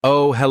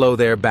Oh, hello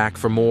there, back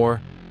for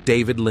more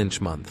David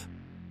Lynch month.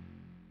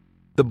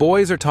 The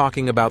boys are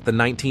talking about the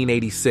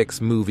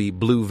 1986 movie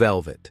Blue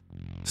Velvet,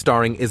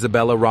 starring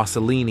Isabella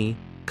Rossellini,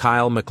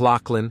 Kyle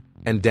MacLachlan,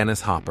 and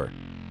Dennis Hopper.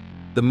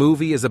 The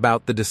movie is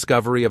about the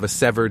discovery of a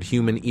severed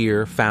human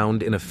ear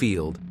found in a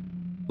field,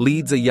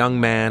 leads a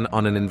young man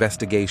on an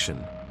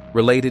investigation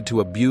related to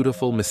a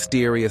beautiful,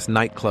 mysterious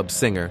nightclub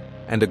singer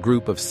and a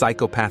group of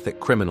psychopathic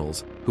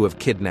criminals who have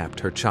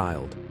kidnapped her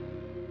child.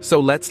 So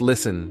let's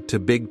listen to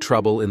Big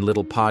Trouble in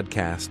Little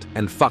Podcast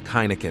and fuck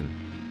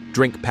Heineken.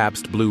 Drink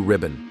Pabst Blue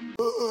Ribbon.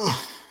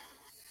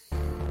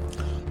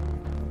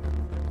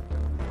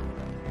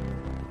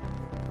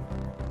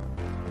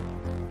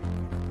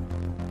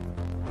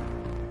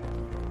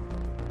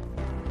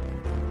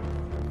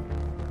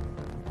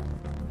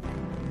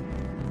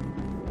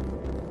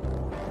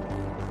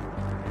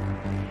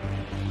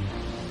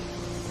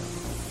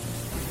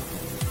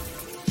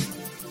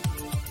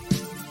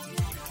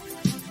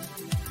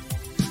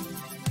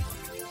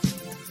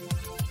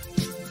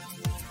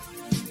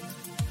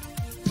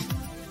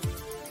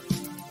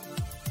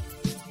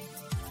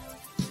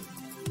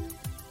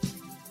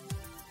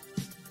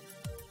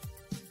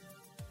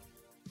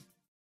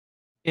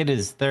 It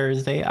is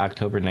Thursday,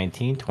 October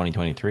 19,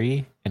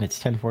 2023, and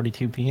it's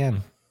 10:42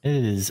 p.m.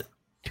 It is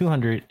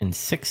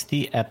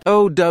 260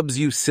 Oh, Dubs,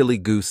 you silly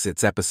goose,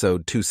 it's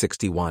episode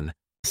 261.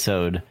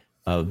 episode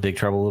of Big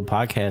Trouble with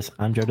Podcast.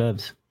 I'm Joe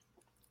Dubs.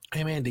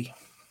 I'm Andy.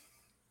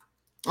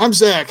 I'm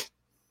Zach.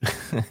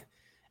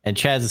 And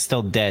Chaz is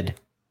still dead.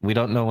 We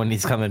don't know when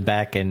he's coming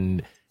back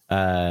and,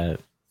 from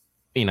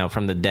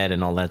the dead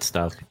and all that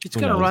stuff. It's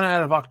going to run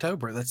out of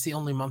October. That's the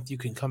only month you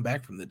can come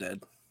back from the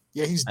dead.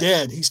 Yeah, he's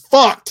dead. He's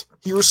fucked.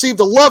 He received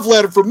a love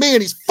letter from me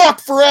and he's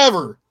fucked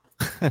forever.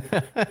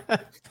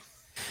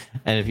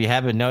 And if you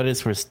haven't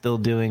noticed, we're still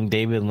doing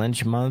David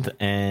Lynch month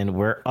and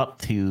we're up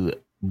to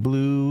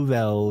Blue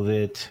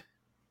Velvet.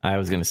 I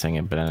was going to sing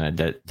it, but then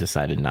I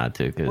decided not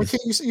to.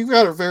 Cause you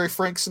got a very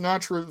Frank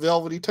Sinatra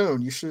velvety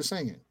tone. You should have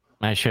sang it.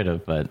 I should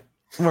have, but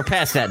we're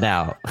past that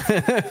now.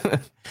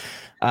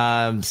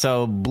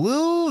 So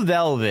Blue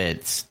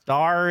Velvet,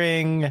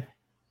 starring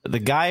the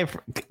guy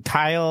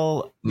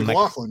Kyle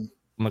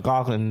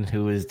MacLachlan,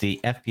 who is the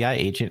FBI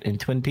agent in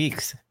Twin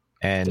Peaks,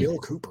 and Dale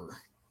Cooper.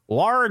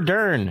 Laura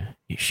Dern.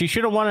 She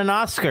should have won an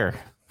Oscar.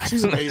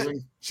 She's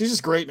amazing. She's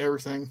just great and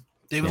everything.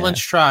 David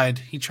Lynch tried.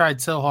 He tried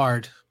so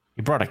hard.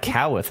 He brought a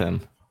cow with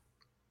him.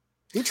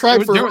 He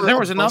tried there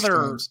was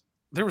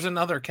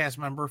another cast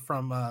member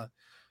from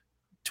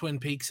Twin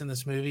Peaks in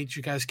this movie. Did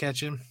you guys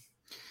catch him?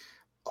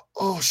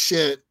 Oh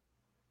shit.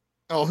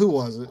 Oh, who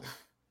was it?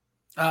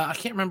 I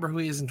can't remember who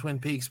he is in Twin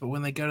Peaks, but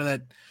when they go to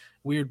that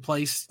weird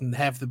place and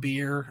have the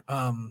beer.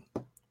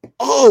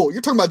 Oh,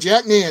 you're talking about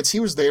Jack Nance. He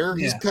was there.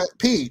 Yeah. He's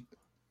Pete.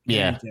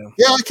 Yeah.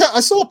 Yeah,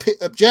 I saw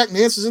Jack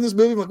Nance is in this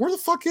movie. I'm like, where the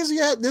fuck is he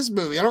at in this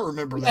movie? I don't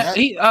remember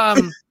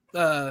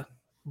that.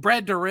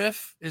 Brad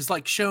Dourif is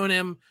like showing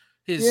him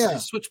his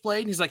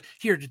switchblade, and he's like,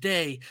 "Here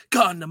today,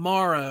 gone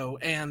tomorrow,"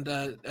 and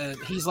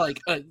he's like,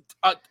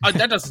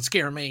 "That doesn't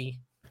scare me."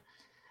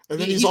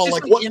 And then he's all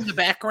just like, "What?" In the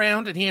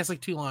background, and he has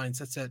like 2 lines.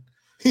 That's it.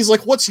 He's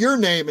like, "What's your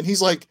name?" And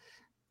he's like,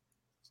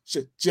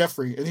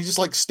 "Jeffrey," and he just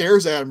like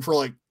stares at him for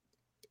like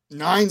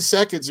 9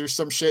 seconds or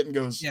some shit, and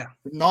goes,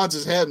 nods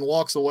his head and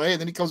walks away.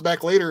 And then he comes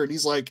back later, and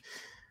he's like,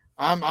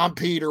 "I'm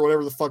Pete," or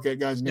whatever the fuck that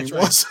guy's name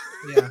was.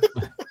 Yeah,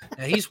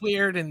 he's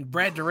weird, and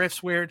Brad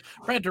Dourif's weird.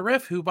 Brad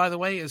Dourif, who by the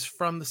way is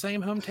from the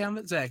same hometown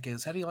that Zach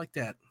is. How do you like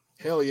that?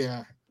 Hell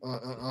yeah,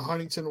 a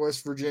Huntington,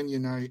 West Virginia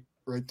night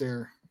right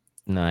there.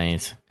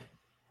 Nice.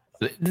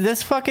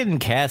 This fucking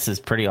cast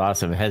is pretty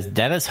awesome. It has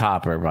Dennis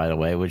Hopper, by the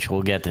way, which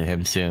we'll get to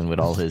him soon with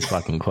all his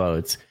fucking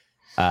quotes.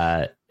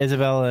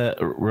 Isabella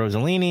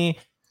Rossellini,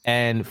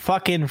 and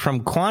fucking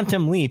from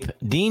Quantum Leap,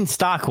 Dean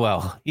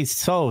Stockwell. He's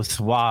so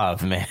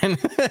suave, man.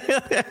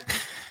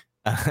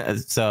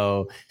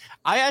 So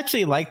I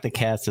actually like the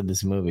cast of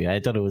this movie.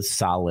 I thought it was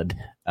solid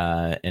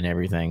and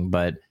everything.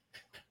 But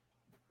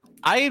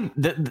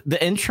the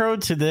intro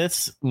to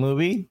this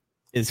movie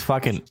is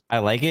fucking, I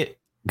like it.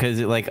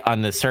 Because like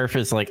on the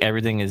surface, like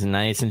everything is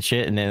nice and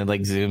shit, and then it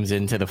like zooms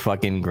into the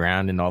fucking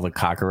ground and all the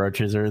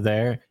cockroaches are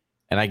there.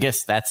 And I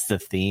guess that's the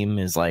theme,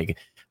 is like,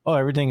 oh,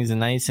 everything is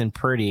nice and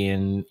pretty,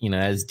 and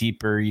as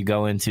deeper you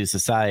go into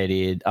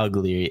society, it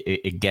uglier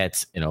it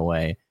gets in a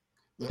way.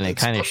 And it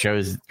kind of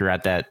shows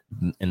throughout that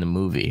in the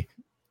movie.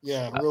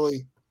 Yeah,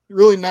 really,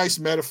 really nice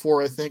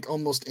metaphor. I think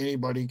almost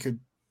anybody could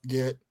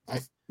get.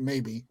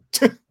 Maybe.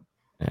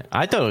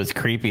 I thought it was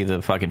creepy,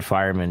 the fucking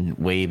fireman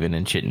waving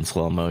and shit in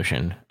slow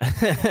motion.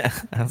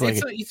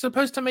 It's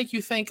supposed to make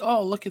you think,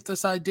 oh, look at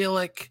this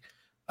idyllic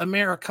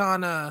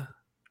Americana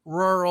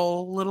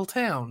rural little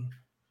town.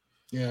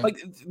 Yeah.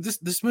 Like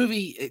this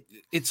movie,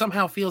 it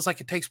somehow feels like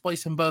it takes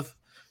place in both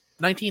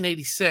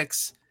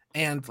 1986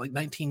 and like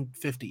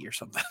 1950 or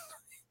something.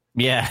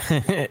 Yeah.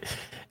 It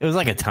was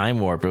like a time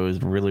warp. It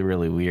was really,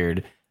 really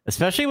weird.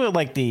 Especially with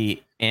like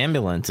the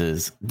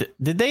ambulances.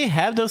 Did they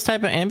have those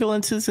type of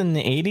ambulances in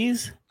the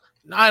 80s?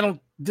 I don't.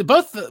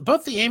 Both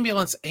the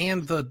ambulance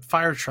and the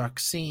fire truck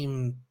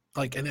seem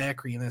like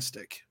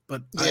anachronistic,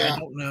 but Yeah. I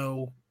don't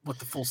know what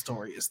the full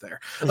story is there.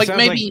 It Like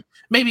sounds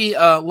maybe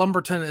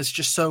Lumberton is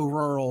just so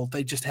rural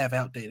they just have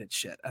outdated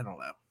shit. I don't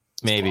know.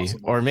 Maybe.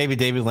 possible. Or maybe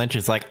David Lynch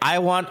is like, I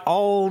want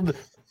old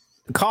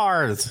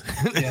cars.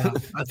 Yeah,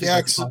 I think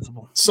that's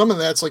possible. Some of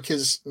that's like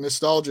his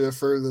nostalgia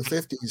for the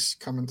 50s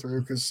coming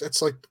through, because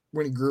that's like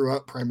when he grew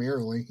up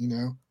primarily, you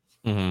know.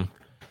 Mm-hmm.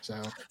 So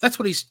that's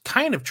what he's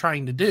kind of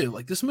trying to do.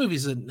 Like this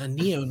movie's a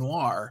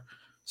neo-noir,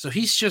 so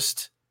he's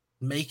just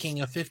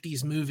making a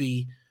 50s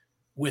movie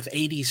with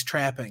 80s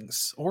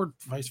trappings, or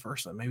vice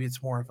versa. Maybe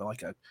it's more of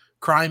like a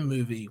crime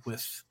movie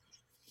with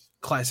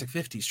classic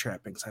 50s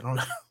trappings. I don't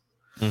know.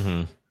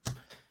 Mm-hmm.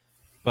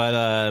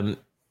 But what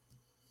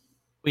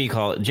do you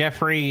call it?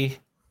 Jeffrey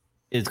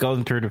is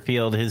going through the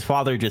field. His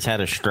father just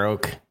had a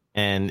stroke,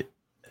 and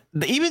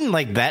even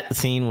like that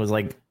scene was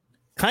like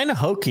kind of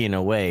hokey in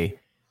a way,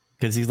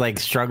 because he's like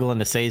struggling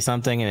to say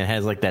something, and it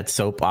has like that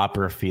soap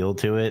opera feel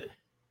to it.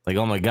 Like,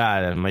 oh my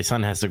God, my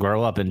son has to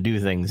grow up and do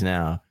things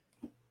now.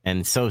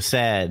 And so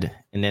sad.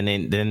 And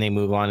then they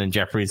move on, and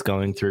Jeffrey's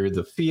going through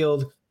the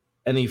field,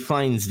 and he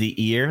finds the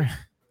ear.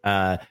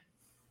 Now,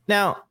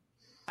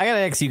 I got to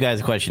ask you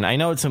guys a question. I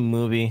know it's a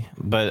movie,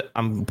 but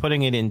I'm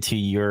putting it into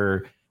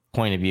your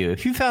point of view.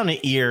 If you found an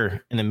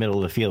ear in the middle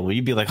of the field, would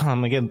you be like, oh,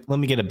 let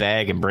me get a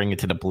bag and bring it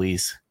to the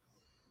police?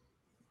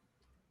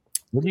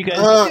 Would you guys?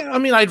 I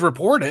mean, I'd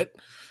report it.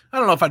 I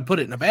don't know if I'd put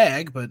it in a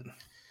bag, but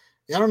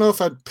I don't know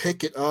if I'd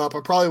pick it up.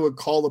 I probably would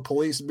call the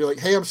police and be like,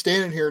 "Hey, I'm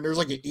standing here and there's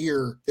like an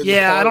ear."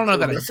 Yeah, I don't know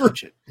that I'd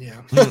touch it.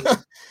 Yeah,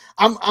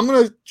 I'm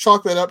gonna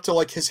chalk that up to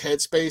like his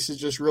headspace is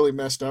just really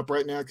messed up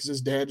right now because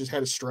his dad just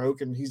had a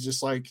stroke and he's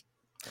just like,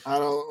 I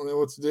don't know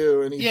what to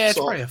do. And it's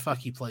probably a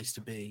fucky place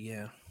to be.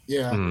 Yeah,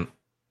 yeah. Mm.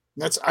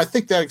 I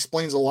think that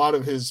explains a lot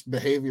of his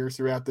behavior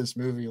throughout this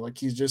movie. Like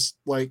he's just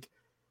like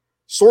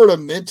sort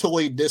of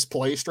mentally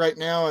displaced right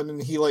now, and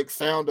then he like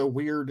found a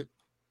weird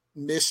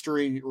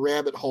mystery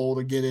rabbit hole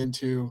to get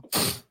into.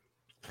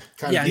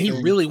 Yeah, he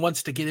really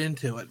wants to get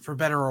into it, for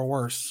better or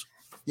worse.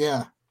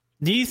 Yeah.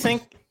 Do you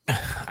think?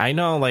 I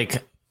know,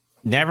 like,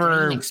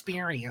 never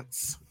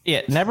experience.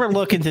 Yeah, never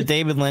look into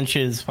David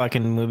Lynch's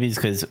fucking movies,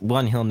 because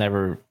one, he'll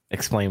never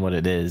explain what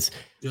it is,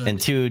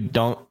 and two,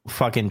 don't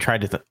fucking try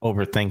to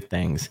overthink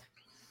things.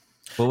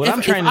 But what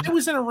if I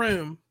was in a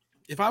room,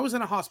 if I was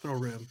in a hospital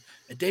room,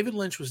 and David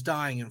Lynch was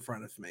dying in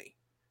front of me,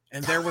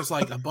 and there was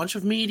like a bunch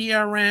of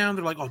media around,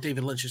 they're like, "Oh,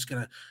 David Lynch he's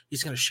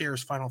gonna share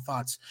his final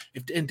thoughts."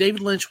 And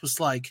David Lynch was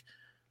like,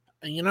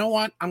 "You know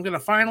what? I'm gonna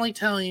finally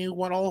tell you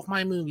what all of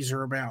my movies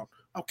are about."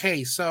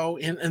 Okay, so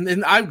and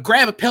then I would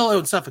grab a pillow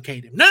and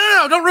suffocate him.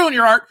 No, don't ruin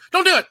your art.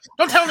 Don't do it.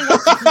 Don't tell me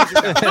what movies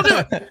are about. Don't do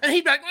it. And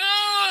he'd be like,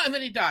 "Ah," and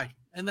then he'd die.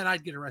 And then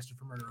I'd get arrested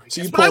for murder.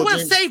 But I would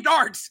have saved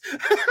art.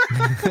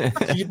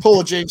 You pull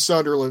a James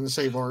Sunderland and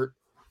save art.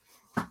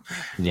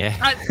 Yeah,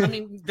 I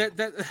mean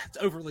that's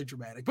overly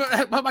dramatic,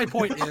 but my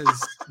point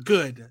is,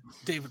 good,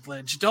 David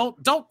Lynch.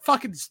 Don't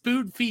fucking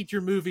spoon feed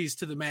your movies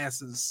to the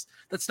masses.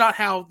 That's not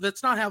how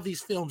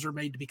these films are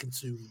made to be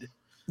consumed.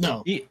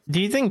 No. Do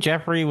you think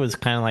Jeffrey was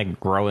kind of like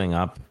growing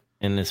up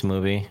in this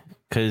movie?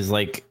 Because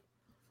like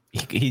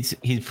he's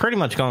pretty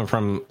much going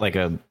from like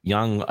a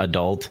young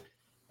adult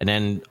and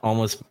then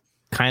almost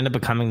kind of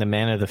becoming the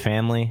man of the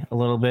family a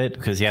little bit,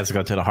 because he has to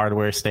go to the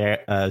hardware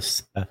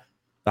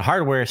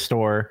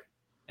store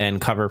and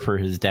cover for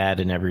his dad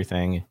and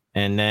everything.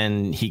 And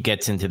then he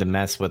gets into the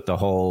mess with the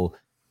whole,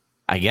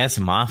 I guess,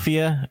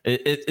 mafia.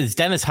 Is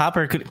Dennis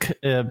Hopper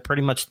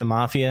pretty much the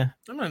mafia?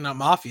 I mean, not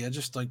mafia,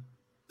 just like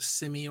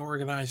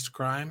semi-organized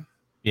crime.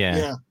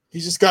 Yeah.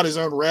 He's just got his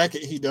own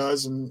racket he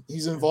does, and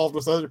he's involved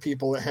with other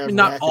people that have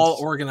not rackets. All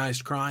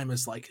organized crime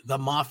is like the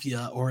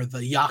mafia or the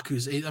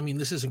Yakuza. I mean,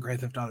 this isn't Grand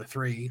Theft Auto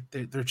 3.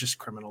 They're just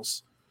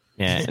criminals.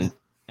 Yeah,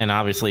 and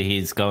obviously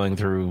he's going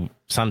through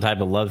some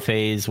type of love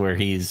phase where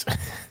he's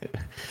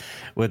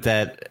with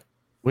that.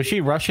 Was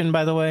she Russian,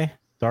 by the way?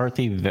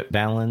 Dorothy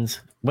Valens.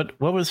 What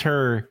was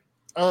her?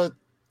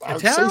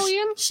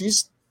 Italian?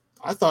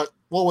 I thought,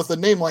 well, with a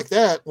name like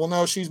that, well,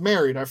 no, she's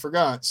married. I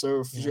forgot.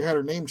 So if she had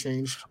her name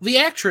changed. The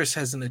actress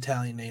has an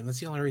Italian name. That's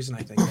the only reason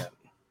I think that.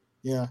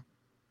 Yeah.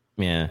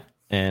 Yeah.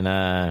 And,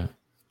 oh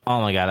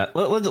my God.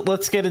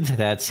 Let's get into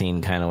that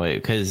scene kind of way.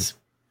 Because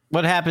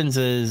what happens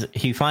is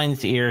he finds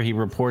the ear. He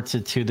reports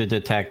it to the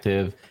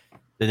detective.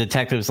 The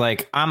detective's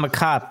like, "I'm a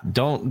cop.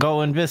 Don't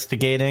go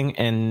investigating."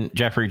 And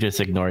Jeffrey just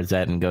ignores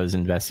that and goes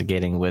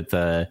investigating with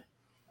the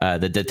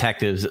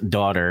detective's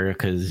daughter,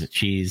 because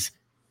she's,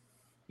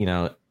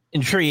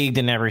 intrigued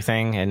and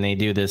everything. And they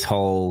do this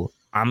whole,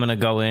 I'm going to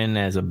go in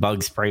as a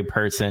bug spray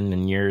person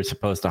and you're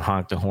supposed to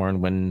honk the horn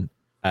when,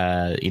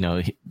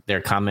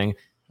 they're coming.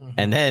 Mm-hmm.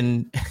 And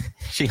then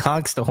she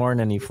honks the horn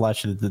and he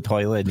flushes the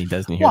toilet and he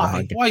doesn't hear the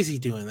honking. Why is he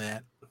doing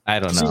that? I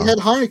don't know. He had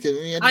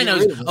Heineken. I know.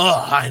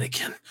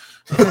 Heineken.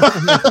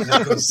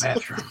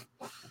 Bathroom.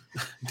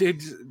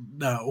 Dude,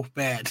 no,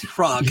 bad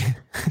frog.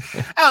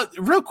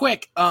 Real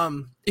quick,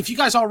 if you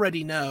guys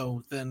already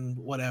know, then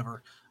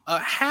whatever.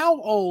 How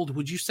old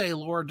would you say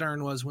Laura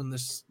Dern was when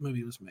this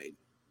movie was made?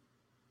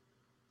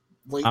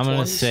 I'm going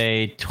to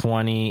say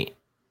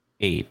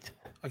 28.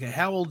 Okay,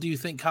 how old do you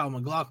think Kyle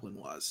MacLachlan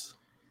was?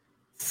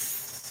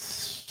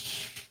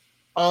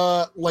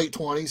 Late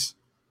 20s.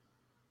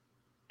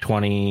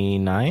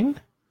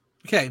 29?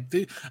 Okay,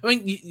 I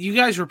mean, you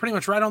guys were pretty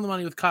much right on the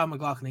money with Kyle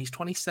MacLachlan. He's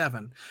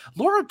 27.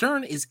 Laura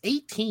Dern is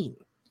 18.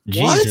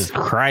 Jesus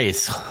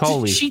Christ.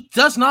 Holy. She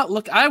does not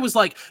look. I was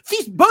like,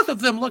 both of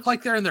them look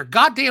like they're in their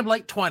goddamn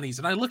late 20s.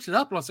 And I looked it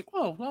up and I was like,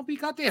 oh, well, be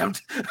goddamned.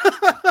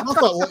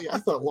 I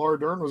thought Laura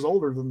Dern was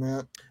older than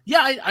that.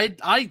 Yeah,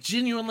 I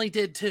genuinely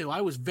did too. I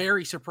was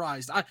very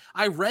surprised.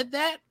 I read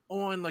that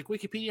on like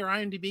Wikipedia or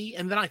IMDb,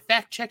 and then I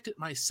fact checked it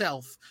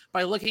myself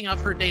by looking up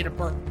her date of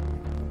birth.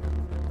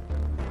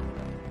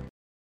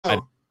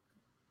 Oh.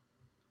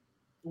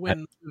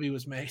 When the movie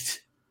was made.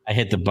 I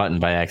hit the button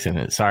by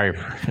accident. Sorry.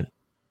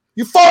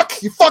 You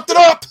fucked it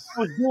up. I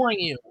was boring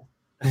you.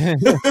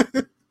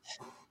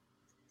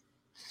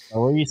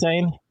 What were you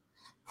saying?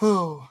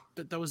 Oh,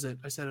 That was it.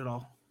 I said it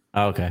all.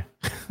 Oh, okay.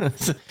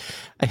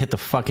 I hit the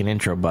fucking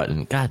intro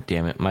button. God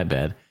damn it. My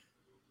bad.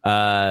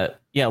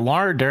 Yeah,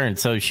 Laura Dern.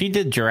 So she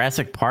did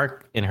Jurassic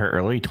Park in her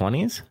early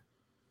 20s?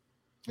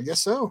 I guess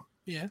so.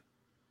 Yeah.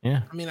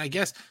 Yeah. I mean, I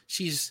guess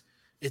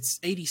it's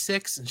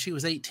 86 and she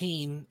was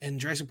 18 and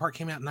Jurassic Park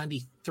came out in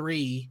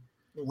 93.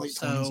 Late 20s.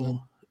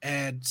 So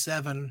add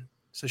 7.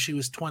 So she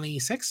was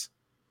 26.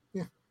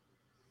 Yeah.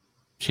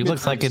 She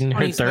looks like in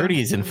her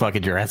 30s in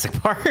fucking Jurassic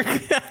Park.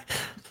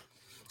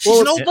 She's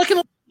an old looking.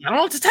 I don't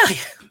know what to tell you.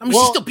 I mean,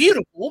 she's still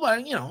beautiful,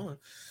 but you know.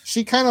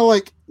 She kind of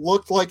like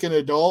looked like an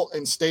adult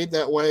and stayed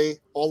that way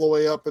all the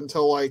way up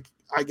until like,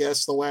 I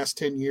guess, the last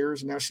 10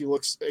 years. And now she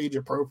looks age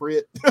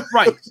appropriate.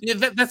 Right.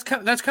 Yeah, that's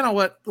kind of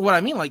what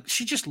I mean. Like,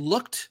 she just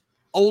looked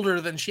older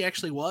than she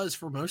actually was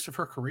for most of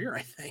her career,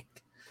 I think.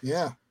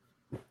 Yeah.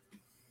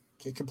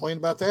 Can't complain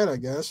about that, I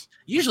guess.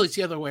 Usually it's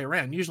the other way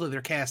around. Usually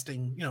they're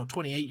casting,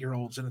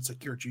 28-year-olds and it's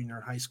like you're a junior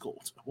in high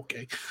school. So,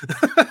 okay.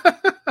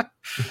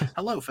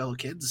 Hello, fellow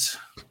kids.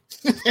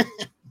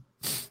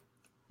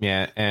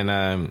 Yeah,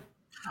 and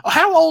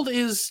how old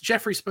is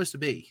Jeffrey supposed to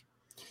be?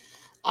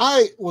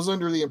 I was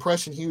under the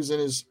impression he was in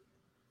his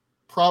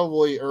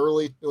probably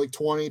early, like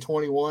 20,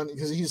 21,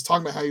 because he was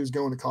talking about how he was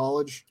going to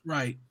college.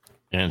 Right.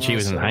 And she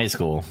was in high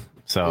school.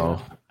 So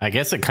yeah. I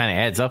guess it kind of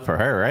adds up for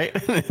her, right?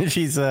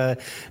 She's the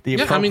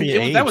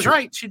appropriate age. That was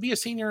right. She'd be a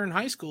senior in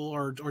high school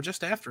or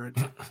just after it.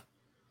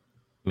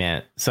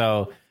 Man,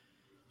 so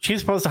she's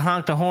supposed to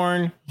honk the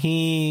horn.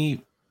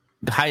 He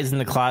hides in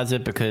the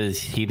closet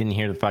because he didn't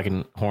hear the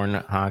fucking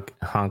horn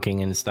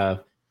honking and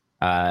stuff.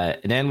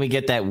 And then we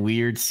get that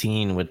weird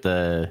scene with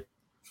the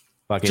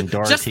fucking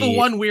Dorothy. Just the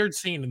one weird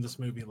scene in this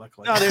movie,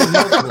 luckily. No, there's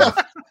no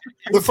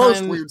the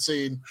first weird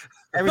scene.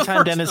 Every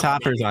time Dennis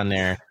Hopper's on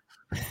there,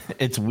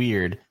 it's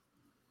weird.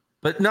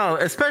 But no,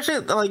 especially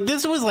like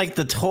this was like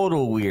the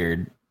total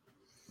weird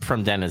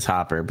from Dennis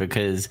Hopper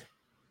because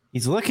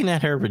he's looking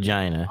at her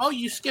vagina. Oh,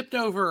 you skipped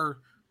over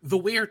the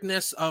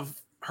weirdness of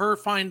her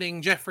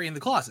finding Jeffrey in the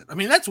closet. I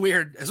mean, that's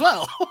weird as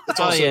well.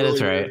 Oh, yeah,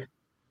 that's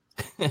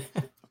right.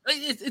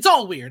 It's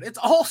all weird. It's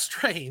all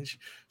strange.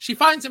 She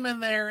finds him in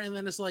there and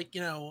then it's like,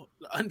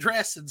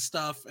 undressed and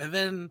stuff. And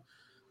then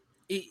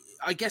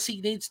I guess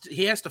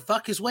he has to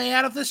fuck his way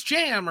out of this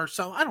jam or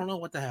so. I don't know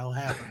what the hell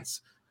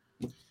happens.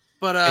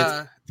 But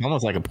it's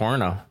almost like a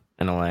porno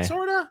in a way.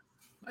 Sorta,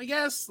 I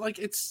guess. Like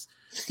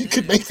you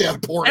could make that a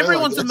porno.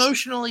 Everyone's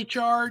emotionally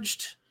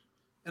charged.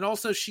 And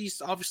also she's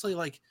obviously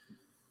like,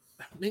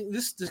 I mean,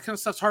 this kind of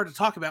stuff's hard to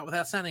talk about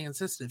without sounding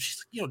insensitive.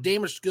 She's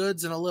damaged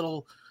goods and a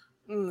little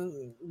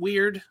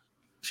weird.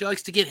 She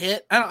likes to get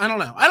hit. I don't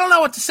know. I don't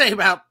know what to say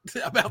about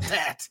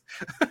that.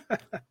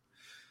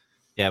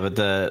 Yeah, but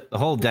the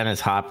whole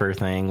Dennis Hopper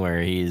thing where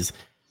he's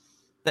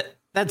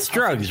that's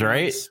drugs,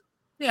 right?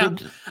 Yeah.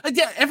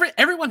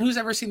 Everyone who's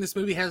ever seen this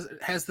movie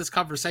has this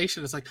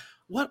conversation. It's like,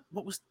 what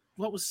was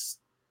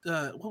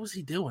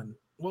he doing?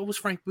 What was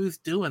Frank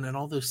Booth doing in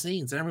all those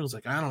scenes? And everyone's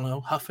like, I don't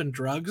know, huffing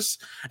drugs.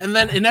 And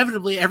then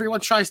inevitably everyone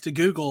tries to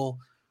Google,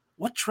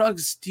 what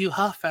drugs do you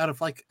huff out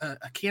of like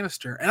a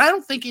canister? And I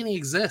don't think any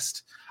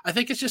exist. I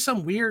think it's just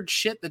some weird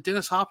shit that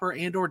Dennis Hopper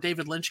and or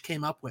David Lynch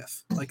came up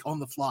with, like on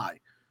the fly.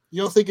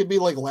 You don't think it'd be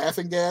like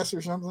laughing gas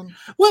or something?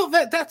 Well,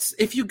 that's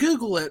if you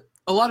Google it,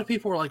 a lot of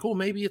people are like, well,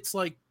 maybe it's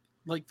like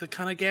the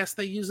kind of gas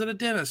they use at a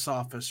dentist's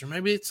office, or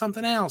maybe it's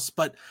something else.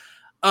 But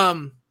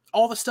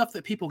all the stuff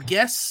that people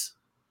guess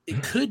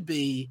it could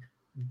be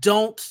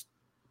don't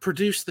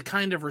produce the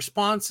kind of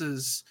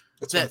responses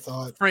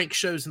that Frank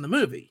shows in the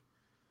movie.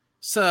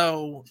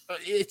 So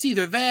it's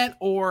either that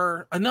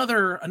or an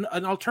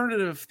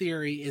alternative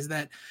theory is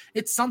that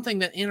it's something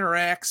that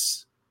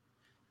interacts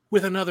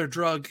with another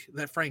drug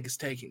that Frank is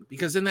taking.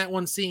 Because in that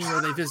one scene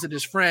where they visit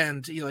his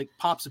friend, he like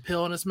pops a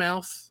pill in his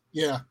mouth.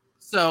 Yeah.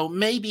 So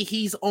maybe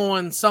he's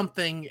on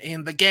something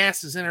and the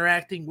gas is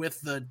interacting with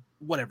the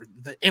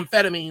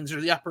amphetamines or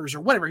the uppers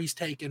or whatever he's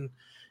taken,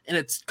 and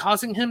it's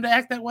causing him to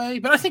act that way.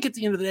 But I think at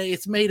the end of the day,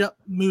 it's made up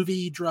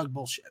movie drug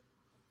bullshit.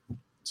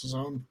 It's his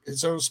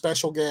own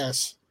special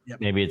gas. Yep.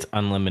 Maybe it's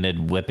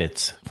unlimited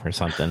whippets or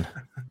something.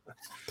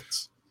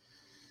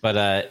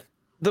 But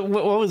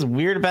what was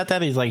weird about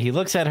that is like he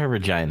looks at her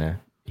vagina.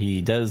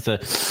 He does the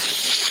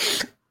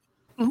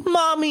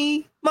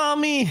mommy,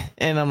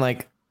 and I'm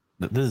like,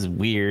 this is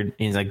weird. And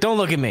he's like, don't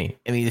look at me,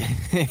 and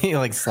he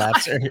like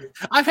slaps her.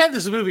 I've had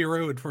this movie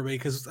ruined for me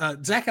because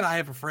Zach and I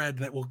have a friend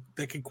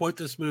that can quote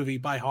this movie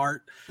by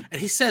heart,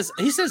 and he says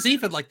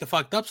even like the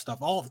fucked up stuff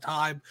all the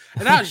time,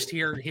 and I just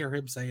hear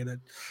him saying it.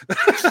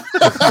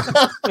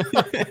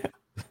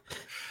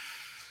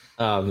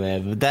 Oh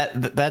man,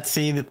 that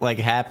scene like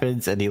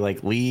happens, and he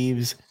like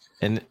leaves,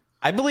 and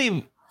I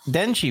believe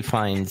then she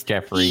finds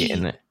Jeffrey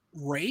and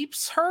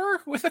rapes her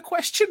with a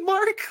question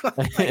mark.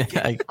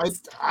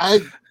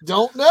 I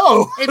don't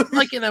know.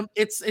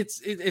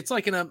 It's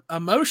like an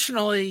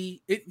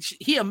emotionally.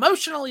 He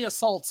emotionally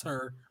assaults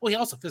her. Well, he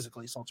also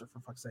physically assaults her,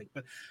 for fuck's sake.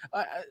 But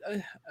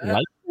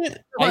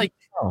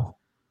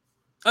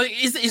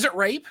is it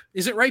rape?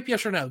 Is it rape?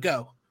 Yes or no?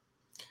 Go.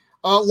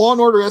 Law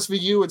and Order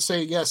SVU would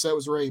say yes. That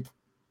was rape.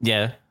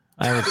 Yeah,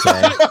 I would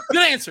say.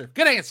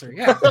 Good answer.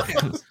 Yeah. Okay.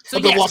 So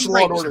yes, he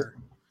rapes her.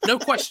 No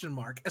question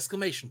mark!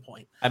 Exclamation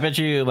point! I bet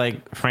you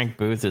like Frank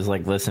Booth is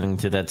like listening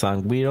to that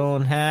song. We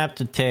don't have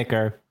to take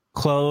our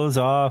clothes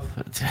off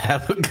to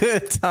have a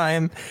good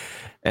time,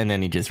 and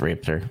then he just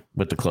raped her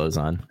with the clothes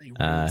on. He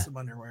ruined some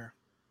underwear.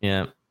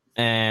 Yeah,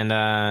 and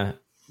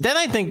then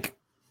I think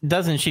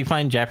doesn't she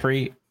find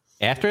Jeffrey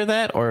after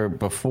that or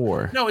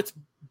before? No, it's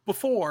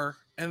before,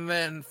 and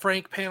then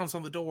Frank pounds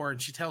on the door, and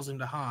she tells him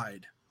to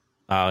hide.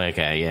 Oh,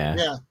 okay, yeah.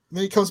 Yeah. And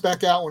then he comes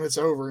back out when it's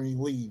over and he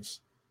leaves.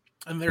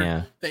 And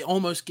they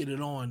almost get it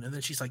on. And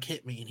then she's like,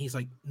 hit me. And he's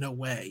like, no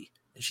way.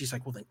 And she's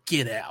like, well, then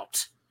get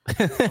out.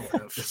 Yeah,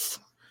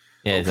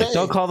 he's like,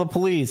 don't call the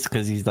police.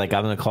 Because he's like,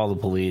 I'm going to call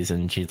the police.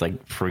 And she's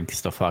like,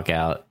 freaks the fuck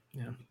out.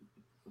 Yeah.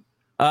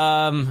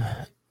 I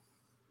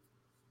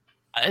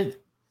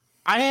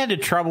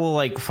had trouble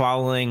like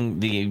following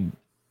the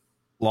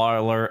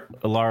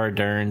Laura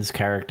Dern's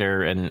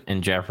character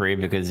and Jeffrey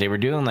because they were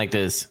doing like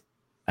this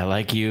I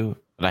like you,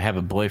 but I have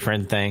a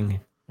boyfriend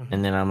thing. Mm-hmm.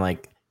 And then I'm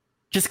like,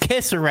 just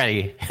kiss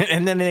already.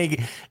 and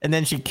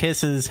then she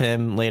kisses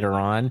him later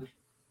on.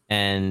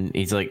 And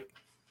he's like,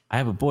 I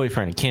have a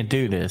boyfriend. I can't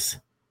do this.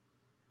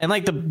 And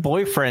like the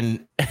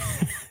boyfriend,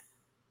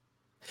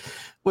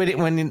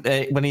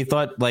 when he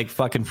thought like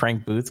fucking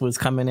Frank Booth was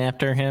coming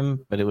after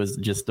him, but it was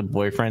just the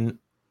boyfriend,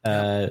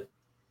 trying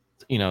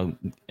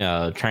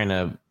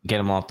to get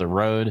him off the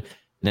road, and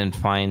then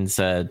finds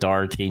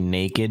Dorothy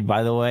naked,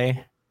 by the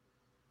way.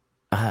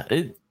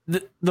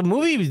 The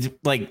movie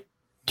like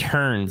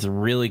turns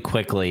really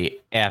quickly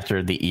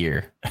after the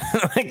ear.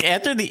 Like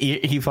after the ear,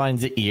 he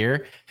finds the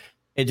ear,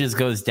 it just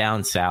goes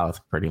down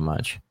south pretty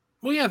much.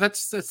 Well, yeah,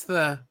 that's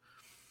the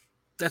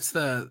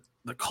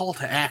call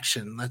to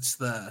action. That's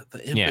the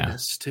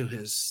impetus to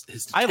his.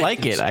 I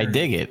like it. Story. I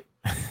dig it.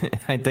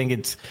 I think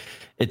it's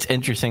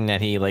interesting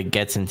that he like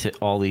gets into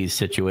all these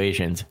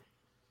situations.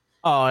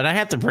 Oh, and I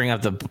have to bring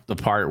up the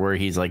part where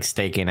he's like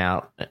staking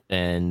out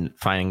and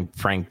finding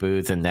Frank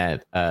Booth and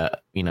that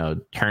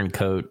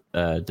turncoat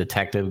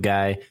detective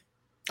guy.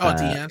 Oh, at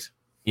the end.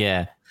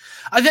 Yeah.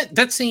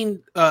 That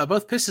scene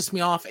both pisses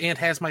me off and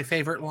has my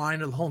favorite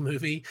line of the whole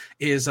movie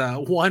is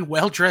one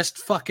well-dressed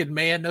fucking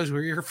man knows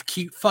where your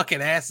cute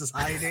fucking ass is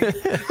hiding.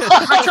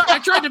 I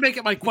tried to make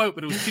it my quote,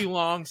 but it was too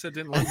long, so it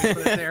didn't let me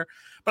put it there.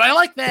 But I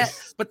like that.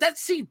 But that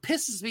scene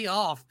pisses me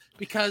off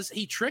because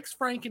he tricks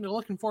Frank into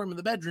looking for him in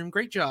the bedroom.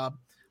 Great job.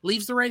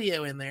 Leaves the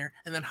radio in there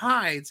and then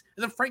hides.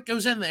 And then Frank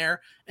goes in there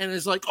and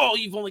is like, oh,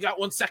 you've only got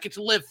 1 second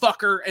to live,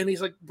 fucker. And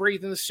he's like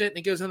breathing the shit and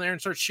he goes in there and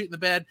starts shooting the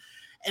bed.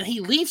 And he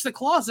leaves the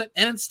closet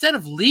and instead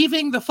of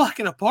leaving the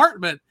fucking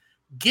apartment,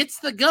 gets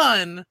the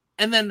gun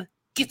and then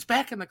gets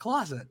back in the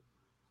closet.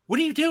 What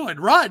are you doing?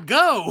 Run,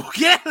 go,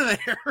 get out of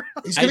there.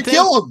 He's going to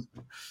kill him.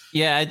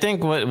 Yeah, I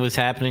think what was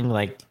happening,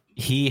 like,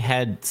 he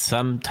had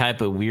some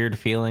type of weird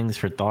feelings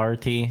for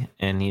Dorothy,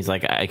 and he's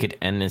like, I could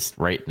end this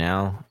right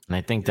now. And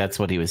I think that's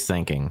what he was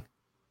thinking.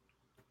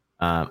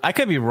 I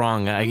could be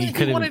wrong. He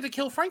wanted to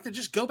kill Frank to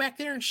just go back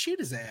there and shoot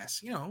his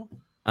ass,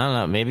 I don't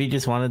know. Maybe he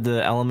just wanted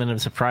the element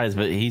of surprise,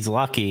 but he's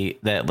lucky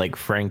that like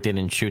Frank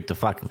didn't shoot the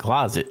fucking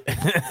closet.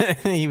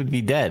 He would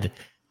be dead.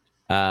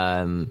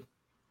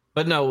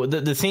 But no,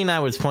 the scene I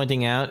was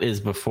pointing out is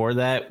before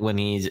that when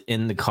he's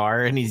in the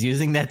car and he's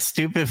using that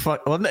stupid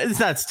well, it's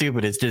not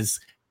stupid. It's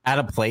just out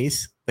of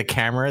place. The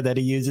camera that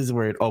he uses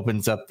where it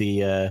opens up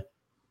the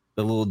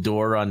little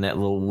door on that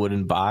little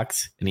wooden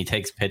box and he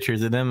takes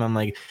pictures of them. I'm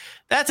like,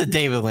 that's a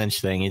David Lynch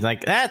thing. He's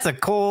like, that's a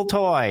cool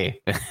toy.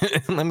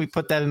 Let me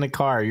put that in the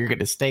car. You're going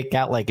to stake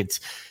out like it's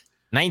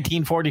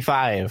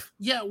 1945.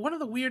 Yeah. One of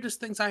the weirdest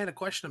things I had a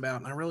question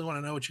about, and I really want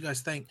to know what you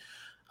guys think.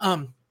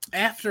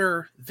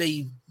 After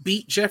they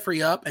beat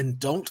Jeffrey up and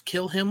don't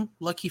kill him,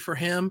 lucky for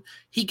him,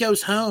 he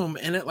goes home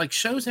and it like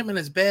shows him in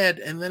his bed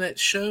and then it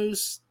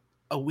shows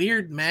a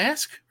weird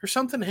mask or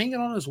something hanging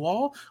on his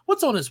wall.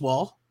 What's on his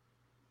wall?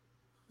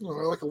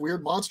 Like a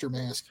weird monster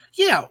mask.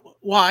 Yeah.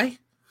 Why?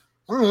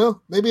 I don't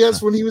know. Maybe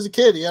that's when he was a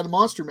kid. He had a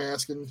monster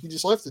mask and he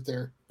just left it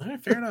there. All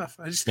right, fair enough.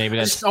 I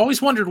just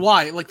always wondered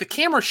why. Like the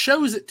camera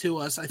shows it to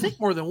us, I think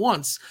more than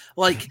once.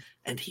 Like,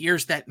 and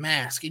here's that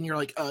mask. And you're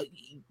like,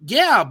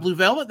 yeah, Blue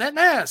Velvet, that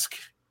mask.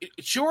 It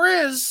sure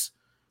is.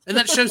 And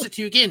then it shows it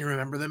to you again. You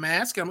remember the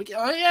mask? And I'm like,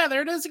 oh yeah,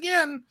 there it is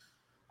again.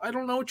 I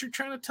don't know what you're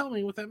trying to tell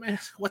me with that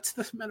mask. What's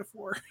the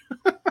metaphor?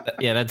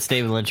 Yeah, that's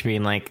David Lynch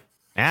being like,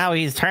 now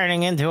he's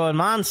turning into a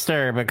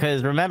monster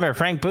because remember,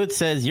 Frank Booth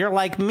says, you're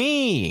like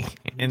me.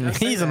 And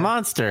he's a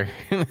monster.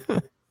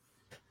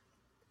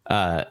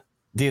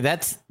 Dude,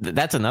 that's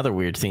another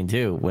weird scene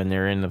too. When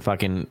they're in the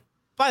fucking,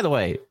 by the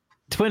way,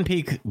 Twin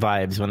Peaks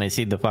vibes when they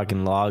see the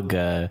fucking log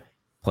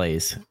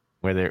place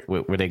where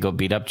they go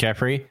beat up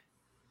Jeffrey.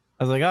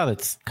 I was like, oh,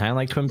 that's kind of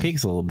like Twin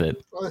Peaks a little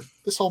bit.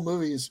 This whole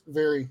movie is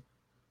very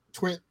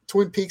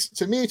Twin Peaks.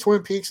 To me,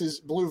 Twin Peaks is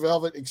Blue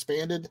Velvet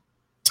expanded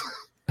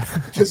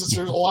because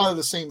there's a lot of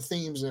the same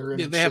themes there.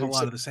 Yeah, they have a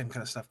lot of the same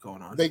kind of stuff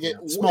going on. They get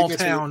small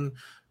town,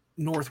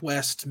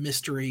 Northwest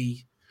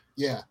mystery,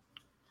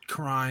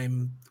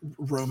 crime,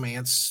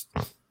 romance,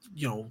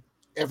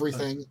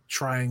 everything,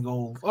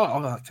 triangle,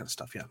 all that kind of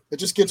stuff. Yeah, it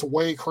just gets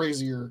way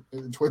crazier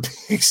in Twin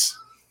Peaks.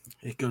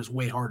 It goes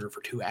way harder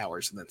for 2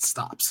 hours and then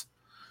stops.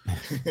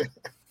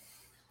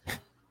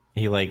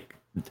 He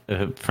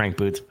Frank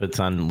Booth puts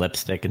on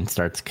lipstick and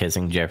starts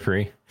kissing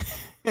Jeffrey.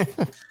 Yeah.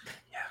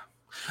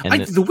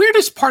 The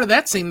weirdest part of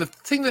that scene, the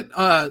thing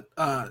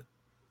that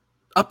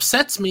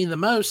upsets me the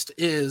most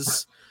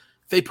is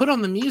they put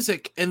on the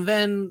music and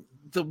then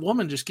the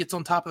woman just gets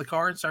on top of the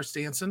car and starts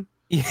dancing.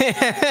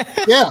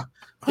 Yeah.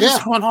 What is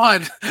going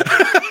on?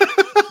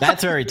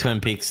 That's very Twin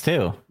Peaks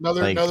too.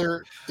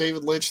 Another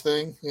David Lynch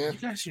thing. Yeah. You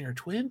guys are your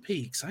Twin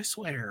Peaks, I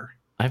swear.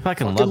 I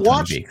fucking love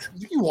Twin Peaks.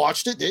 You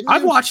watched it, didn't you?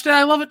 I've watched it.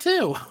 I love it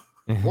too.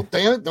 Well,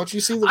 damn it! Don't you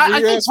see the?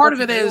 I think part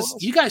of it is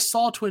you guys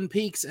saw Twin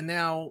Peaks, and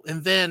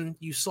then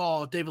you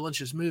saw David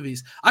Lynch's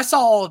movies. I saw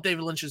all of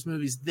David Lynch's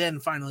movies,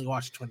 then finally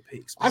watched Twin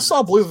Peaks. I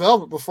saw Blue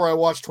Velvet before I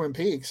watched Twin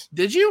Peaks.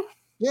 Did you?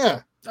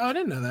 Yeah. Oh, I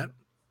didn't know that.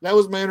 That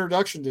was my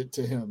introduction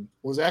to him.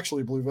 Was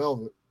actually Blue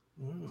Velvet.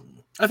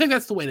 I think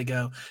that's the way to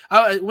go.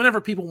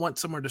 Whenever people want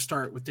somewhere to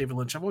start with David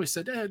Lynch, I've always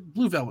said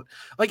Blue Velvet.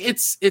 Like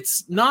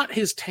it's not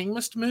his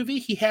tamest movie.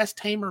 He has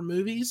tamer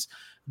movies,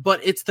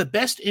 but it's the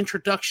best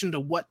introduction to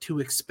what to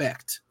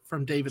expect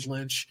from David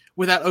Lynch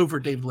without over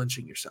David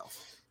Lynching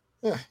yourself.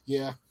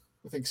 Yeah,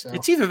 I think so.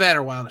 It's either that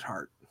or Wild at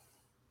Heart.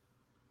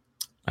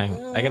 I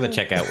gotta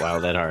check out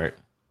Wild at Heart.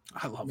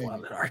 I love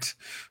Wild at Heart.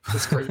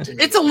 It's great too.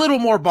 It's a little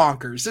more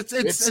bonkers.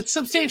 It's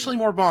substantially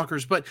more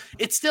bonkers, but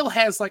it still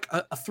has like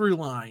a through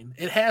line.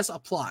 It has a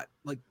plot.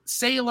 Like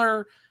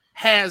Sailor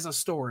has a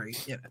story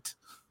in it.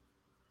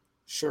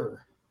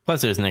 Sure.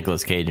 Plus, there's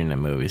Nicolas Cage in the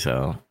movie,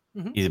 so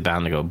he's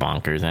bound to go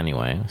bonkers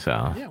anyway. So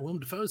yeah, Willem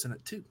Dafoe's in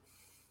it too.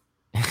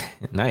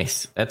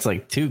 Nice. That's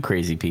like two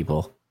crazy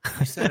people.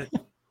 You said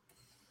it.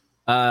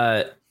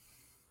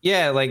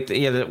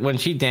 When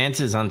she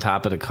dances on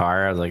top of the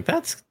car, I was like,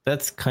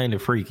 that's kind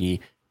of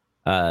freaky.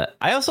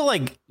 I also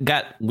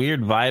got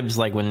weird vibes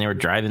like when they were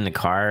driving the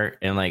car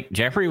and like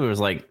Jeffrey was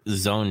like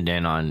zoned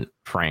in on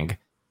Frank.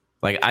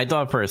 Like I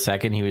thought for a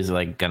second he was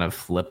like gonna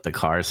flip the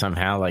car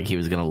somehow, like he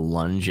was gonna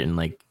lunge and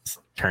like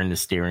turn the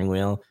steering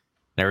wheel.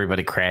 And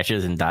everybody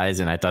crashes and dies,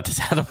 and I thought this is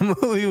how the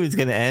movie was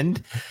gonna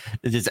end.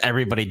 It's just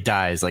everybody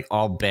dies, like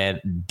all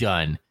bad,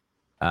 done.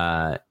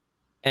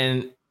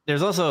 And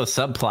there's also a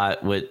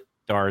subplot with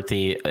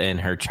Dorothy and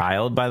her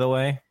child, by the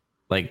way.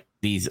 Like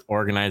these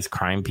organized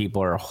crime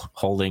people are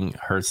holding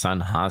her son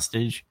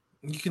hostage.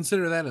 You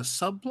consider that a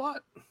subplot?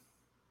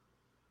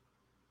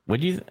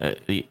 Would you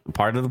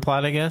part of the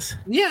plot, I guess?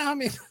 Yeah, I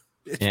mean,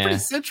 it's pretty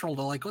central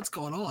to like what's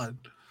going on.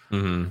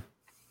 Mm-hmm.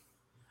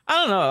 I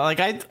don't know. Like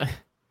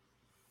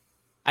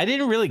I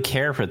didn't really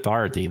care for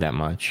Dorothy that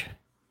much.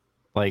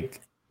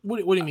 Like,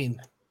 what do you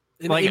mean?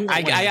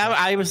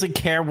 I obviously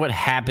care what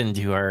happened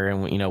to her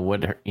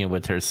and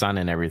with her son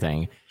and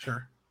everything.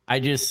 Sure.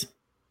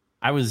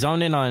 I was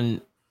zoned in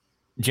on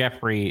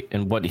Jeffrey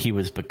and what he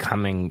was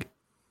becoming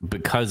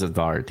because of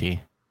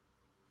Dorothy.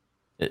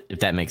 If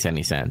that makes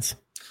any sense.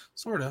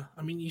 Sort of.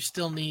 I mean, you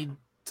still need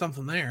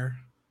something there.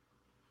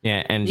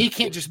 Yeah, and he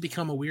can't just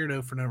become a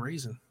weirdo for no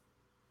reason.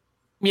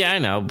 Yeah, I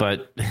know,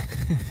 but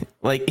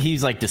like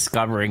he's like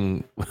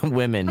discovering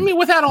women. I mean,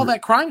 without all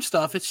that crime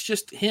stuff, it's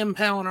just him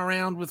palling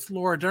around with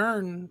Laura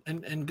Dern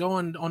and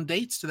going on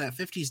dates to that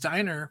 50s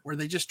diner where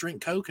they just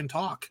drink Coke and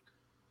talk.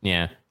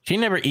 Yeah, she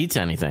never eats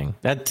anything.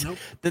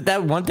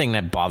 That one thing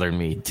that bothered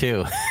me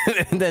too.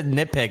 That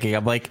nitpicking.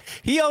 I'm like,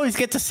 he always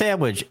gets a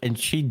sandwich and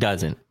she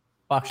doesn't.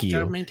 Fuck you.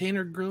 Gotta maintain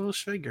her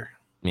girlish figure.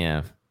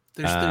 Yeah.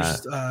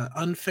 There's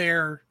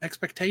unfair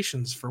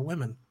expectations for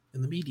women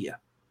in the media.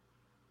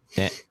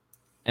 Yeah.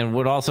 And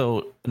what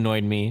also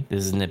annoyed me,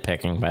 this is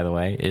nitpicking, by the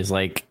way, is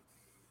like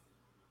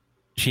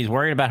she's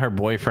worried about her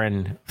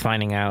boyfriend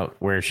finding out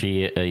where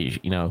she,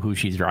 who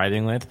she's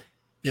driving with.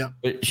 Yeah.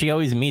 But she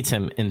always meets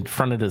him in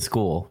front of the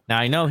school. Now,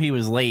 I know he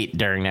was late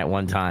during that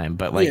one time,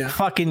 but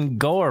fucking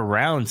go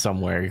around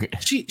somewhere.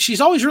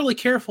 She's always really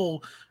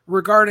careful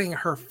regarding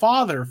her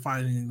father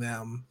finding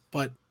them,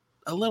 but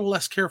a little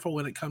less careful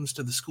when it comes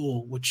to the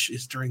school, which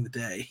is during the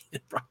day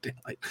in broad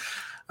daylight.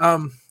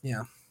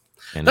 Yeah.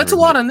 And that's a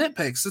lot of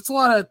nitpicks. That's a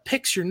lot of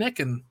picks you're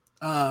nicking.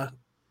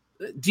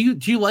 Do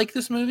you like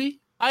this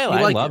movie? I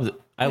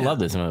love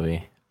this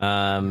movie.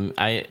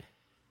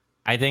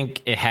 I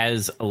think it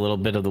has a little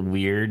bit of the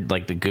weird,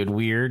 like the good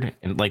weird,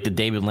 and like the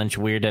David Lynch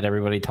weird that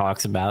everybody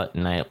talks about,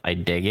 and I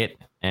dig it.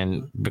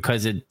 And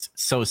because it's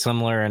so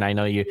similar, and I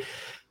know you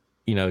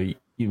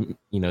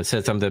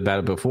said something about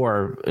it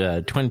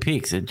before, Twin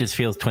Peaks. It just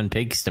feels Twin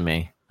Peaks to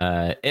me.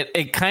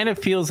 It kind of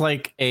feels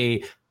like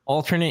a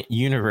alternate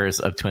universe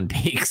of Twin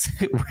Peaks,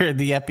 where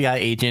the FBI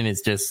agent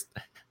is just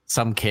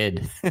some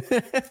kid.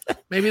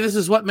 Maybe this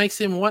is what makes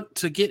him want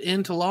to get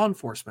into law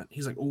enforcement.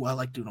 He's like, oh, I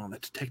like doing all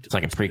that detective. It's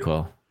like a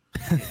prequel.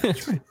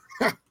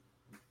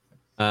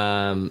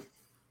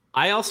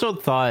 I also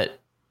thought,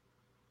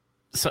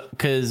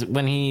 because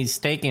when he's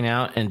staking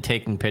out and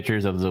taking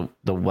pictures of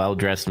the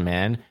well-dressed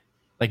man,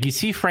 like you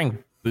see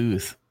Frank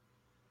Booth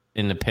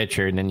in the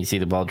picture, and then you see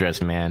the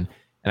well-dressed man,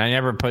 and I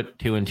never put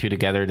two and two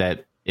together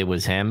that it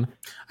was him.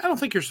 I don't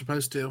think you're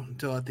supposed to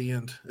until at the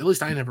end. At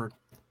least I never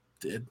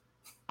did.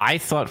 I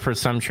thought for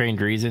some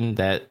strange reason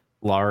that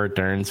Laura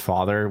Dern's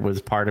father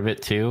was part of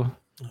it too.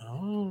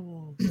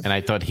 Oh. And I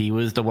thought he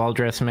was the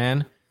well-dressed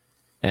man,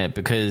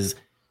 because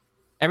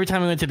every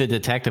time we went to the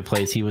detective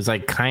place, he was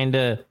like kind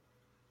of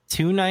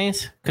too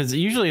nice. Because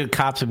usually the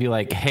cops would be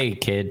like, "Hey,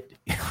 kid,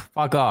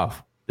 fuck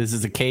off. This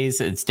is a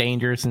case. It's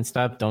dangerous and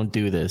stuff. Don't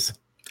do this."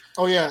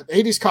 Oh yeah,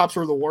 80s cops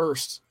were the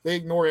worst. They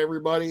ignore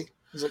everybody.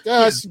 He's like,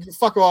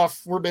 fuck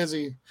off. We're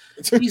busy.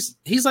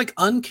 he's like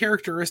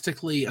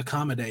uncharacteristically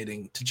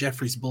accommodating to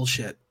Jeffrey's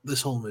bullshit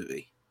this whole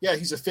movie. Yeah,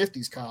 he's a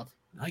 50s cop.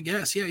 I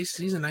guess. Yeah,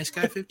 he's a nice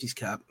guy, 50s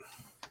cop.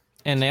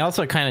 And they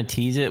also kind of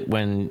tease it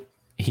when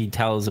he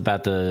tells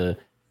about the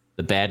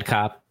bad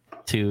cop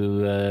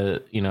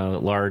to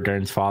Laura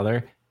Dern's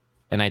father,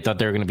 and I thought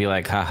they were going to be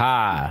like,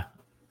 haha,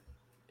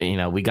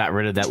 we got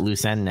rid of that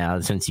loose end now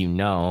since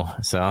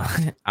so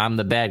I'm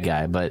the bad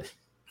guy. But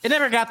it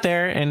never got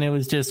there, and it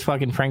was just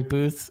fucking Frank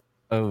Booth,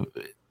 a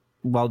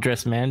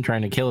well-dressed man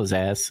trying to kill his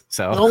ass.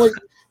 So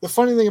the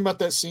funny thing about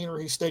that scene where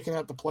he's staking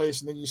out the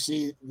place and then you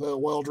see the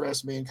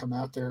well-dressed man come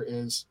out there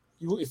is,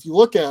 if you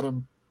look at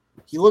him,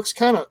 he looks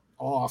kind of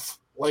off,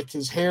 like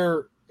his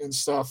hair and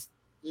stuff.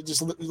 It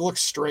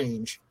looks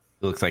strange.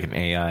 It looks like an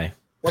AI.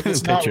 Like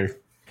it's picture. Not,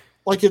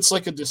 like it's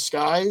like a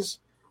disguise.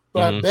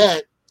 But I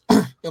bet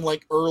in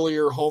like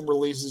earlier home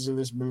releases of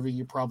this movie,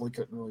 you probably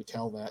couldn't really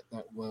tell that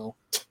well.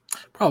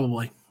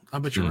 Probably. I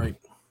bet you're right.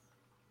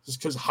 Just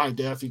because high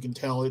def, you can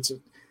tell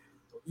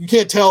you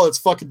can't tell it's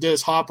fucking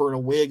Dennis Hopper in a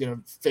wig and a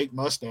fake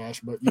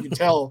mustache, but you can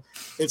tell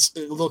it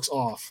looks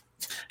off.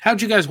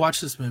 How'd you guys watch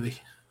this movie?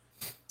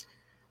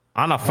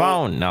 On a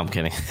phone. No, I'm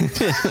kidding.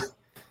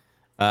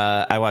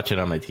 I watch it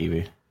on my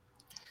TV.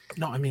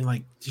 No, I mean,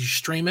 like, did you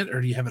stream it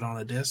or do you have it on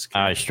a disc?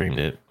 I streamed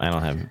it. I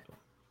don't have it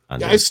on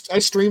disc. I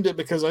streamed it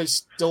because I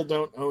still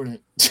don't own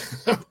it.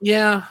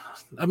 Yeah.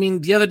 I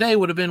mean, the other day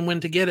would have been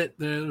when to get it.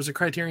 There was a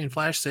Criterion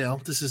flash sale.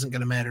 This isn't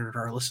going to matter to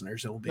our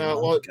listeners. It will be a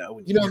long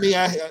ago. You know me,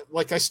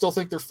 I still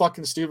think they're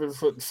fucking stupid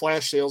for putting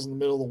flash sales in the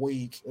middle of the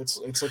week. It's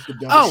like the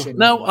dumbest shit.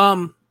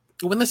 No,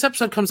 when this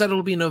episode comes out,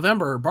 it'll be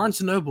November.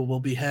 Barnes & Noble will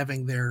be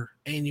having their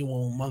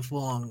annual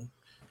month-long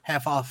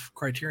half-off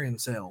Criterion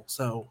sale.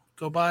 So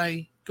go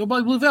buy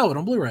Blue Velvet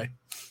on Blu-ray.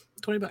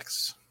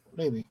 $20.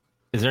 Maybe.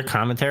 Is there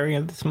commentary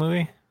of this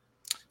movie?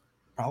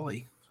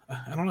 Probably.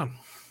 I don't know.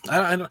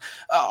 I don't.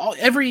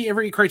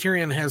 Every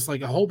Criterion has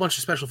like a whole bunch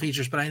of special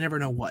features, but I never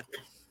know what.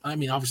 I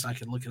mean, obviously, I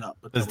could look it up.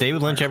 But does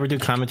David Lynch ever do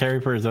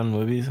commentary for his own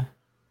movies?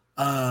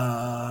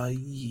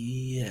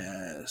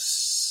 Yes.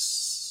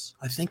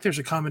 I think there's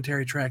a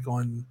commentary track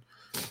on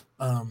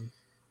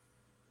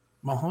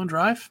Mulholland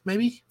Drive,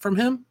 maybe from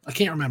him. I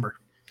can't remember.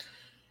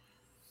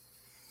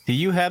 Do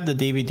you have the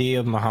DVD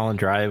of Mulholland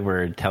Drive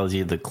where it tells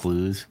you the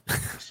clues?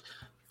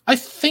 I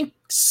think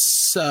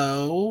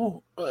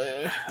so.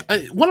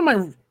 One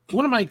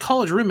of my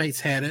college roommates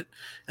had it,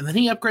 and then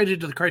he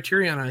upgraded to the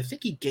Criterion, and I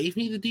think he gave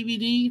me the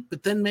DVD,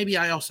 but then maybe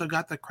I also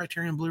got the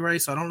Criterion Blu-ray,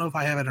 so I don't know if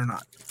I have it or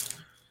not.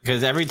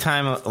 Because every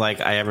time like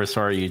I ever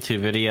saw a YouTube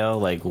video,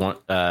 like one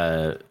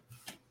I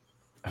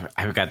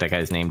forgot that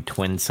guy's name,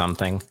 Twin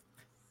something,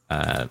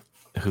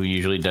 who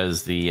usually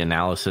does the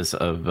analysis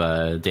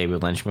of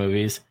David Lynch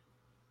movies.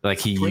 Like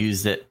he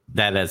used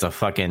that as a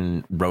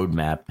fucking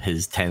roadmap,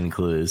 his 10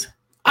 clues.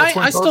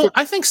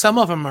 I think some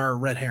of them are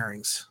red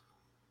herrings.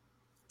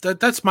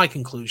 That's my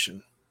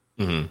conclusion.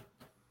 Mm-hmm.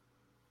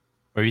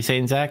 What were you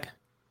saying, Zach?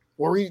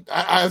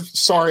 I'm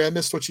sorry, I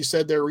missed what you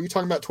said there. Were you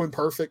talking about Twin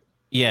Perfect?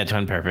 Yeah,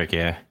 Twin Perfect,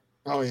 yeah.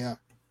 Oh, yeah.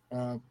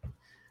 I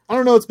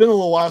don't know. It's been a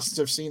little while since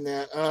I've seen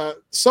that.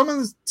 Some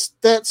of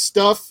that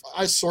stuff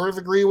I sort of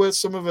agree with.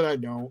 Some of it I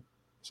don't.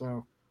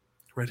 So,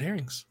 red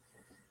herrings.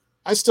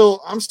 I'm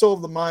still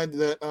of the mind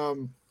that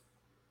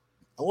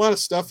a lot of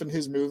stuff in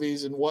his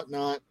movies and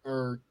whatnot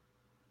are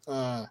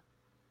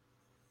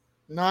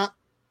not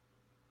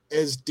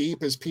as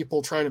deep as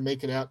people try to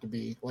make it out to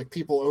be. Like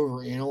people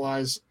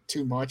overanalyze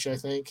too much, I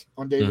think,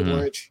 on David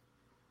Lynch,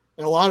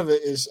 and a lot of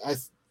it is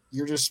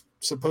you're just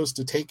supposed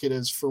to take it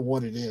as for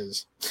what it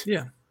is.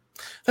 Yeah,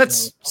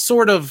 that's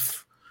sort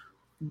of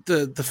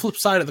the flip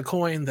side of the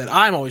coin that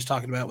I'm always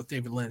talking about with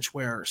David Lynch,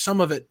 where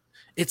some of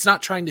it's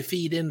not trying to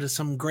feed into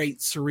some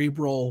great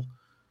cerebral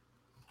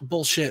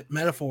bullshit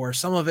metaphor.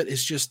 Some of it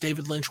is just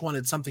David Lynch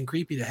wanted something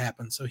creepy to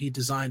happen, so he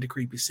designed a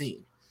creepy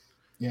scene.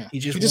 Yeah, he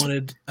just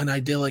wanted an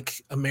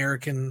idyllic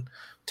American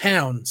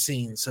town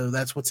scene, so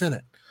that's what's in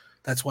it.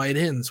 That's why it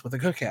ends with a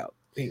cookout.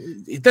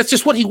 That's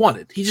just what he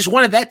wanted. He just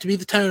wanted that to be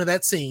the tone of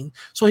that scene,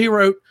 so he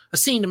wrote a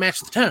scene to match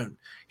the tone.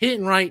 He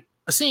didn't write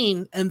a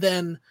scene and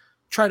then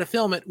try to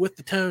film it with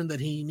the tone that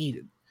he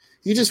needed.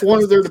 He just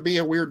wanted there to be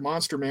a weird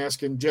monster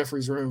mask in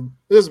Jeffrey's room.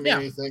 It doesn't mean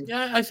anything.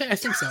 Yeah, I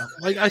think so.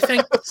 Like I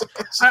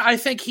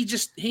think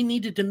he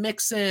needed to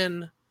mix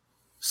in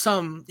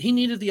some. He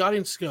needed the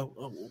audience to go,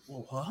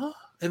 oh, what?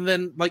 And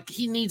then like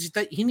he needs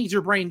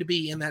your brain to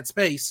be in that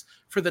space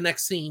for the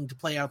next scene to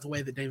play out the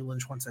way that David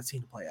Lynch wants that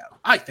scene to play out.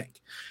 I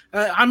think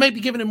I might be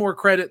giving him more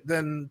credit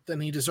than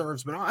he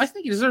deserves, but I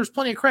think he deserves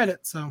plenty of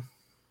credit. So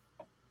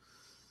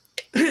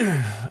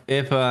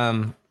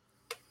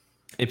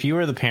if you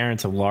were the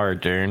parents of Laura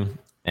Dern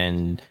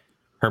and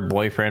her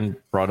boyfriend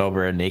brought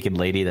over a naked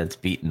lady that's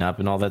beaten up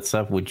and all that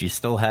stuff, would you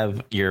still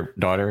have your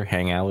daughter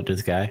hang out with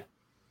this guy?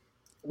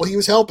 Well, he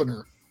was helping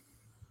her.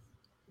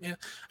 Yeah.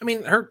 I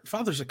mean, her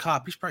father's a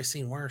cop. He's probably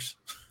seen worse.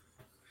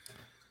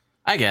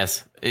 I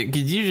guess.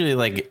 Because usually,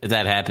 like, if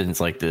that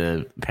happens, like,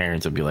 the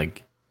parents will be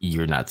like,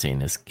 you're not seeing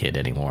this kid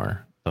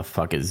anymore. The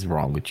fuck is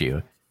wrong with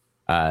you?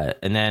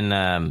 And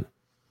then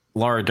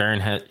Laura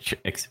Dern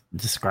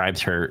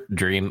describes her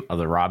dream of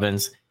the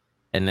robins.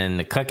 And then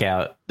the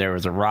cookout, there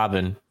was a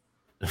robin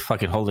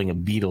fucking holding a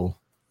beetle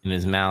in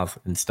his mouth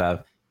and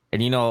stuff.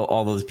 And you know,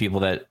 all those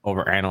people that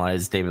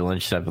overanalyze David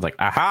Lynch stuff are like,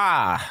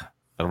 aha,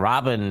 the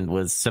robin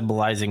was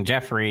symbolizing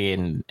Jeffrey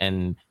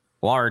and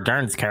Laura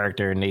Dern's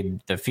character, and they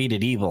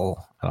defeated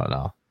evil. I don't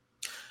know.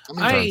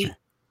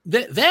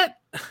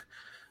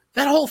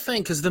 That whole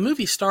thing, because the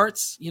movie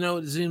starts, you know,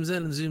 it zooms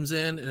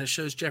in, and it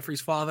shows Jeffrey's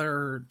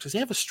father. Does he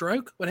have a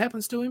stroke? What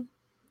happens to him?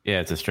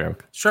 Yeah, it's a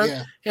stroke.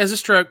 Yeah. He has a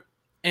stroke.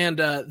 And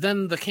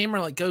then the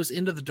camera like goes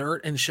into the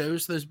dirt and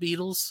shows those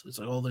beetles. It's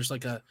like, oh, there's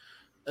like a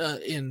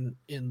in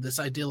this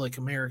idyllic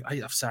America.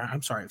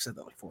 I'm sorry, I've said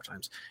that like 4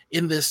 times.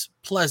 In this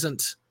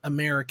pleasant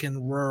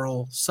American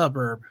rural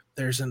suburb,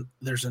 there's an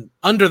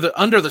under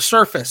the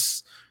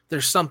surface,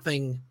 there's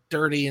something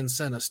dirty and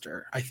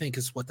sinister, I think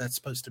is what that's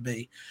supposed to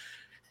be.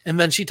 And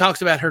then she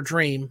talks about her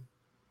dream.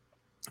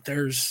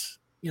 There's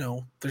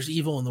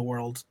evil in the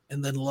world,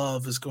 and then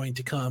love is going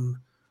to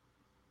come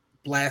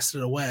blast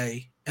it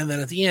away. And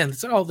then at the end,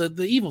 it's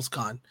the evil's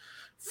gone.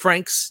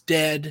 Frank's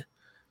dead.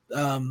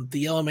 The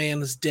yellow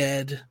man is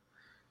dead.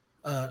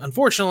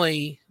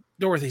 Unfortunately,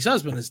 Dorothy's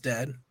husband is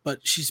dead, but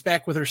she's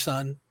back with her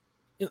son.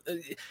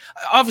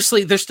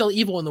 Obviously, there's still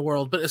evil in the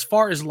world, but as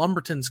far as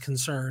Lumberton's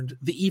concerned,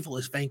 the evil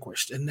is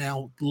vanquished, and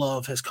now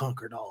love has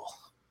conquered all.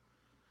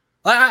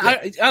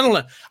 I don't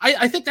know.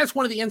 I think that's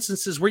one of the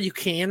instances where you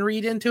can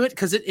read into it,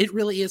 because it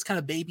really is kind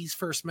of baby's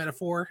first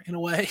metaphor in a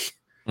way.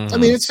 Mm-hmm. I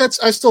mean,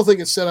 I still think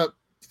it's set up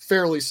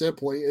fairly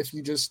simply. If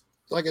you just,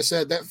 like I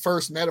said, that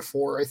first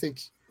metaphor, I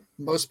think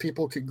most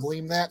people could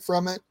glean that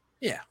from it.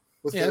 Yeah.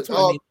 That's what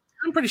I mean.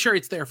 I'm pretty sure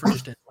it's there for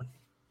just anyone.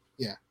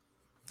 Yeah.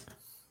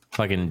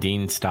 Fucking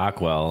Dean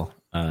Stockwell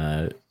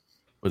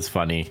was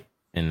funny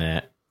in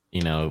that,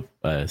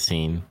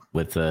 scene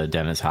with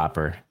Dennis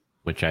Hopper,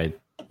 which I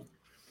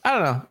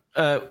don't know.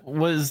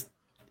 Was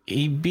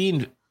he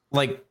being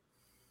like,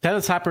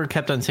 Dennis Hopper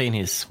kept on saying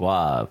he's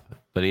suave,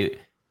 but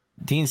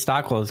Dean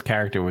Stockwell's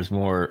character was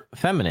more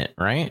feminine,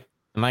 right?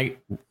 Am I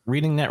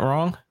reading that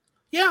wrong?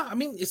 Yeah, I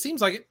mean, it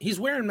seems like it. He's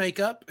wearing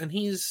makeup, and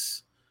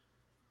he's,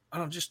 I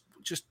don't know, just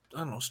I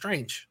don't know,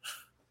 strange.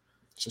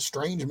 It's a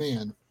strange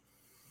man.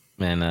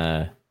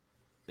 And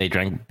they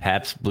drank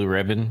Pabst Blue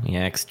Ribbon. He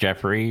asked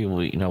Jeffrey,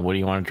 what do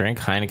you want to drink?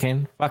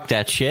 Heineken? Fuck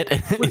that shit.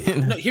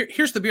 No,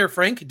 here's the beer,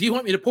 Frank. Do you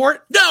want me to pour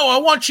it? No, I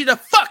want you to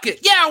fuck it.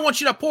 Yeah, I want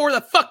you to pour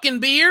the fucking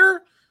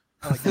beer.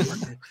 I like that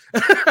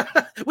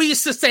part too. We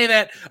used to say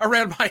that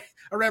around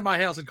my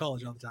house in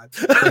college all the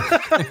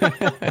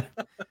time.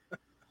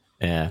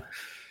 Yeah,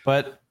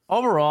 but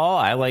overall,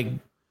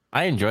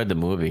 I enjoyed the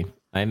movie.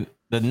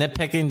 The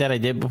nitpicking that I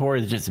did before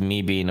is just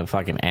me being a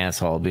fucking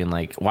asshole, being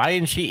like, why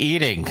isn't she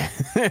eating?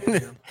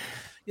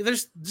 Yeah,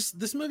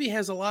 this movie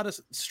has a lot of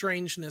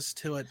strangeness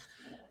to it,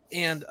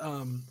 and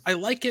I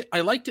like it.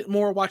 I liked it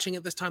more watching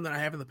it this time than I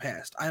have in the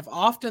past. I've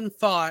often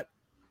thought.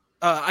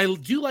 I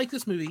do like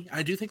this movie.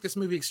 I do think this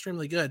movie is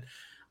extremely good.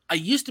 I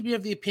used to be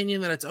of the opinion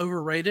that it's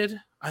overrated.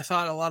 I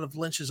thought a lot of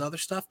Lynch's other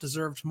stuff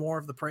deserved more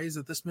of the praise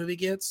that this movie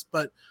gets.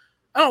 But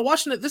I don't know,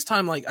 watching it this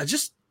time, like, I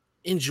just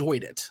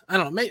enjoyed it. I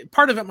don't know.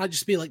 Part of it might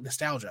just be like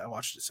nostalgia. I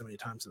watched it so many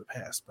times in the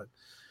past, but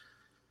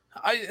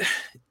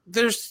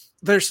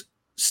there's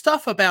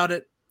stuff about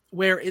it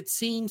where it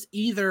seems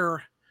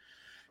either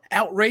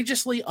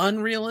outrageously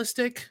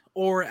unrealistic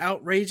or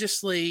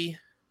outrageously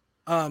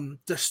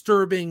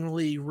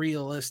disturbingly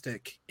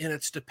realistic in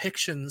its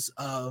depictions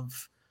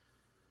of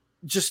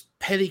just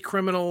petty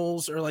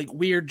criminals or like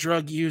weird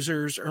drug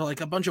users or like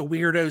a bunch of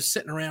weirdos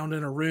sitting around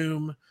in a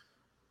room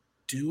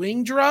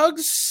doing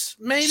drugs,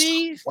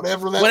 maybe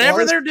whatever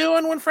they're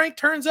doing when Frank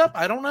turns up.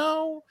 I don't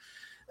know.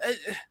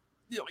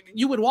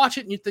 You would watch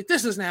it and you think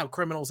this isn't how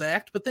criminals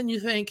act, but then you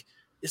think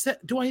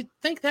Do I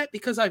think that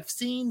because I've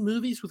seen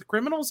movies with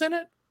criminals in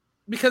it?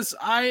 Because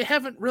I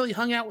haven't really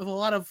hung out with a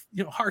lot of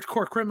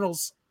hardcore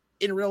criminals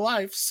in real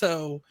life,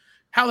 so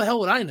how the hell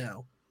would I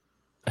know?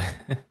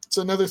 It's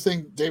another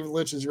thing David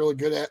Lynch is really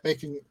good at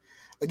making.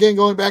 Again,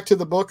 going back to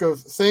the book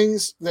of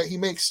things that he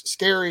makes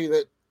scary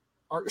that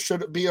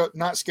should be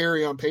not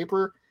scary on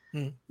paper.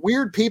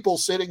 Weird people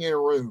sitting in a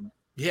room.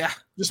 Yeah,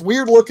 just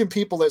weird looking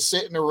people that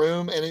sit in a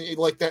room, and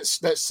like that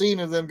scene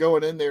of them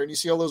going in there, and you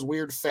see all those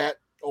weird fat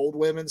old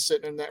women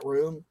sitting in that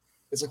room.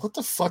 It's like, what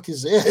the fuck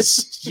is this?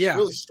 It's just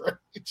really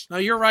strange. No,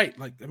 you're right.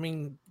 Like, I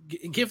mean,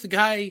 give the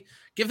guy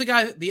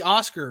the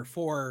Oscar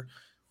for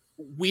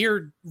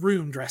weird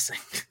room dressing.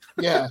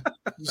 Yeah,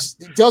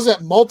 he does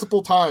that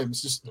multiple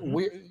times. Just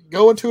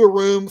go into a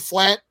room,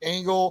 flat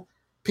angle,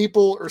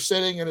 people are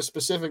sitting in a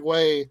specific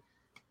way,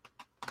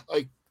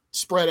 like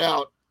spread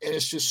out, and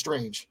it's just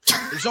strange.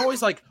 There's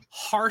always like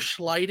harsh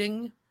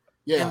lighting,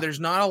 and there's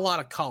not a lot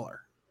of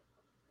color.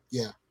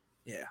 Yeah.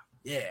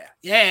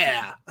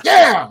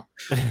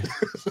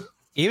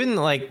 Even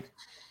like,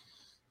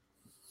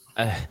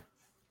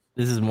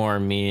 this is more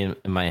me in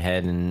my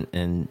head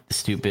and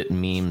stupid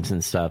memes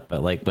and stuff.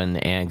 But like when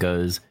Anne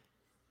goes,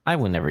 "I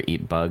will never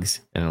eat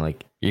bugs," and I'm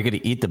like, "You're gonna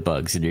eat the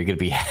bugs, and you're gonna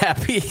be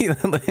happy. You're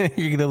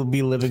gonna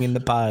be living in the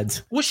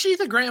pods." Was she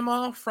the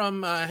grandma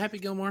from Happy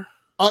Gilmore?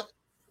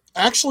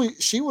 Actually,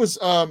 she was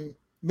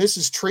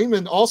Mrs.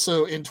 Tremond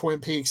also in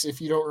Twin Peaks.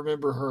 If you don't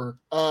remember her,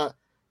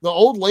 the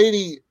old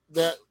lady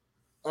that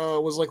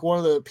was like one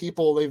of the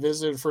people they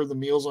visited for the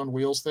Meals on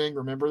Wheels thing.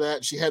 Remember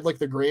that? She had like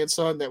the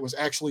grandson that was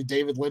actually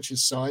David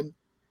Lynch's son,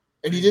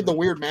 and he did the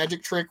weird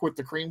magic trick with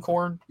the cream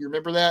corn. You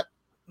remember that?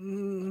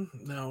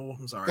 No,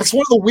 I'm sorry. That's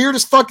one of the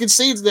weirdest fucking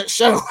scenes in that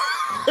show.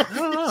 I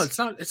don't know.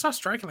 It's not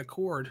striking a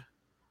chord.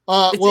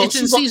 It's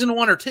in season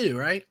 1 or 2,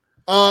 right?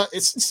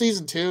 It's in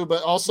season 2,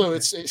 but also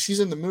she's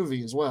in the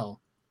movie as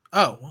well.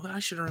 Oh, well, I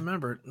should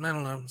remember it. I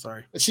don't know. I'm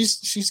sorry.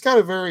 She's got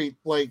a very,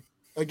 like,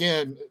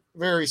 again,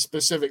 very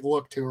specific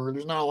look to her.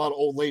 There's not a lot of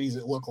old ladies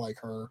that look like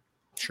her.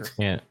 Sure.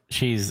 Yeah,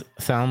 she's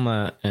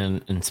Thelma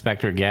and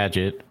Inspector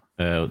Gadget,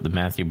 the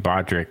Matthew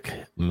Broderick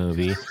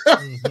movie.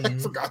 I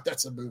forgot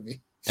that's a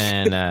movie.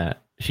 And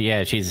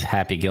she's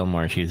Happy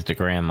Gilmore. She's the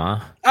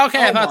grandma.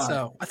 Okay, I thought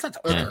so. I thought.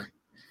 Okay.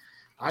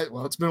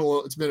 Well,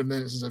 it's been a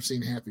minute since I've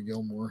seen Happy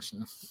Gilmore. So.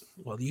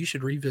 Well, you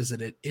should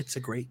revisit it. It's a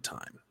great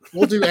time.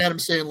 We'll do Adam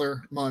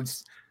Sandler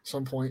month at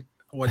some point.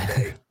 One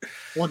day.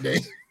 One day.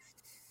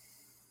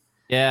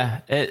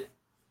 Yeah,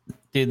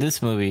 dude,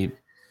 this movie,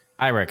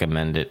 I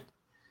recommend it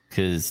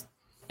because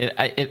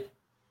I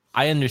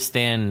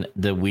understand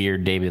the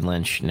weird David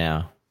Lynch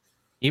now,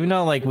 even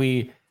though like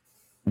we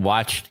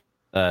watched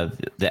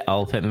the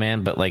Elephant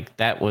Man, but like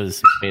that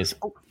was his.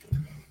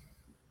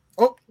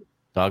 Oh,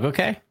 dog,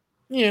 okay?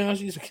 Yeah,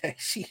 she's okay.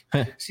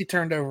 She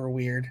turned over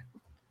weird.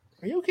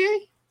 Are you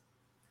okay?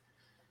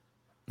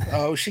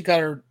 Oh, she got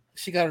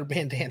her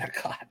bandana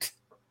caught.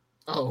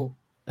 Oh,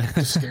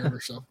 just scared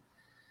herself.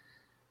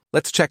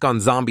 Let's check on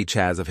Zombie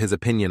Chaz of his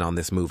opinion on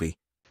this movie.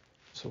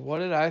 So what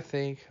did I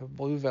think of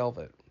Blue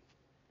Velvet?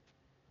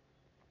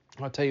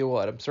 I'll tell you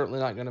what, I'm certainly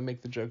not going to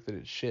make the joke that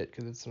it's shit,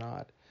 because it's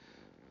not.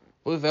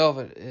 Blue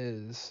Velvet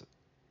is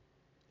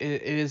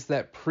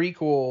that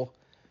prequel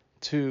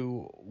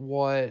to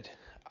what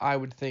I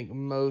would think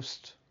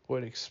most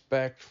would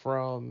expect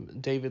from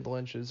David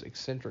Lynch's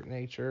eccentric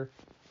nature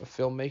of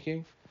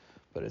filmmaking,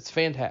 but it's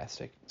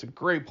fantastic. It's a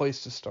great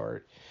place to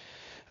start.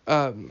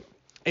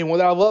 And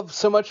what I love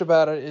so much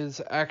about it is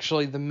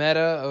actually the meta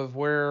of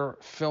where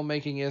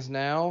filmmaking is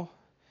now,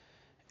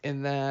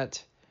 in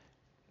that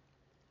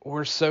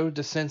we're so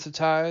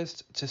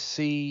desensitized to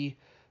see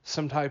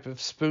some type of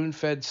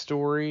spoon-fed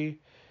story.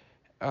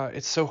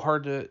 It's so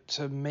hard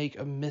to make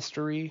a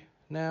mystery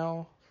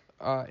now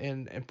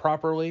and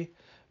properly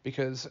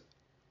because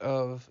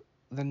of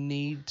the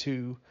need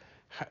to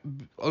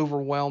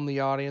overwhelm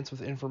the audience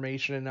with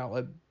information and not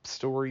let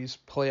stories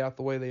play out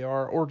the way they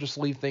are, or just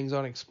leave things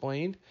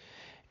unexplained.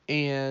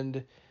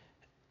 And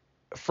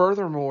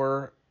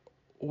furthermore,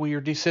 we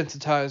are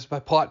desensitized by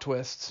plot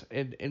twists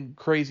and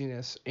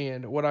craziness.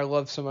 And what I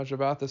love so much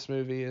about this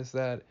movie is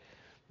that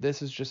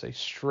this is just a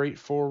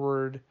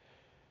straightforward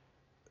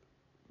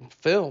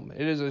film.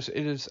 It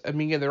is. I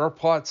mean, yeah, there are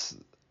plots.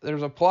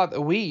 There's a plot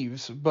that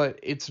weaves, but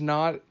it's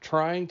not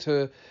trying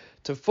to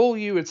fool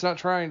you. It's not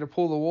trying to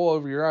pull the wool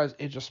over your eyes.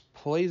 It just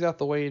plays out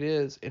the way it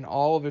is in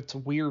all of its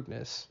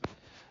weirdness.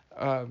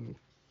 And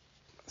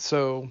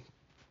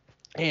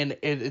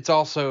it's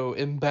also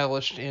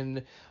embellished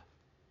in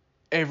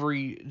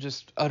every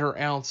just utter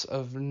ounce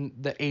of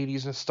the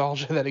 80s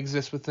nostalgia that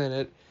exists within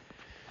it.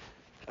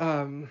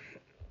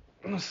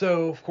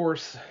 So, of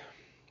course,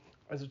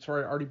 as it's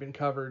already been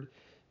covered,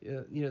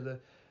 the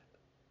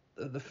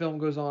film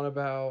goes on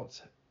about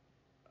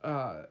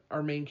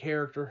our main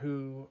character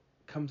who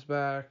comes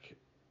back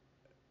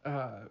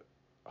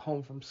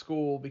home from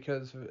school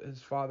because of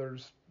his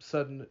father's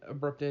sudden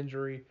abrupt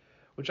injury,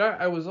 which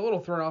I was a little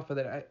thrown off by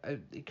that.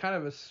 It kind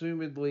of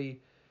assumedly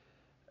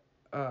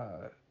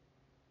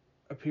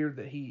appeared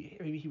that he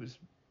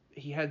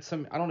he had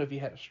I don't know if he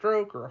had a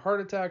stroke or a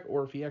heart attack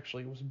or if he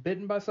actually was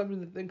bitten by something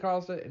that then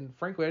caused it. And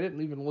frankly, I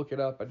didn't even look it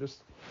up. I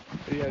just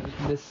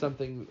missed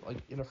something like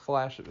in a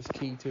flash that was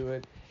key to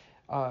it.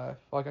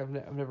 Like I've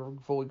never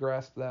fully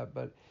grasped that,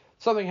 but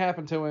something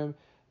happened to him.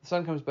 The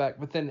son comes back,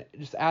 but then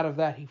just out of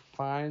that, he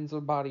finds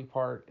a body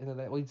part, and then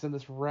that leads in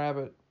this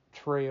rabbit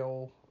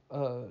trail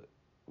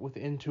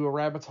into a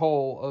rabbit's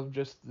hole of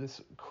just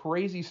this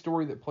crazy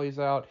story that plays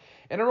out.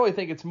 And I really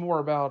think it's more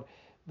about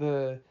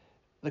the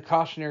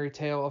cautionary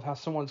tale of how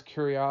someone's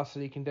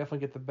curiosity can definitely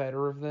get the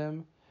better of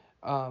them.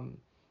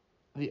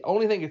 The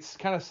only thing that's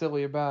kind of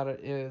silly about it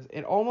is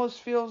it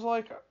almost feels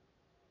like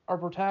our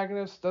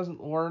protagonist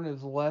doesn't learn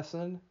his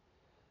lesson.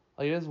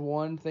 Like, it is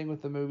one thing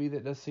with the movie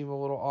that does seem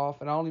a little off,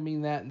 and I only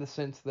mean that in the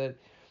sense that,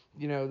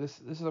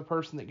 this is a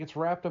person that gets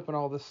wrapped up in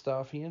all this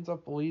stuff. He ends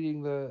up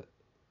leading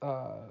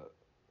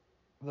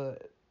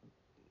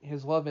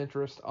his love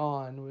interest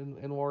on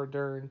in Laura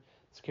Dern's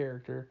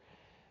character,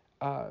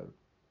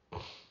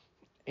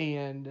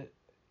 and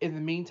in the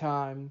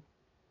meantime,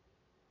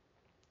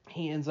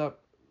 he ends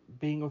up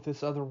being with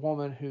this other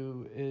woman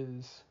who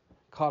is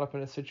caught up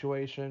in a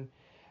situation.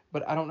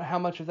 But I don't know how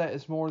much of that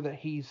is more that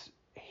he's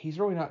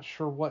really not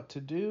sure what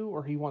to do,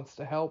 or he wants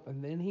to help,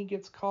 and then he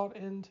gets caught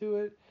into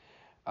it.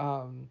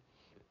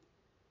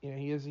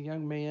 He is a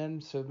young man,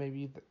 so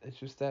maybe it's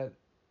just that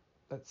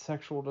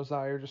sexual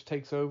desire just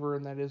takes over,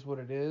 and that is what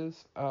it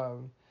is.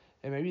 And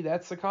maybe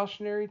that's the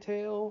cautionary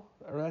tale,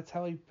 or that's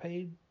how he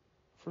paid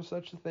for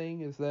such a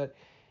thing, is that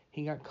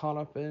he got caught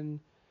up in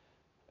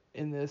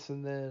this,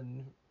 and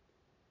then,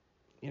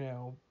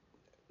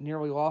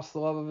 nearly lost the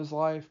love of his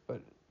life.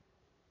 But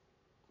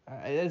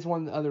it is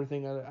one other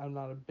thing I'm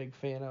not a big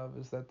fan of,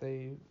 is that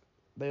they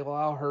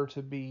allow her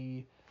to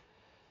be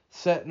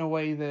set in a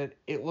way that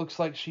it looks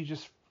like she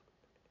just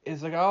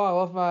is like, oh, I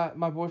love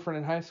my boyfriend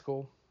in high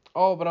school.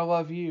 Oh, but I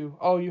love you.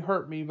 Oh, you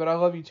hurt me, but I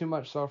love you too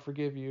much, so I'll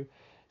forgive you.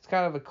 It's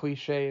kind of a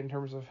cliche in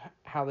terms of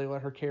how they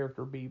let her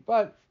character be,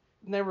 but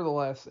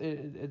nevertheless,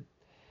 it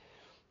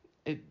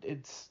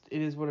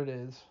is what it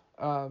is.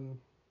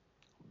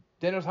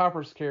 Dennis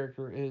Hopper's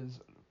character is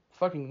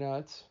fucking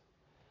nuts.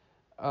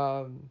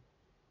 A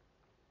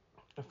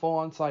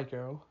full-on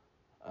psycho.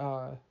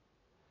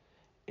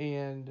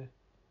 And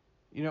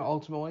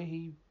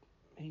ultimately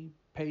he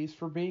pays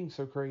for being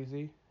so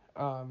crazy.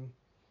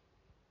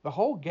 The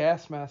whole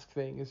gas mask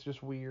thing is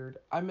just weird.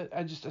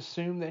 I just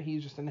assume that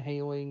he's just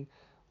inhaling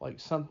like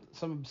some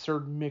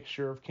absurd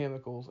mixture of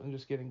chemicals and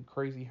just getting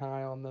crazy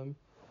high on them.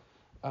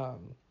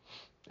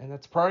 And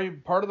that's probably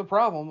part of the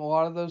problem. A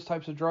lot of those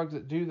types of drugs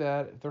that do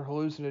that, if they're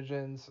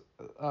hallucinogens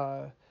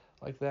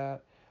like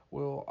that,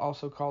 will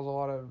also cause a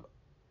lot of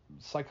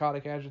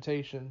psychotic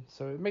agitation.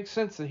 So it makes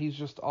sense that he's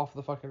just off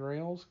the fucking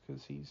rails,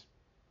 because he's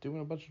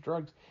doing a bunch of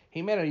drugs.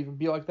 He may not even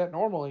be like that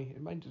normally.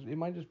 It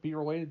might just be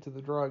related to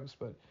the drugs,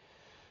 but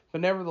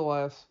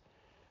nevertheless,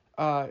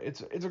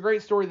 it's a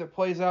great story that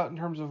plays out in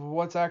terms of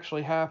what's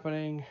actually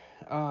happening.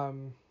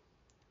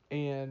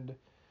 And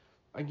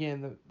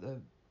again, the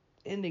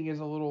ending is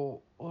a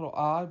little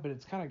odd, but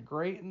it's kind of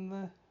great in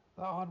the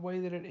odd way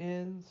that it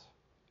ends.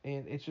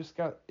 And it's just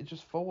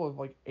full of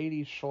like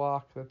 80s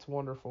schlock that's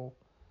wonderful.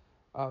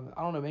 I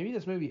don't know, maybe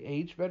this movie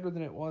aged better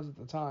than it was at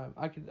the time.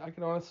 I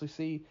could honestly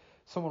see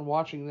someone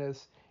watching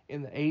this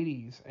in the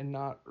 80s and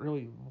not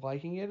really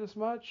liking it as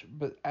much,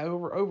 but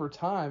over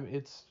time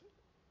it's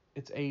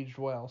aged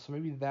well. So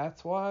maybe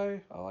that's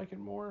why I like it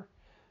more.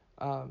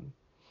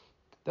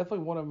 Definitely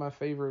one of my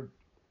favorite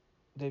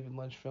David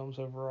Lynch films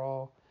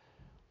overall.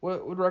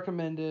 Would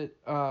recommend it.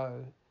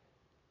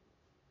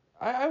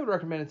 I would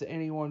recommend it to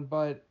anyone,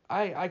 but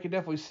I could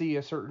definitely see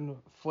a certain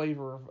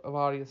flavor of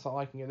audience not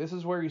liking it. This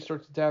is where you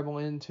start to dabble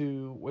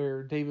into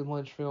where David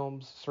Lynch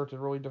films start to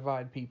really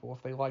divide people,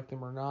 if they like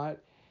them or not.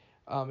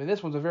 And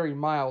this one's a very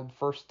mild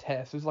first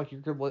test. It's like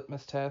your good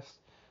litmus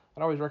test.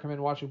 I'd always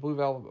recommend watching Blue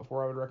Velvet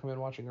before I would recommend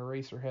watching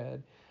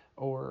Eraserhead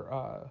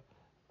or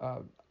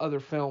other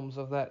films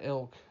of that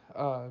ilk.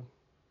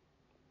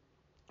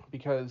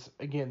 Because,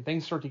 again,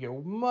 things start to get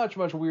much,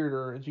 much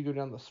weirder as you go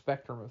down the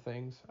spectrum of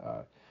things.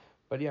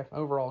 But yeah,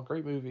 overall,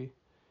 great movie.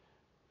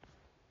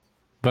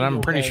 But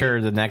I'm pretty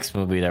sure the next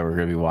movie that we're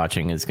going to be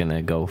watching is going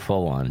to go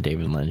full on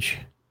David Lynch.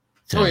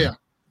 Oh, yeah.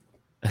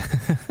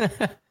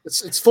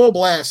 It's full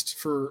blast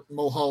for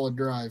Mulholland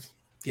Drive.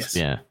 Yes.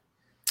 Yeah.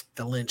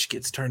 The Lynch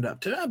gets turned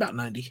up to about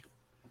 90.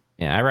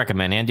 Yeah, I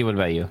recommend. Andy, what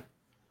about you?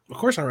 Of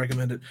course I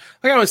recommend it.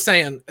 Like I was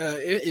saying,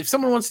 if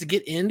someone wants to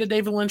get into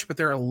David Lynch, but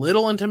they're a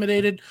little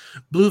intimidated,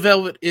 Blue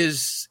Velvet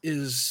is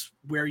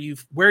where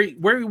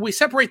we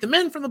separate the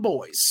men from the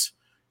boys.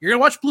 You're going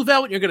to watch Blue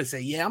Velvet, and you're going to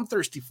say, yeah, I'm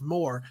thirsty for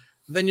more.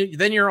 Then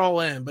you're all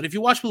in. But if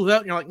you watch Blue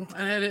Velvet, and you're like,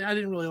 I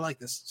didn't really like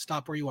this.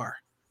 Stop where you are.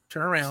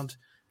 Turn around.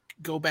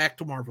 Go back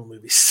to Marvel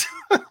movies.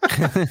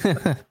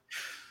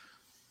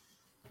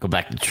 Go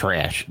back to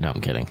trash. No,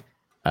 I'm kidding.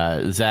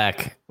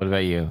 Zach, what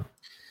about you?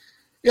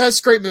 Yeah, it's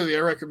a great movie. I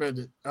recommend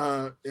it.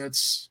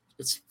 It's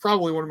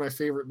probably one of my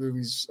favorite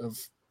movies of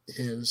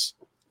his.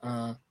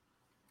 I'm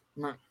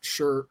not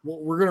sure.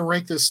 We're going to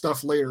rank this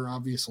stuff later,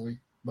 obviously.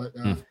 But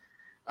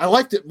I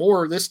liked it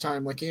more this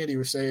time, like Andy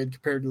was saying,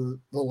 compared to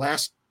the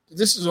last.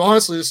 This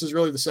is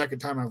really the second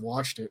time I've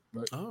watched it,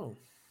 but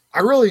I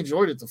really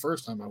enjoyed it the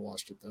first time I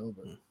watched it though,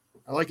 but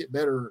I like it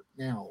better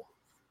now.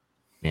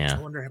 Yeah.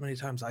 I wonder how many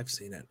times I've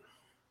seen it.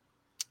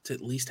 It's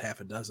at least half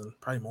a dozen,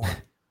 probably more.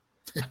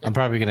 I'm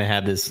probably gonna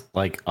have this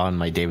like on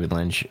my David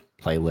Lynch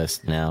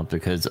playlist now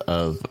because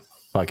of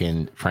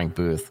fucking Frank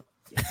Booth.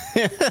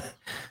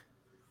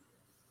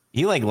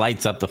 He like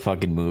lights up the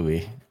fucking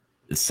movie.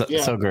 It's so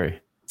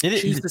great.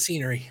 Choose the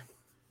scenery.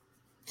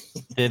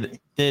 Did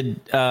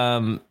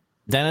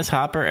Dennis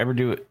Hopper ever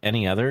do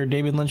any other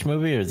David Lynch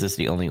movie, or is this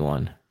the only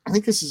one? I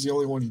think this is the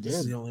only one he did. This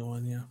is the only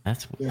one, yeah.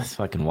 That's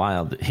fucking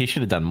wild. He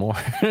should have done more.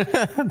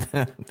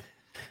 Right.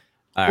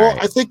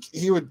 I think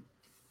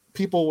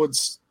people would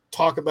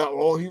talk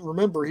about, he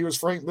was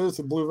Frank Booth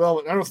in Blue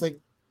Velvet. I don't think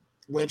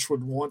Lynch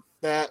would want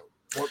that.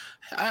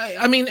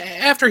 I mean,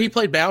 after he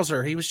played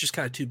Bowser, he was just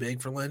kind of too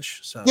big for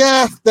Lynch. So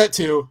yeah, that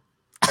too.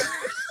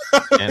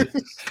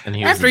 and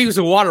he was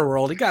in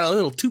Waterworld, he got a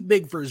little too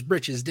big for his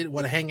britches. Didn't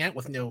want to hang out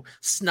with no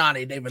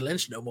snotty David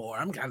Lynch no more.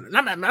 I'm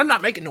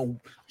not making no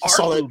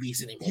art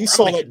movies anymore. He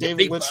saw that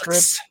David Lynch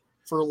strip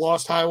for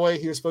Lost Highway.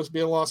 He was supposed to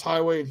be in Lost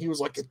Highway, and he was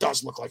like, "It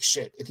does look like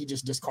shit," and he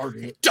just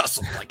discarded it. It does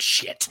look like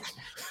shit.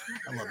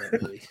 I love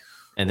that movie.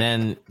 And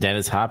then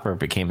Dennis Hopper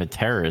became a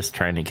terrorist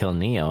trying to kill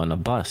Neo on a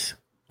bus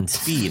in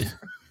Speed.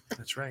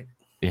 That's right.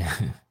 Yeah.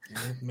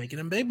 Making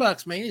them big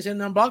bucks, man. He's in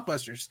them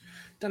blockbusters.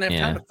 Don't have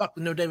time to fuck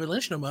with no David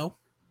Lynch no more.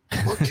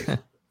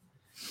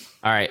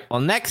 All right.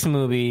 Well, next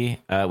movie,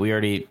 we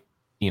already,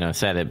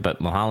 said it, but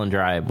Mulholland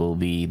Drive will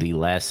be the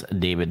last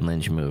David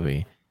Lynch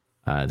movie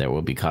that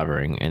we'll be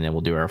covering, and then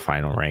we'll do our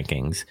final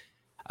rankings.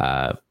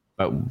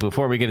 But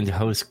before we get into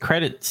post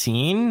credit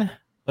scene,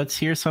 let's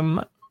hear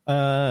some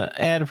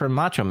ad from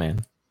Macho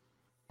Man.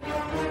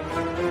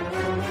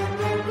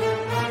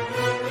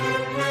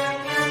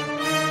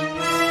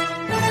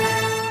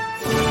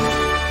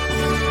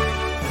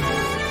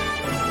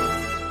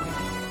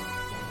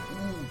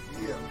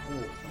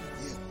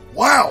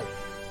 Wow!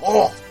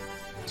 Oh,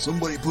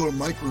 somebody put a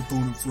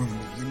microphone in front of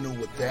me. You know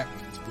what that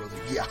means, brother.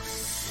 Yeah.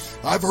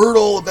 I've heard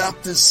all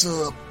about this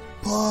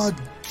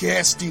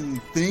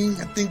podcasting thing.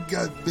 I think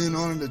I've been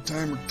on it a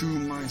time or two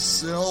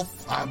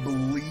myself, I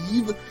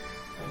believe.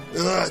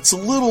 It's a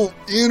little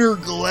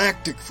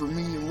intergalactic for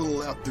me, a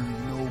little out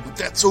there, but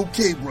that's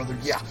okay, brother.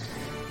 Yeah.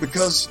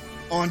 Because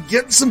on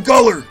Getting Some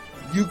Color,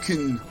 you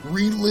can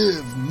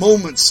relive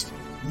moments,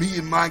 me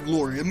and my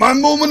glory, and my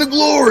moment of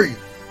glory.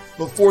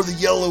 Before the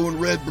yellow and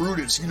red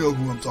Brutus, you know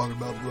who I'm talking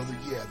about, brother.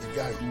 Yeah, the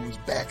guy who was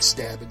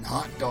backstabbing,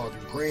 hot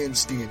dogging,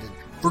 grandstanding.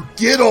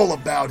 Forget all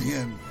about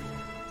him.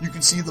 You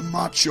can see the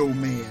Macho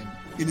Man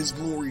in his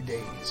glory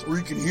days, or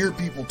you can hear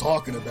people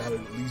talking about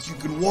it at least. You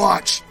can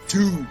watch,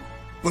 too.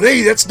 But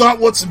hey, that's not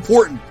what's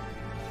important.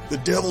 The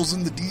devil's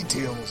in the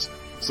details.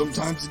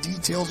 Sometimes the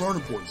details aren't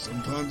important.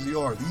 Sometimes they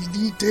are. These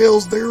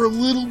details, they're a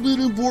little bit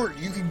important.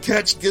 You can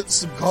catch Getting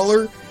Some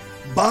Color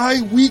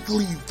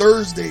bi-weekly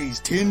Thursdays,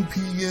 10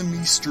 p.m.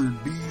 Eastern.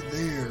 Be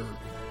there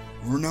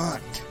or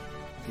not,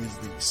 as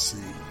they say.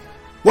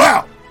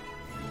 Wow!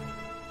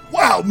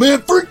 Wow,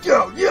 man, freak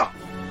out, yeah!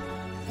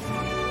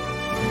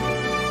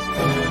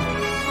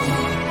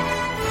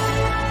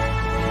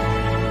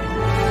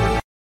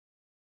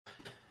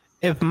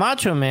 If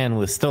Macho Man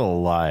was still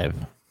alive,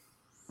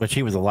 which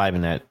he was alive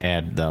in that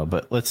ad, though,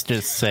 but let's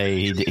just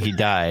say he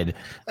died.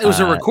 It was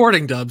a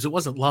recording, Dubs. It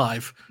wasn't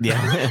live. Yeah.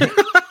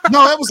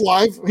 No, that was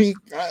live.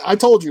 I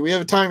told you, we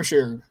have a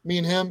timeshare. Me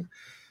and him,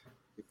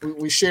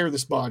 we share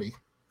this body.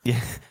 Yeah.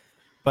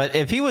 But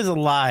if he was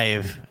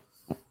alive,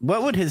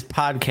 what would his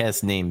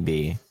podcast name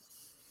be?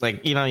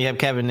 Like, you have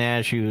Kevin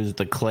Nash, who's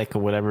the Click or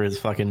whatever, his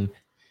fucking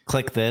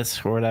Click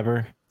This or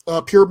whatever.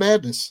 Pure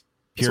Madness.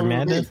 Pure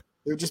Madness?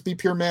 It would just be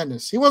Pure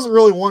Madness. He wasn't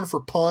really one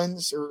for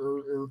puns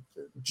or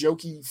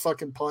jokey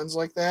fucking puns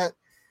like that.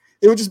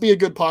 It would just be a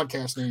good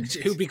podcast name.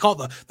 It would be called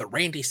the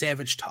Randy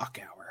Savage Talk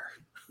Hour.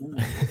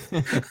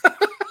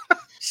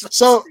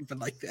 So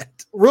like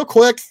that. Real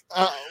quick,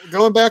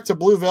 going back to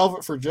Blue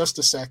Velvet for just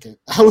a second.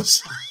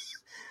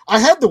 I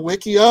had the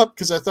wiki up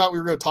because I thought we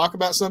were going to talk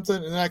about something,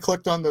 and then I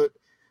clicked on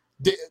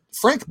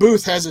Frank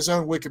Booth has his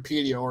own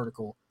Wikipedia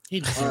article. He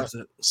deserves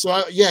it.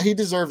 He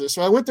deserved it.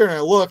 So I went there and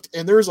I looked,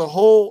 and there's a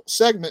whole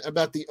segment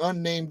about the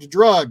unnamed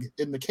drug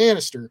in the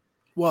canister.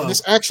 Whoa. And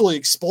this actually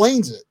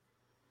explains it.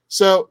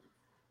 So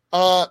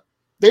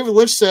David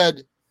Lynch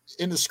said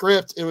in the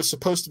script it was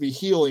supposed to be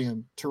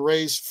helium to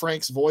raise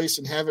Frank's voice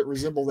and have it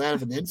resemble that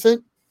of an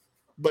infant.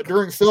 But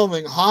during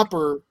filming,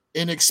 Hopper,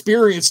 an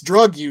experienced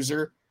drug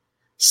user,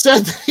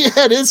 said that he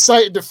had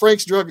insight into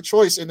Frank's drug of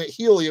choice and that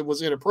helium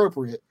was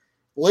inappropriate.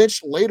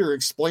 Lynch later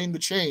explained the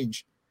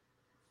change.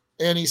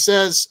 And he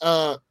says,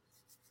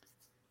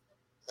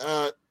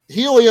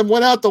 helium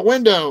went out the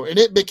window and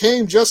it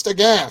became just a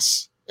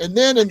gas. And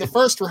then in the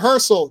first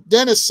rehearsal,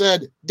 Dennis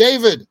said,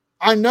 "David,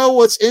 I know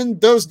what's in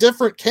those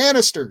different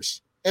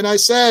canisters." And I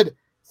said,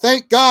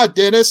 "Thank God,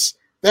 Dennis,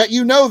 that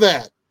you know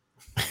that."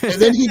 And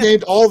then he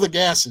named all the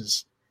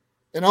gases.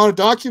 And on a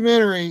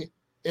documentary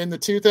in the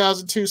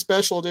 2002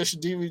 special edition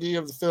DVD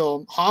of the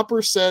film,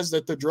 Hopper says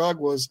that the drug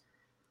was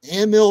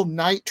amyl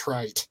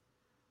nitrite,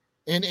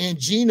 an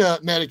angina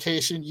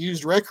medication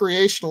used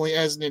recreationally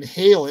as an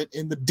inhalant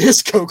in the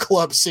disco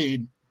club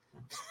scene.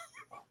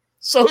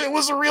 So it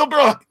was a real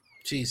drug.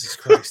 Jesus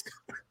Christ.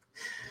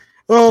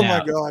 Oh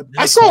my God.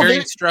 I saw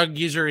a drug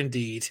user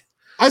indeed.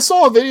 I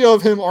saw a video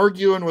of him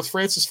arguing with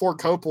Francis Ford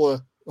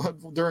Coppola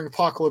during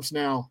Apocalypse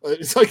Now.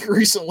 It's like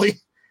recently.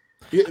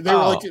 They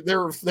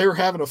were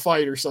having a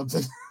fight or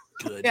something.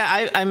 Good.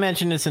 Yeah, I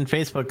mentioned this in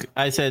Facebook.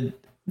 I said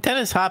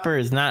Dennis Hopper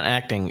is not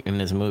acting in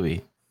this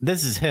movie.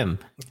 This is him.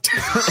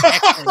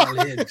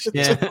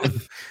 Yeah.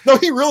 No,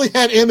 he really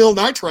had amyl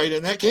nitrite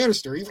in that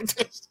canister.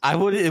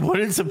 It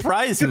wouldn't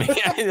surprise me.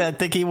 I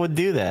think he would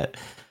do that.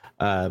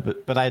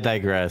 But I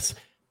digress.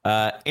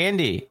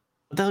 Andy,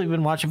 what the hell have you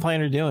been watching,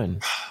 playing, or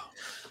doing?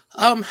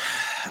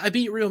 I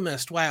beat Real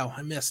Mist. Wow,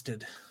 I missed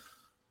it.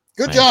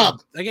 Good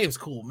job. That game's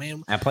cool,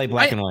 man. I play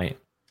Black and White.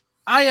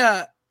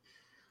 I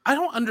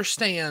don't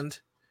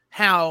understand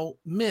how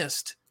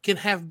Myst can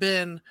have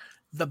been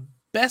the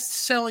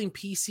best-selling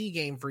PC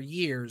game for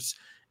years,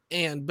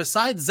 and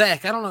besides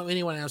Zach, I don't know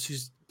anyone else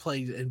who's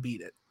played and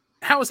beat it.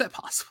 How is that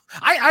possible?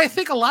 I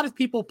think a lot of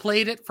people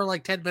played it for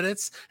like 10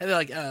 minutes, and they're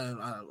like,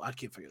 I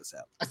can't figure this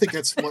out. I think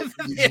that's what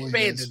they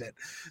abandoned it.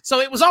 So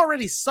it was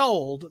already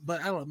sold,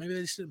 but I don't know. Maybe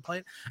they just didn't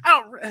play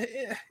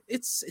it.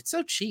 It's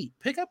so cheap.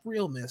 Pick up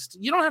Real Mist.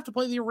 You don't have to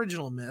play the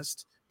original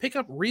Mist. Pick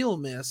up Real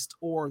Mist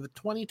or the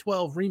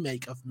 2012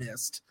 remake of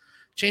Mist.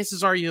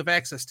 Chances are you have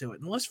access to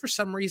it, unless for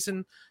some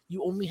reason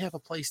you only have a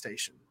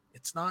PlayStation.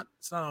 It's not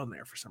on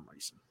there for some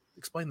reason.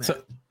 Explain that.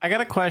 So I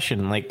got a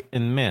question. Like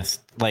in Mist,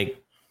 like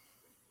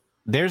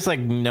there's like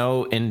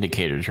no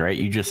indicators, right?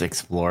 You just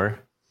explore.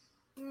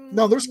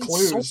 No, there's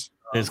clues.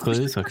 There's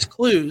clues. There's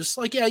clues.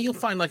 Like you'll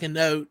find like a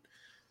note,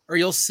 or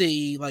you'll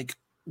see like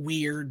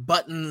weird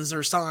buttons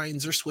or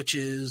signs or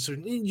switches, or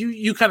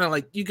you kind of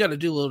like you got to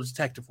do a little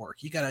detective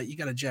work. You got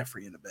to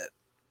Jeffrey it a bit.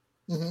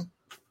 Mm-hmm.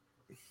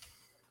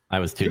 I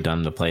was too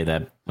dumb to play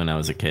that when I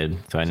was a kid,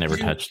 so I never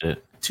touched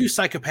it. Two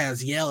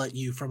psychopaths yell at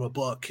you from a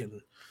book,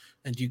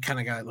 and you kind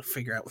of got to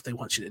figure out what they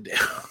want you to do.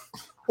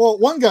 Well,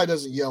 one guy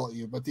doesn't yell at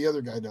you, but the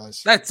other guy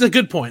does. That's a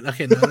good point.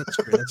 Okay, no, that's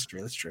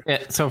true. That's true.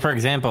 Yeah, so, for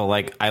example,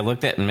 like I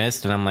looked at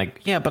Myst, and I'm like,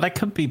 yeah, but I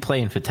could be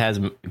playing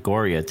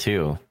Phantasmagoria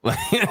too.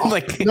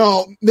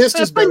 No, Myst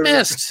is better.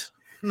 Myst.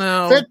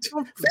 No,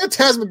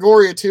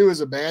 Phantasmagoria 2 is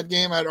a bad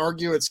game. I'd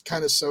argue it's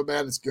kind of so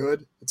bad it's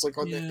good. It's like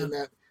in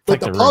that, but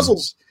the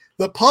puzzles.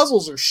 The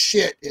puzzles are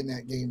shit in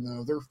that game,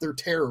 though. They're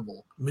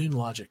terrible. Moon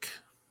logic.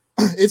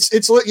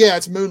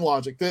 It's moon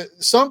logic.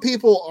 Some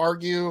people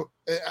argue.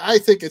 I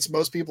think it's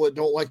most people that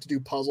don't like to do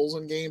puzzles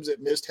in games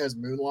that Myst has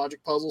moon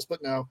logic puzzles,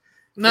 but no.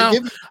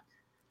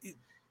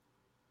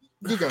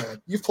 You go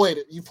ahead. You've played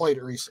it. You played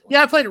it recently.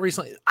 Yeah, I played it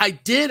recently. I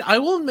did. I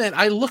will admit,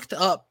 I looked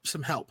up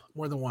some help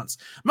more than once.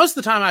 Most of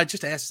the time, I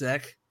just asked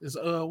Zach, what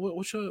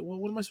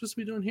am I supposed to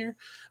be doing here?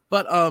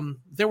 But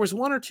there was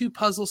one or two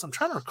puzzles. I'm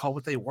trying to recall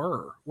what they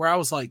were, where I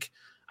was like,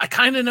 I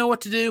kind of know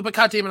what to do, but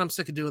God damn it, I'm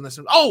sick of doing this.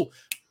 Oh,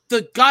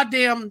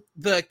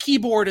 the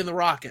keyboard in the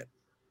rocket.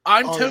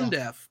 I'm tone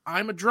deaf.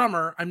 I'm a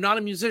drummer. I'm not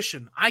a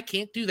musician. I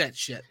can't do that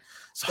shit.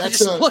 So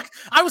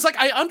I was like,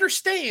 I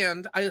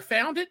understand. I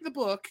found it in the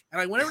book,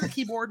 and I went over to the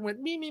keyboard and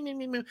went me,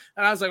 and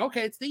I was like,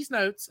 okay, it's these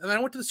notes. And then I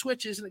went to the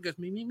switches, and it goes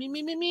me.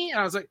 And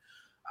I was like,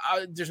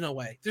 there's no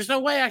way. There's no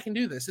way I can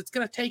do this. It's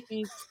gonna take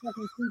me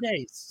 2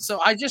 days.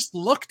 So I just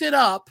looked it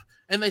up,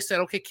 and they said,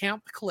 okay,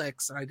 count the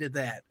clicks, and I did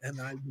that, and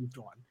then I moved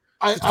on.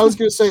 I was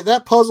gonna say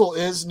that puzzle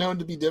is known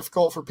to be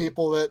difficult for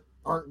people that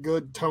aren't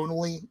good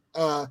tonally.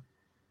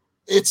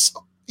 It's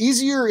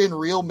easier in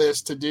Real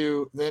Mist to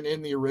do than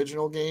in the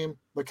original game,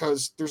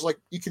 because there's like,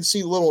 you can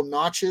see little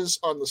notches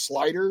on the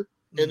slider,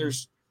 and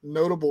there's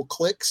notable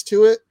clicks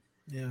to it.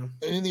 Yeah.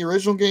 And in the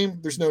original game,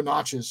 there's no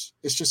notches.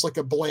 It's just like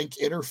a blank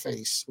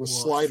interface with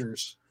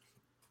sliders.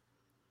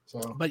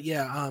 So, but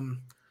yeah,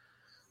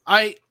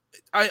 I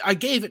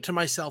gave it to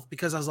myself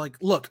because I was like,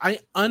 look, I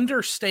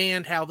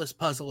understand how this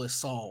puzzle is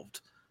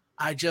solved.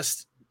 I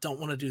just don't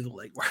want to do the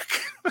legwork.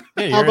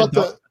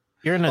 Yeah,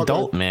 you're an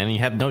adult, man. You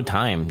have no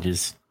time.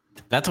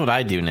 That's what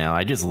I do now.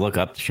 I just look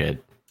up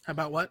shit. How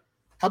about what?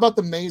 How about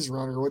the Maze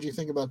Runner? What do you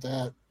think about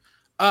that?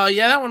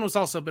 Yeah, that one was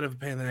also a bit of a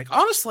pain in the neck.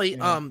 Honestly,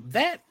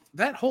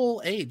 that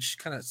whole age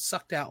kind of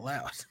sucked out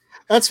loud.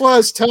 That's why I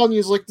was telling you,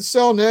 is like the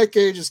Cell Neck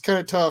age is kind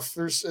of tough.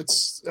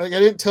 It's like, I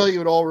didn't tell you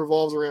it all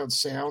revolves around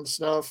sound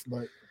stuff,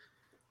 but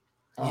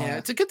yeah,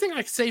 it's a good thing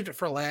I saved it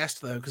for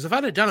last though, because if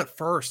I'd have done it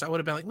first, I would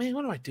have been like, man,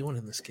 what am I doing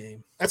in this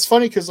game? That's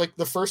funny because like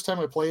the first time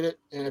I played it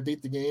and I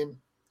beat the game,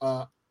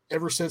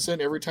 ever since then,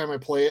 every time I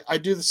play it, I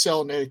do the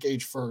Cell Neck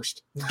age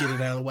first. Get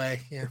it out of the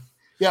way. Yeah.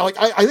 Yeah, like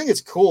I think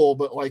it's cool,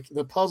 but like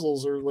the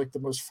puzzles are like the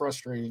most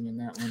frustrating in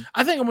that one.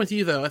 I think I'm with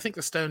you though. I think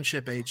the Stone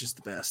Ship age is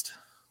the best.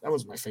 That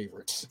was my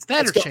favorite. It's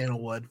that or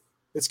Channelwood.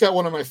 It's got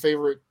one of my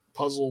favorite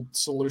puzzle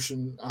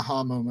solution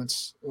aha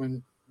moments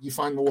when you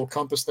find the little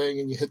compass thing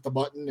and you hit the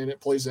button and it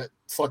plays that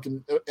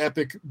fucking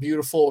epic,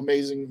 beautiful,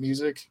 amazing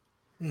music.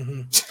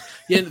 Mm-hmm.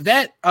 Yeah,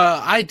 that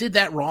I did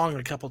that wrong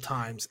a couple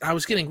times. I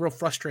was getting real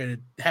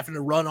frustrated having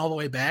to run all the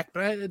way back,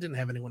 but I didn't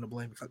have anyone to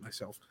blame except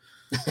myself.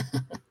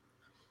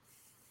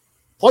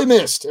 Play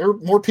Myst.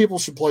 More people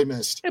should play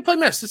Myst. Hey, play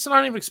Myst. It's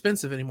not even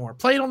expensive anymore.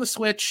 Play it on the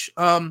Switch.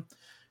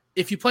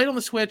 If you play it on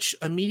the Switch,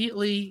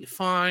 immediately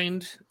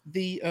find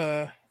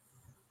the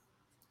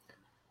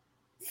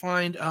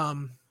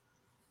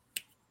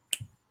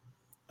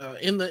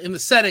in the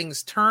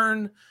settings,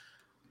 turn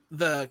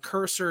the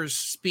cursor's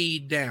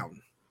speed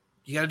down.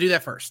 You got to do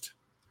that first.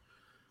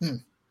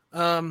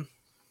 But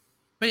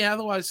yeah,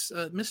 otherwise,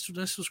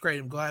 Myst was great.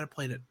 I'm glad I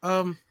played it.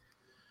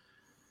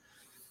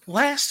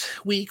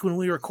 Last week when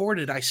we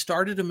recorded, I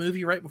started a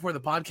movie right before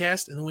the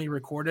podcast, and then we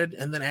recorded,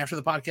 and then after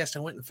the podcast, I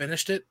went and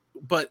finished it.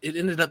 But it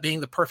ended up being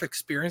the perfect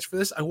experience for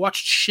this. I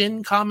watched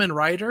Shin Kamen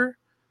Rider.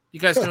 You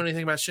guys know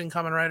anything about Shin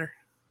Kamen Rider?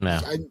 No.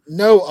 I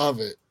know of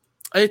it.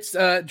 It's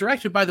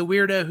directed by the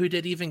weirdo who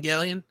did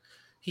Evangelion.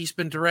 He's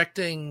been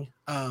directing.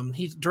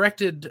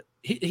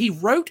 He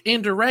wrote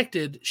and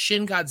directed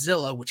Shin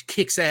Godzilla, which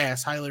kicks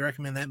ass. Highly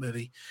recommend that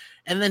movie.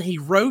 And then he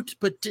wrote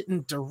but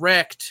didn't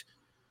direct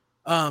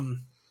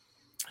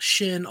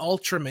Shin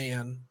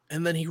Ultraman.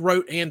 And then he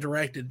wrote and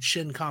directed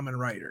Shin Kamen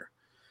Rider.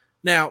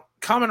 Now,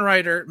 Kamen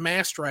Rider,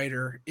 Masked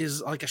Rider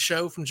is like a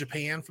show from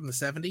Japan from the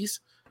 70s.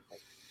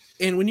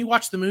 And when you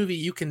watch the movie,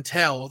 you can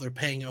tell they're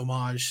paying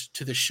homage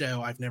to the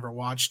show I've never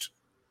watched.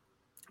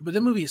 But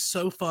the movie is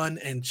so fun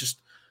and just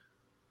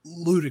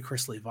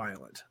ludicrously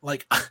violent.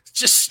 Like,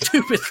 just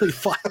stupidly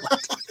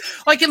violent.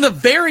 Like, in the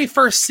very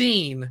first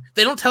scene,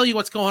 they don't tell you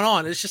what's going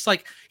on. It's just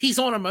like, he's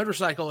on a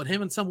motorcycle and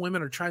him and some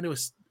women are trying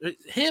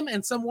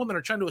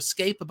to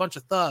escape a bunch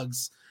of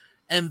thugs.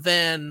 And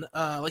then,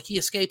 like, he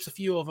escapes a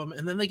few of them,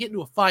 and then they get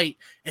into a fight,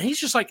 and he's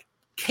just, like,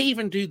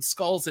 caving dudes'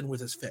 skulls in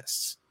with his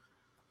fists.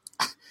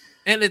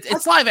 And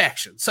it's live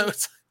action, so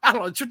it's, I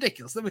don't know, it's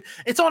ridiculous. I mean,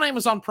 it's on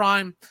Amazon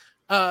Prime.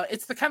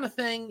 It's the kind of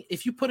thing,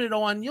 if you put it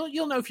on,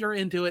 you'll know if you're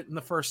into it in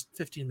the first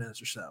 15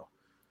 minutes or so.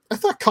 I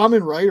thought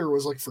Kamen Rider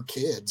was, like, for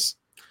kids.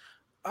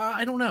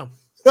 I don't know.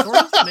 Sort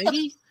of,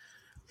 maybe?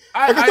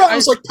 I thought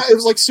it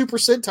was like Super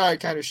Sentai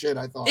kind of shit,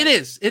 I thought. It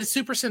is. It's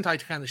Super Sentai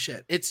kind of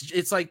shit.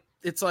 It's like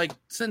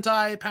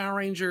Sentai, Power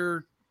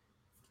Ranger,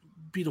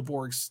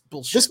 Beetleborgs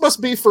bullshit. This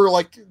must be for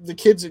like the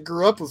kids that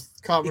grew up with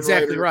Kamen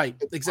exactly Rider. Right.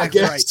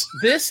 Exactly right.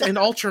 This and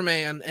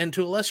Ultraman, and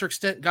to a lesser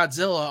extent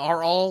Godzilla,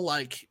 are all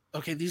like,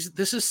 okay,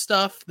 this is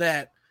stuff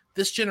that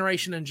this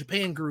generation in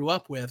Japan grew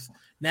up with.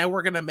 Now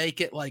we're gonna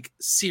make it like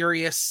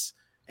serious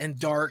and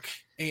dark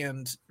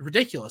and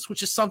ridiculous,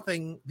 which is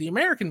something the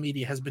American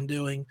media has been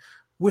doing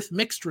with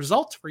mixed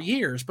results for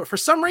years. But for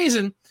some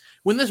reason,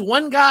 when this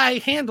one guy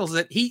handles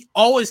it, he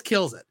always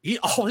kills it. He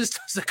always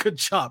does a good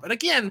job. And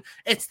again,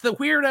 it's the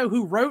weirdo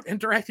who wrote and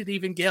directed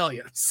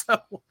Evangelion. So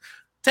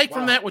take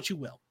from that what you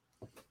will.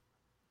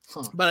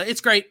 Huh. But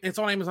it's great. It's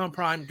on Amazon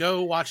Prime.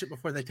 Go watch it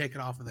before they take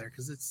it off of there,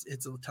 because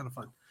it's a ton of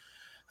fun.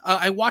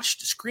 I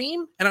watched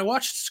Scream, and I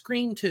watched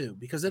Scream 2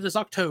 because it is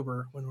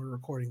October when we're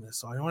recording this.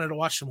 So I wanted to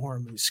watch some horror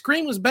movies.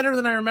 Scream was better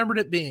than I remembered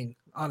it being,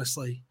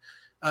 honestly.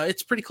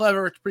 It's pretty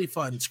clever. It's pretty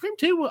fun. Scream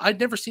 2, I'd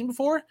never seen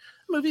before.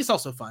 The movie is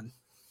also fun.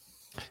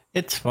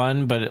 It's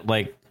fun, but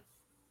when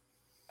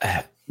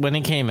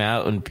it came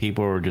out and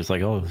people were just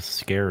like, oh, it's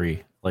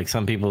scary. Like,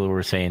 some people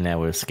were saying that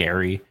was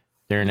scary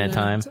during that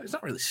time. It's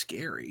not really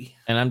scary.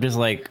 And I'm just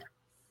like,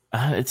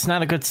 it's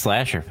not a good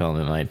slasher film,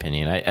 in my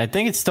opinion. I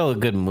think it's still a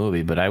good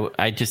movie, but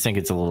I just think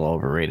it's a little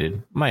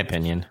overrated, my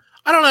opinion.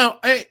 I don't know.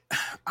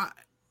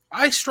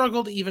 I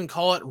struggle to even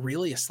call it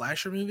really a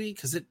slasher movie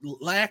because it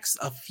lacks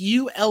a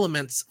few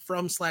elements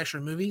from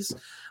slasher movies.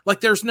 Like,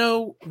 there's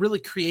no really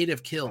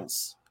creative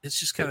kills. It's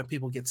just kind of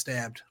people get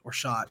stabbed or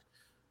shot.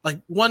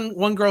 Like,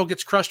 one girl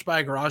gets crushed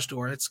by a garage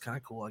door. It's kind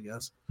of cool, I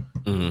guess.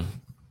 Mm-hmm.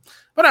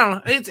 But I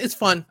don't know. It's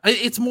fun.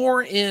 It's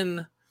more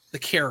in the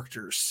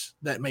characters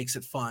that makes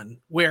it fun.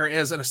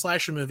 Whereas in a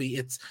slasher movie,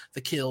 it's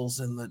the kills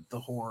and the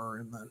horror,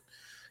 and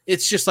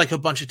it's just like a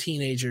bunch of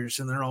teenagers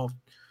and they're all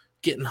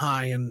getting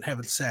high and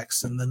having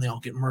sex, and then they all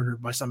get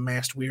murdered by some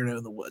masked weirdo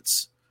in the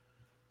woods.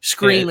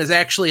 Scream is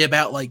actually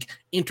about like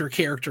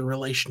inter-character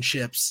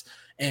relationships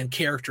and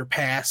character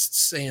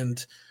pasts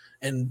and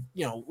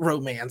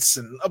romance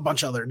and a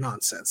bunch of other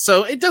nonsense.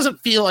 So it doesn't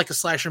feel like a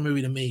slasher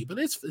movie to me, but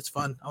it's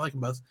fun. I like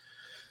them both.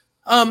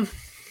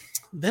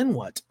 Then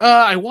what?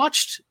 I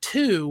watched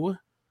 2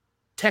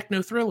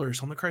 techno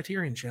thrillers on the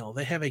Criterion Channel.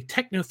 They have a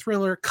techno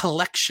thriller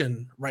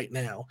collection right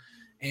now,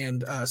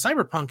 and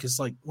cyberpunk is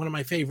like one of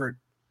my favorite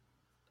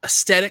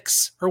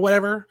aesthetics or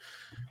whatever,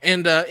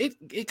 and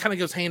it kind of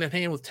goes hand in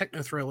hand with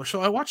techno thriller.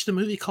 So I watched a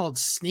movie called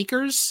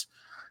Sneakers,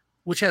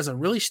 which has a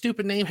really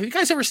stupid name. Have you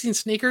guys ever seen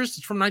Sneakers?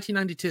 It's from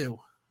 1992.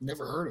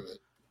 Never heard of it.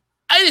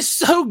 It is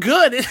so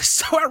good. It is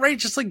so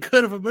outrageously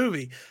good of a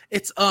movie.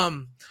 It's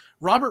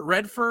Robert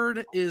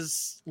Redford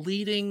is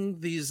leading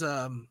these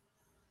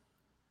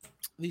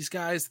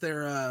guys.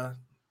 They're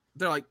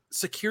like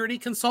security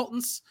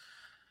consultants.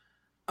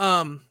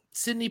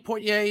 Sidney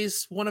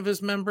Poitier's one of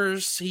his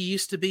members. He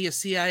used to be a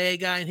CIA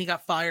guy, and he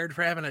got fired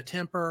for having a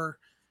temper.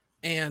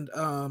 And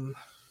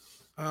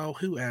Oh,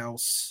 who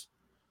else?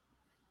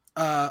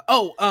 Dan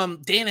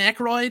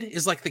Aykroyd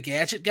is like the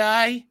gadget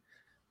guy,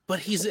 but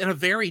he's in a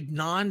very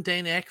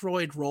non-Dan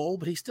Aykroyd role,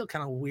 but he's still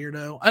kind of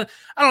weirdo. I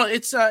don't know.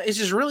 It's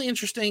just really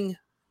interesting.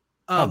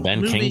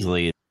 Ben movie.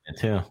 Kingsley is in it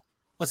too.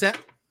 What's that?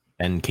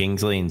 Ben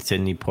Kingsley and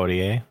Sidney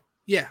Poitier.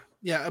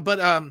 Yeah,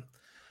 but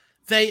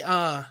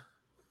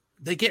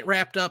they get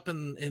wrapped up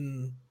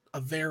in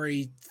a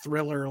very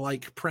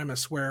thriller-like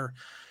premise where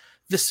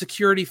this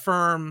security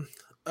firm,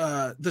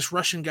 this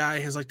Russian guy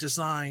has like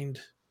designed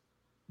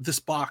this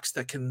box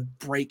that can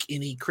break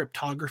any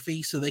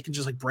cryptography, so they can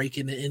just like break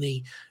into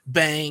any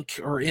bank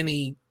or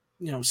any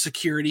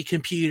security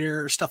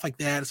computer or stuff like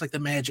that. It's like the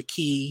magic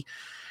key.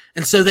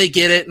 And so they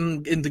get it,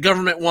 and the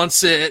government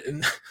wants it,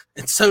 and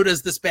so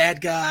does this bad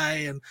guy.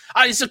 And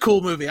it's a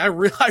cool movie. I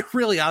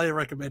really highly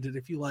recommend it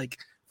if you like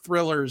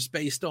thrillers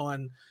based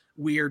on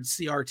weird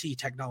CRT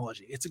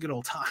technology. It's a good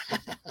old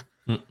time.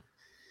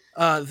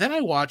 Then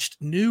I watched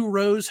New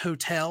Rose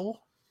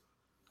Hotel.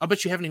 I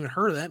bet you haven't even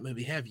heard of that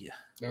movie, have you?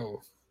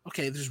 No.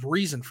 Okay, there's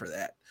reason for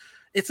that.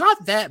 It's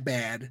not that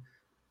bad.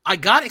 I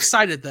got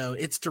excited, though.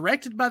 It's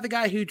directed by the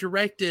guy who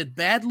directed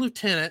Bad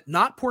Lieutenant,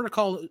 not Port of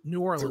Call,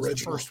 New Orleans, the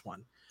first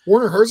one.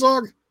 Werner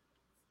Herzog?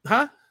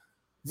 Huh?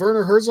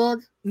 Werner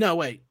Herzog? No,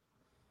 wait.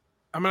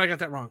 I got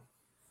that wrong.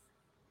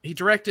 He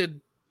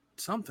directed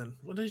something.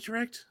 What did he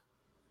direct?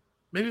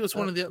 Maybe it was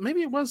one of the...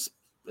 Maybe it was...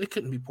 It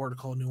couldn't be Port of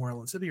Call, New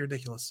Orleans. It'd be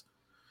ridiculous.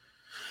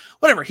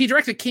 Whatever. He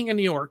directed King of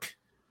New York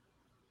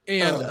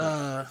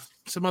and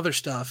some other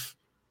stuff.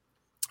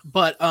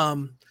 But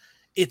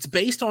it's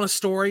based on a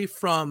story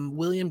from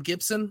William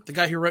Gibson, the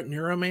guy who wrote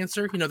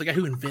Neuromancer, the guy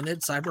who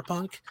invented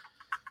cyberpunk.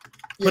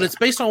 But it's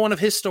based on one of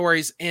his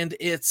stories, and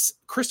it's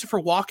Christopher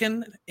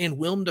Walken and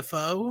Willem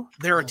Dafoe.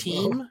 They're a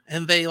team,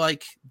 and they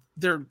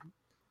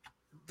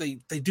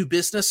do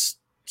business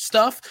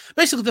stuff.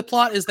 Basically, the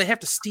plot is they have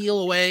to steal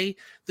away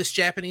this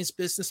Japanese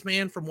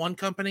businessman from one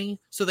company.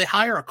 So they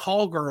hire a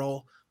call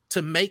girl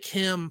to make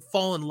him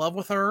fall in love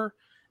with her,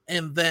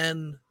 and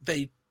then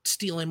they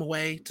steal him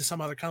away to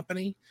some other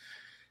company.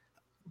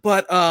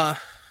 But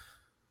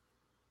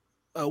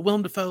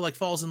Willem Dafoe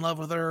falls in love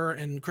with her,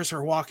 and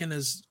Christopher Walken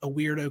is a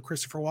weirdo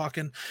Christopher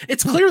Walken.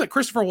 It's clear that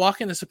Christopher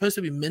Walken is supposed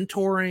to be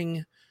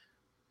mentoring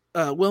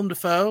Willem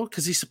Dafoe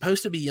because he's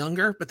supposed to be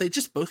younger, but they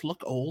just both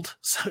look old,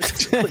 so it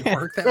doesn't really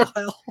work that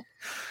well.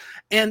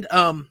 And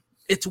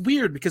it's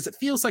weird because it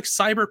feels like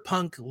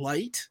cyberpunk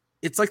light.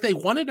 It's like they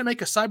wanted to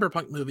make a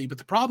cyberpunk movie, but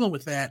the problem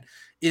with that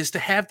is to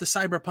have the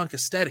cyberpunk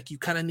aesthetic, you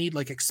kind of need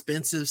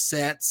expensive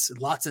sets,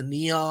 lots of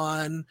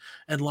neon,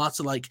 and lots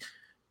of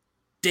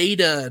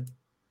data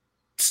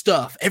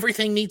stuff.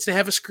 Everything needs to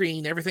have a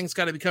screen. Everything's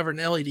got to be covered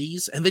in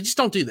LEDs, and they just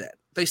don't do that.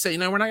 They say,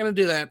 no, we're not going to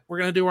do that. We're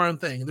going to do our own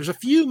thing. And there's a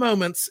few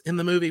moments in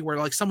the movie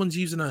where someone's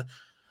using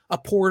a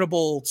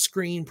portable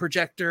screen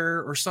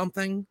projector or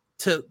something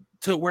to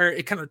where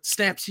it kind of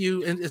snaps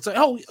you, and it's like,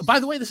 oh,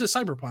 by the way, this is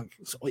cyberpunk.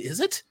 So, is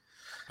it?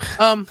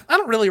 I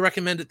don't really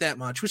recommend it that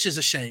much, which is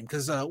a shame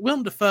because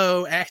Willem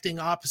Dafoe acting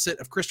opposite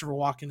of Christopher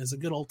Walken is a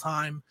good old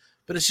time,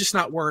 but it's just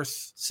not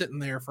worth sitting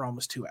there for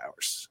almost 2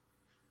 hours,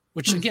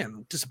 which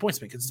again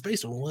disappoints me because it's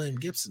based on a William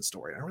Gibson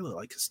story. I really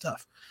like his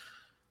stuff.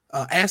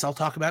 As I'll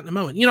talk about in a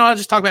moment. I'll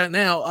just talk about it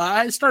now.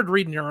 I started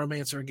reading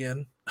Neuromancer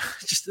again.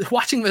 Just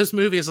watching those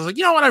movies, I was like,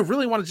 you know what? I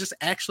really want to just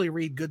actually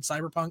read good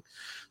cyberpunk.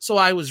 So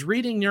I was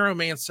reading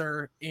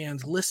Neuromancer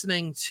and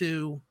listening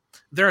to...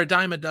 There are a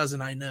dime a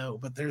dozen, I know,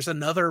 but there's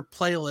another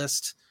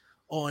playlist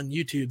on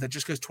YouTube that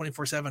just goes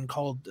 24/7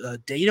 called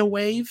Data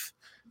Wave.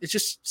 It's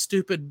just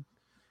stupid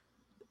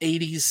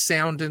 80s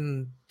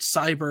sounding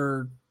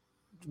cyber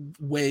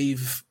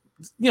wave,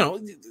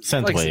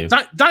 wave.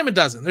 Dime a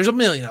dozen. There's a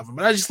million of them,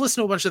 but I just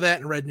listened to a bunch of that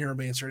and read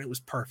Neuromancer, and it was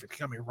perfect. It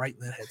got me right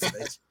in that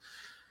headspace.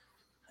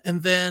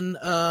 And then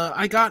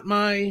I got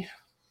my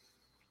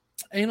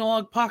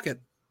analog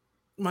pocket.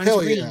 Mine's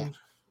green. Yeah.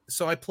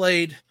 So I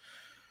played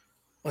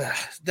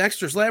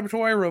Dexter's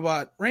Laboratory,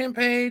 Robot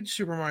Rampage,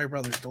 Super Mario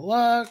Brothers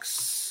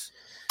Deluxe,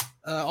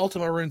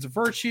 Ultima Runes of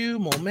Virtue,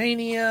 Mole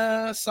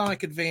Mania,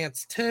 Sonic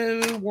Advance 2,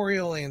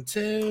 Wario Land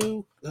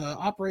 2,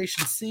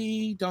 Operation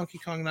C, Donkey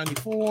Kong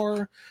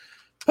 94,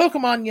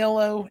 Pokemon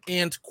Yellow,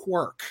 and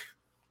Quirk.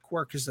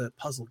 Quirk is a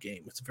puzzle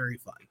game. It's very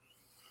fun.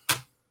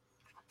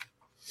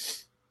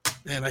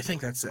 And I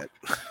think that's it.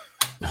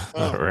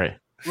 All right.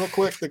 Real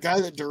quick, the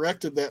guy that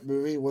directed that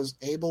movie was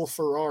Abel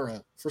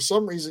Ferrara. For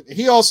some reason,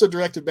 he also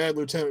directed Bad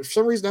Lieutenant. For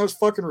some reason, I was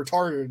fucking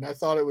retarded, and I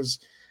thought it was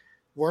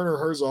Werner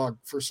Herzog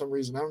for some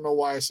reason. I don't know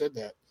why I said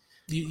that.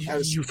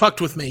 You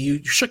fucked with me.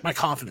 You shook my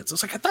confidence. I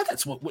was like, I thought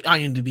that's what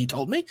IMDb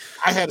told me.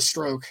 I had a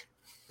stroke.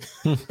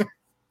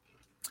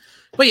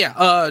 But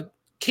yeah,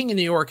 King of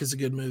New York is a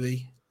good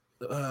movie.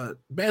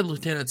 Bad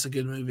Lieutenant's a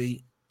good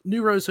movie.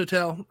 New Rose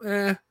Hotel,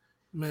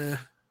 meh.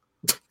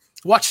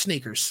 Watch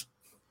Sneakers.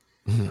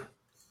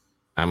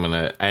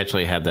 I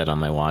actually have that on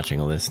my watching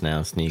list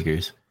now.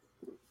 Sneakers.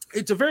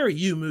 It's a very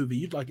you movie.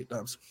 You'd like it,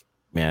 Dubs.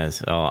 Yeah,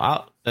 so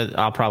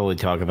I'll probably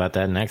talk about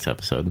that next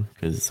episode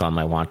because it's on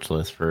my watch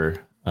list for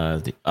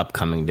the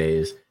upcoming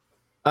days.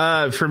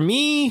 For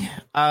me,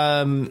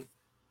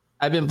 I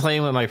I've been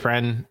playing with my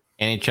friend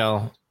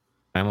NHL.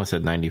 I almost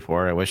said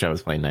 94. I wish I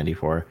was playing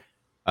 94.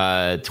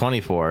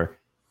 24.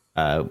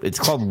 It's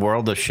called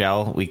World of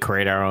Shell. We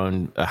create our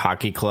own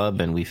hockey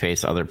club and we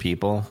face other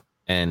people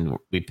and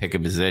we pick a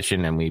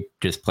position and we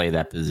just play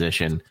that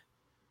position.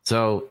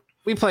 So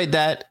we played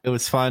that. It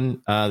was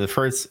fun. The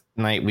first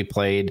night we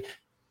played,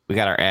 we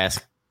got our ass,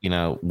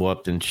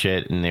 whooped and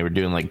shit. And they were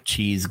doing like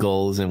cheese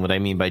goals. And what I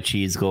mean by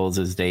cheese goals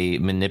is they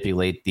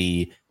manipulate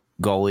the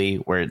goalie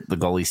where the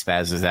goalie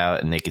spazzes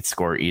out and they could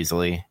score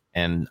easily.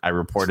 And I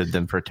reported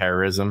them for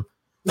terrorism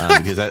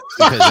because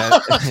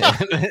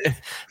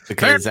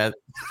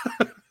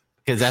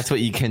that's what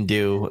you can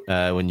do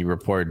when you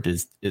report.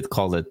 It's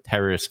called a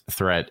terrorist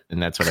threat,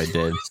 and that's what I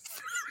did.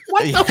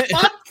 What the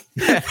fuck?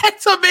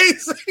 That's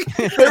amazing.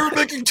 They were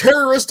making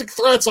terroristic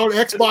threats on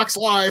Xbox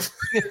Live.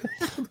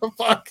 What the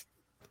fuck?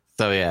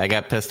 So yeah, I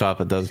got pissed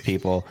off at those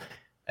people,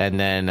 and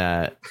then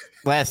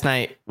last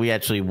night we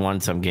actually won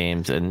some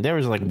games, and there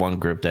was like one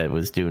group that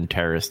was doing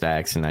terrorist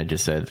acts, and I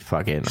just said,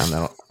 "Fuck it,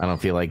 I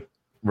don't feel like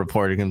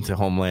reporting them to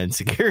Homeland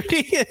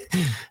Security."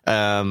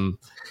 Then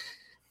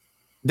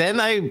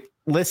I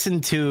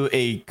listened to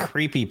a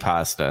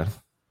creepypasta.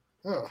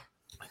 Oh.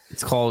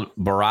 It's called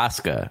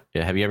Baraska.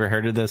 Have you ever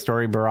heard of the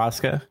story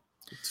Baraska?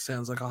 It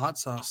sounds like a hot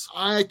sauce.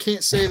 I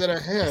can't say that I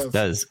have. It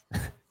does.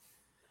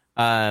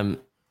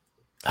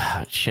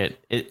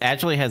 Shit. It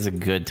actually has a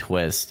good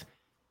twist.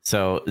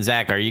 So,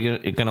 Zach, are you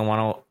gonna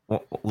want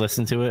to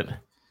listen to it?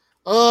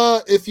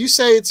 If you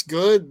say it's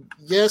good,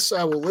 yes,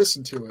 I will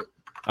listen to it.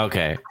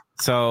 Okay.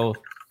 So,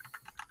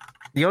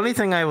 the only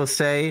thing I will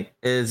say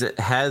is it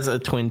has a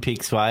Twin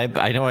Peaks vibe.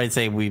 I know I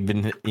say we've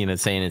been,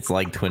 saying it's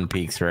like Twin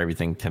Peaks for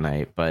everything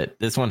tonight, but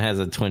this one has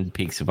a Twin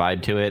Peaks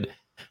vibe to it.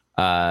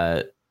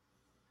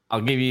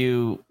 I'll give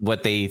you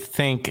what they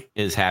think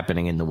is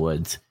happening in the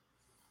woods.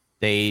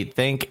 They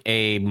think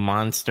a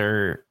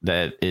monster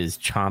that is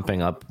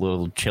chomping up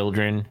little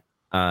children,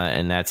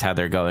 and that's how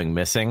they're going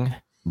missing.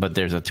 But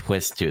there's a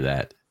twist to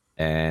that.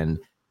 And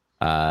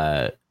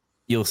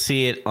you'll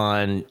see it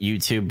on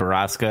YouTube,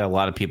 Baraska. A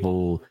lot of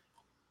people,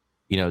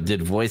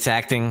 did voice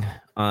acting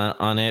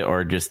on it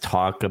or just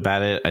talk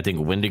about it. I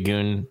think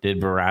Wendigoon did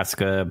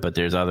Baraska, but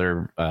there's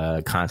other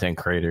content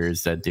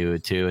creators that do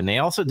it too. And they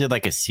also did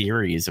like a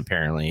series,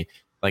 apparently.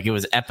 Like it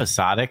was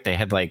episodic. They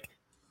had like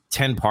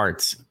 10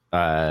 parts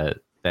that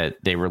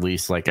they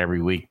released like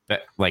every week,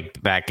 like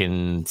back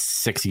in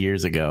 6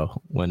 years ago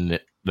when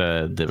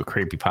the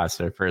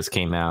creepypasta first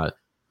came out.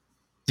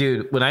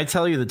 Dude, when I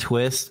tell you the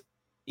twist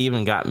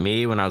even got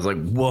me when I was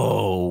like,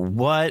 whoa,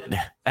 what?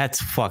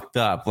 That's fucked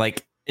up.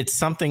 Like, it's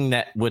something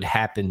that would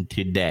happen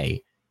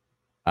today.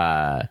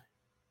 I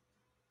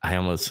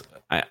almost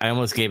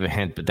gave a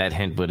hint, but that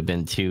hint would have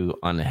been too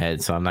on the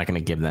head, so I'm not going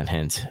to give that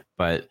hint.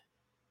 But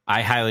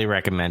I highly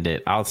recommend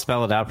it. I'll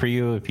spell it out for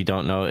you if you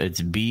don't know. It's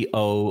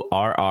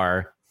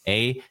Borrasca,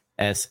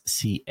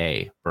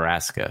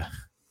 Baraska,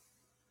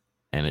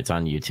 and it's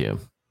on YouTube.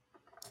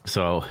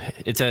 So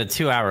it's a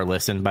 2-hour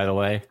listen, by the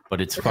way,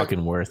 but it's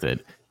fucking worth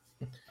it.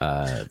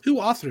 Who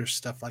authors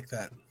stuff like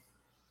that?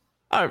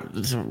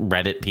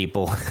 Reddit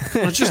people.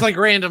 It's just like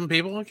random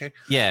people. Okay.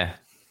 Yeah.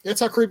 That's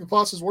how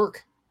creepypastas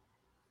work.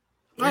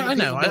 I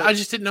know. I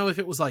just didn't know if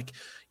it was like,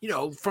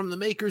 from the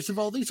makers of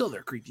all these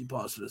other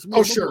creepypastas.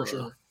 Oh, sure.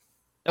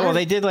 Well,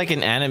 they did like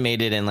an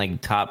animated and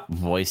like top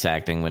voice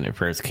acting when it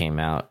first came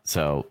out.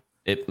 So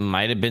it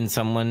might have been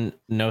someone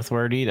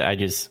noteworthy. I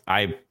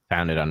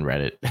found it on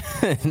Reddit.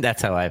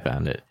 That's how I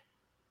found it.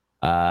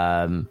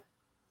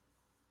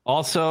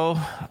 Also,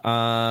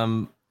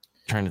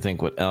 trying to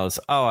think what else.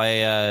 Oh,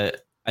 I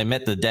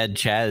met the dead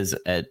Chaz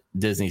at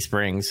Disney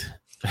Springs.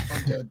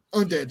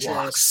 Undead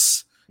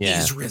Chaz. Yeah.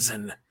 He's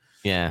risen.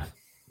 Yeah.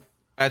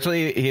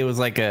 Actually, he was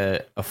like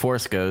a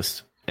force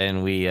ghost,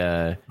 and we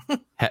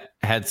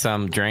had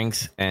some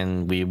drinks,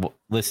 and we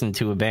listened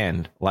to a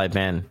live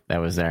band that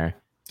was there.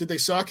 Did they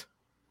suck?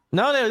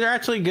 No, they're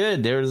actually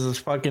good. There was this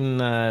fucking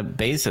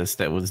bassist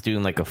that was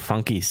doing like a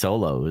funky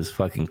solo. It was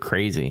fucking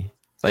crazy.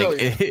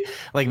 Like, yeah.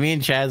 Like me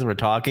and Chaz were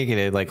talking, and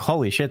they're like,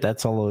 "Holy shit, that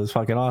solo is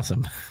fucking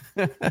awesome."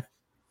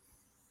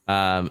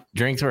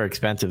 Drinks were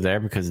expensive there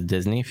because of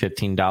Disney,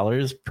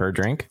 $15 per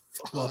drink.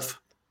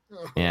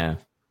 Yeah,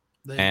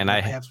 and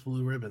I Pabst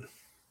Blue Ribbon.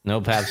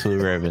 No Pabst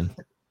Blue Ribbon,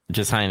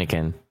 just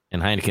Heineken,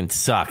 and Heineken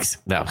sucks.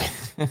 No,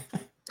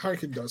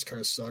 Heineken does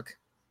kind of suck.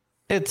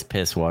 It's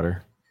piss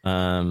water.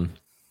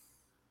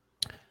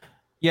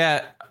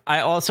 Yeah, I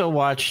also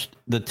watched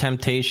The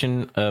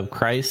Temptation of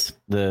Christ,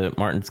 the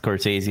Martin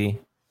Scorsese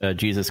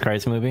Jesus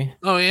Christ movie.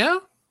 Oh, yeah?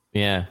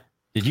 Yeah.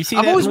 Did you see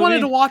I've that always movie? wanted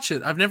to watch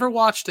it. I've never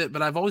watched it,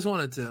 but I've always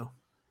wanted to.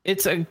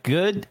 It's a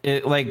good,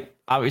 like,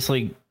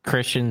 obviously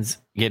Christians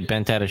get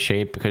bent out of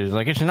shape because,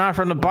 like, it's not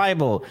from the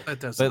Bible.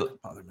 That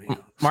doesn't bother me.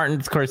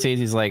 Martin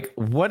Scorsese's like,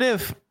 what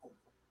if,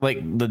 like,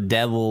 the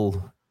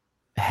devil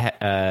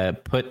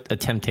put a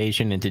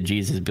temptation into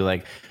Jesus and be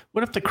like,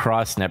 what if the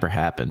cross never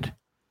happened?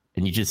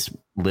 And you just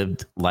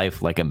lived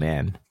life like a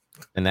man.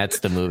 And that's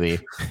the movie.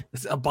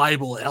 It's a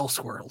Bible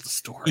Elseworld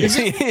story. Is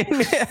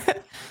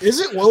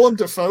it Willem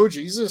Dafoe,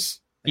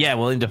 Jesus? Yeah,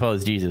 William Dafoe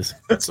is Jesus.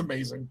 That's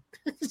amazing.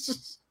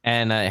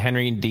 And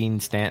Henry Dean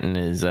Stanton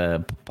is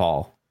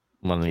Paul,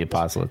 one of the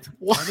apostles.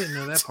 I didn't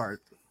know that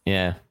part.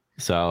 Yeah.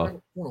 So I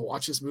want to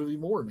watch this movie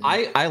more,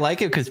 man. I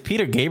like it because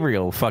Peter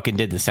Gabriel fucking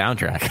did the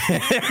soundtrack.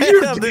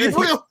 Peter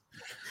Gabriel?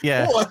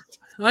 Yeah. What?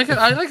 Like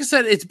I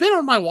said, it's been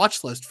on my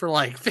watch list for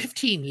like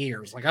 15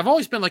 years. Like I've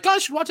always been like, oh, I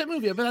should watch that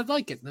movie. I bet I'd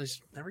like it. And I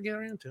just never get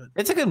around to it.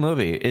 It's a good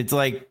movie. It's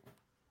like,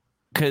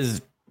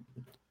 because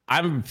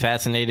I'm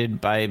fascinated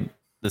by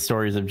the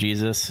stories of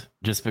Jesus,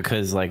 just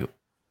because, like,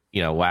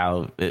 you know,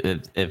 wow,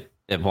 if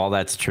all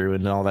that's true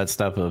and all that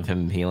stuff of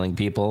him healing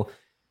people,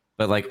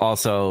 but like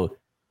also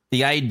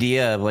the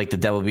idea of like the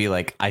devil be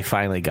like, I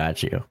finally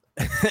got you,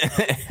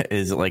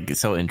 is like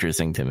so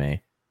interesting to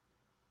me.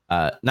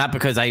 Not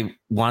because I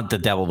want the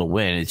devil to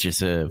win. It's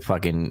just a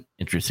fucking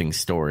interesting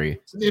story.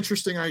 It's an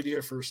interesting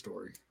idea for a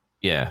story.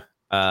 Yeah.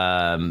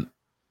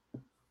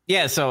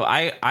 Yeah. So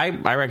I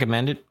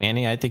recommend it,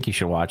 Annie. I think you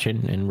should watch it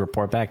and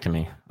report back to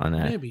me on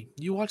that. Maybe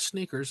you watch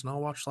Sneakers and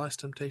I'll watch Last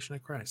Temptation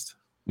of Christ.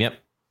 Yep.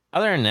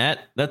 Other than that,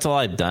 that's all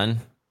I've done.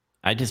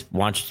 I just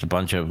watched a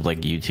bunch of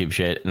like YouTube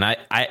shit, and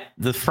I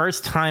the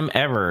first time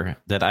ever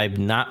that I've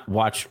not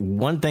watched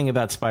one thing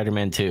about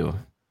Spider-Man 2.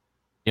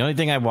 The only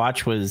thing I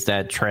watched was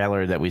that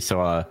trailer that we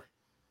saw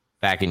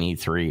back in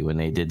E3 when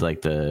they did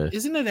like the...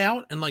 Isn't it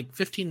out in like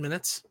 15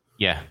 minutes?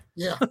 Yeah.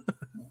 Yeah.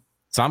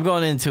 So I'm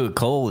going into it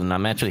cold, and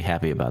I'm actually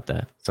happy about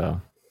that. So,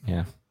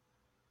 yeah.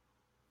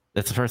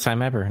 That's the first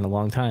time ever in a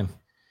long time.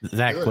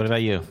 Zach, Good. What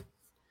about you?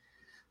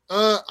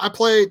 I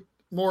played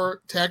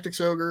more Tactics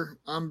Ogre.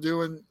 I'm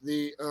doing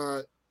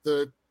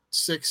the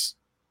 6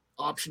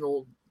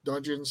 optional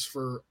dungeons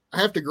for... I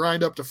have to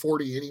grind up to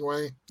 40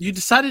 anyway. You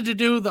decided to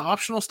do the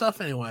optional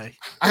stuff anyway.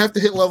 I have to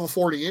hit level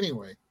 40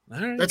 anyway. All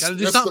right, gotta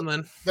do something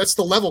then. That's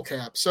the level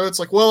cap. So it's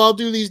like, well, I'll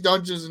do these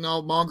dungeons and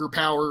I'll monger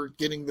power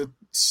getting the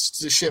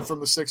shit from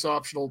the 6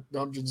 optional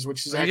dungeons,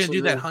 which is Are you actually... gonna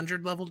do that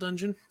 100 level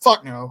dungeon?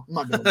 Fuck no. I'm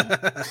not doing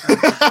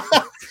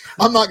that.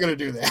 I'm not going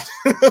to do that.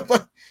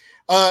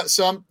 But,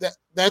 so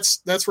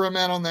that's where I'm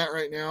at on that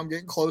right now. I'm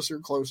getting closer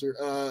and closer.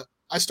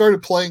 I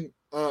started playing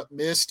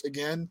Myst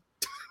again.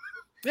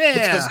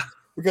 Yeah.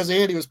 Because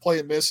Andy was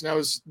playing Myst, and I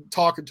was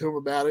talking to him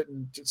about it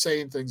and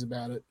saying things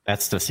about it.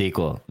 That's the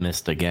sequel,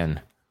 Myst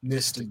again.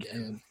 Myst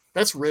again.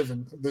 That's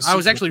Riven. I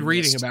was actually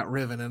reading about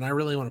Riven, and I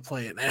really want to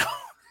play it now.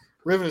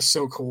 Riven is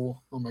so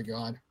cool. Oh my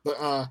god. But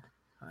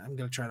I'm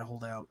gonna try to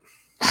hold out.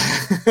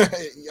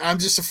 I'm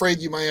just afraid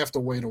you might have to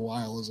wait a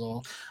while is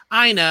all.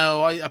 I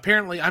know.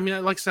 Apparently, I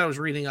mean, like I said, I was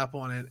reading up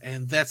on it,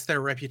 and that's their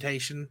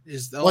reputation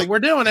is, like, we're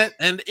doing it,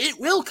 and it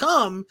will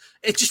come.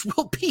 It just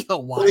will be a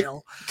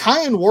while. Like,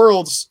 Kayan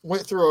Worlds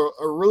went through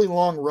a really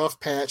long rough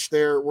patch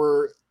there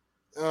where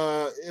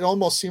it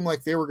almost seemed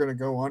like they were going to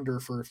go under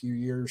for a few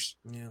years.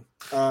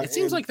 Yeah. It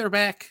seems like they're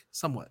back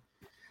somewhat.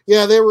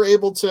 Yeah, they were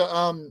able to,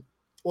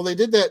 well, they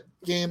did that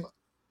game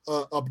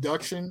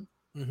Abduction.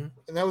 Mm-hmm.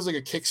 And that was like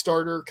a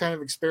Kickstarter kind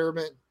of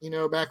experiment, you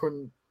know, back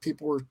when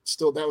people were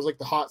still, that was like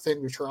the hot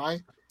thing to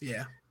try.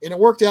 Yeah. And it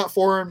worked out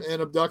for them,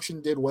 and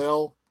Abduction did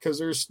well because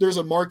there's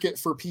a market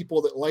for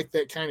people that like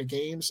that kind of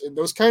games, and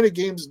those kind of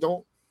games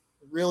don't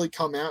really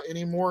come out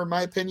anymore, in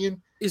my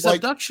opinion. Is like,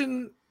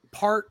 Abduction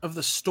part of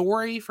the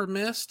story for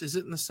Myst? Is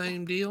it in the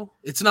same deal?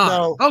 It's not.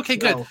 No, okay,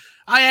 good. No.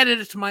 I added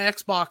it to my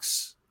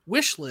Xbox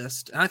wish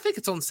list, and I think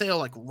it's on sale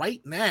like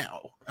right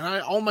now. And I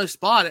almost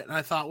bought it, and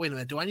I thought, wait a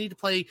minute, do I need to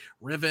play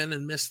Riven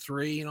and Myst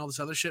 3 and all this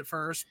other shit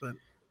first? But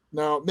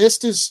no,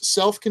 Myst is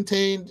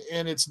self-contained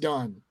and it's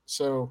done.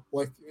 So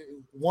like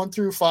 1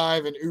 through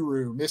 5 and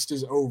Uru, Myst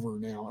is over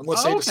now,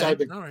 unless they decide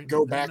to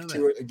go back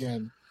to it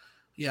again.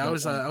 Yeah, I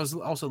was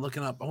also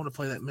looking up. I want to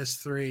play that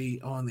Myst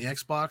 3 on the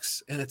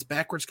Xbox, and it's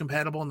backwards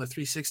compatible on the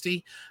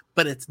 360,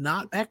 but it's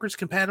not backwards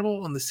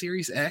compatible on the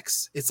Series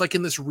X. It's like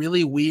in this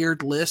really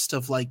weird list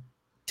of like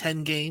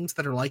 10 games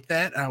that are like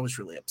that. I was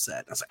really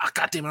upset. I was like, oh,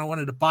 God damn it, I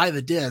wanted to buy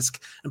the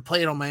disc and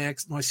play it on my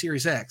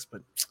Series X,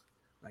 but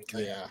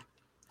yeah.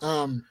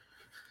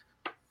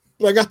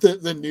 But I got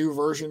the new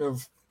version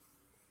of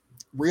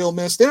Real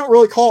Myst. They don't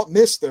really call it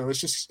Myst though. It's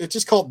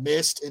just called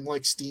Myst in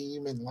like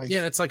Steam and like,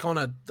 yeah, it's like on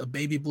a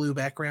baby blue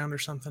background or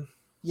something.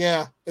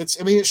 Yeah,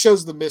 it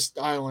shows the Myst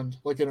Island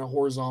like in a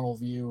horizontal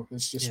view.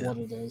 It's just what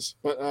it is.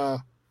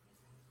 But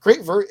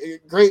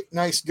great,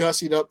 nice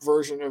gussied up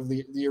version of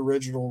the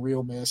original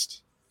Real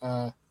Myst.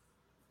 The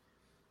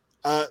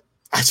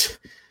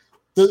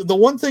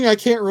one thing I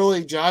can't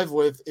really jive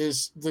with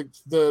is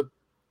the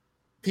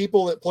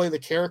people that play the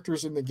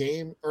characters in the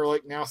game are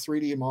like now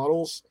 3D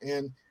models,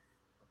 and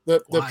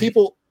the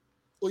people,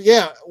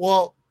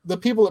 the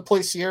people that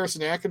play Sierras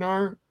and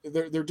Akinar,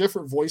 they're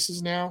different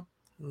voices now.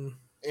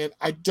 And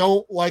I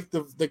don't like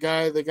the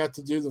guy that got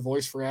to do the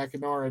voice for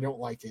Akinar. I don't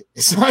like it.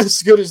 It's not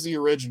as good as the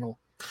original.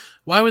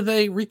 Why would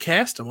they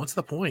recast him? What's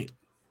the point?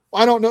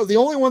 I don't know. The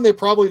only one they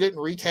probably didn't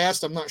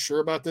recast, I'm not sure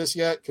about this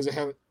yet because I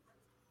haven't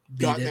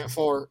gotten that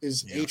far,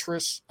 is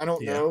Atris. I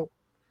don't know.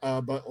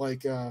 But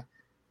like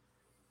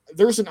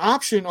there's an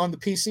option on the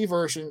PC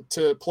version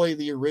to play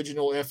the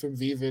original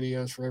FMV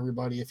videos for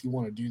everybody if you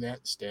want to do that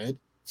instead.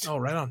 Oh,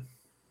 right on.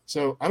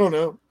 So I don't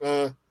know.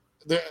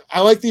 I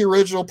like the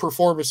original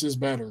performances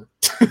better.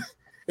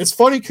 It's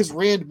funny because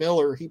Rand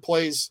Miller, he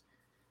plays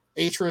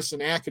Atris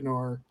and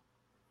Achenar,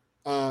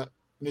 and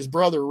his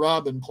brother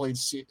Robin played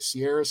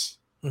Sierras.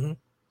 Mm-hmm.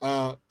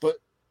 But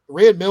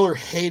Rand Miller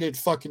hated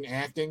fucking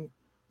acting.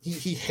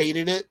 He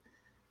hated it,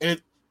 and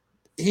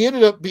he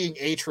ended up being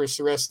Atris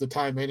the rest of the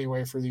time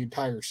anyway for the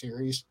entire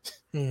series.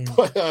 Mm.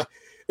 But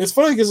it's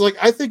funny because like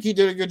I think he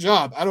did a good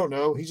job. I don't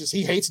know.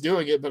 He hates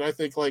doing it, but I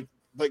think like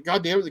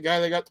goddamn it, the guy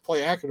that got to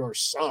play Achenar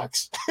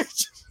sucks.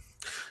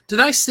 Did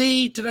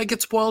I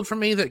get spoiled for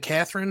me that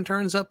Catherine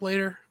turns up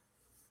later?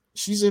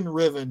 She's in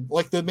Riven.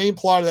 Like the main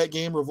plot of that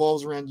game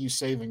revolves around you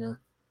saving her.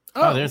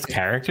 Oh, there's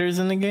characters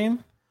in the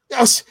game?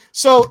 Yes.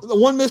 So the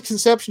one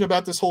misconception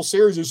about this whole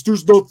series is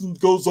there's nothing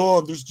that goes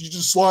on. You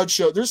just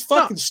slideshow. There's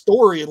fucking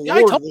story and lore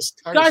in this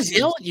kind of guys series.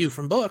 yell at you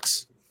from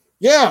books.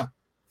 Yeah.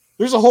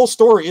 There's a whole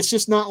story. It's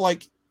just not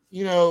like,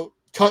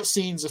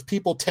 cutscenes of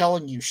people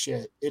telling you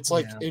shit. It's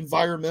like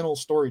environmental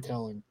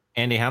storytelling.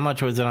 Andy, how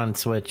much was it on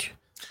Switch?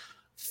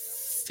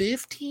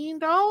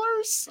 $15,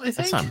 I think.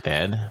 That's not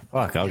bad.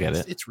 Fuck, I'll get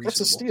it. It's reasonable. That's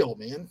a steal,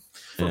 man.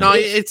 Yeah. No,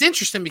 it's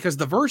interesting because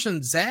the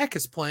version Zach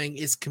is playing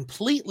is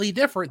completely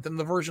different than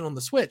the version on the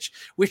Switch,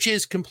 which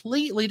is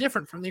completely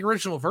different from the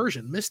original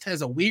version. Myst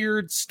has a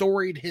weird,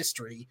 storied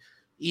history,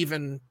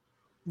 even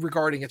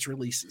regarding its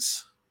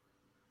releases.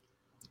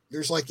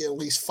 There's like at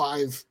least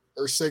 5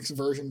 or 6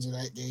 versions of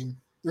that game.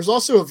 There's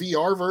also a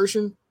VR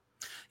version.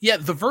 Yeah,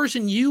 the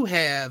version you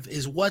have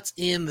is what's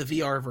in the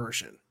VR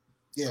version,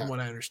 from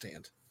what I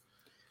understand.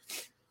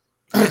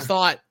 I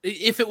thought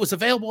if it was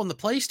available on the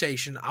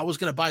PlayStation, I was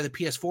going to buy the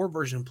PS4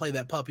 version and play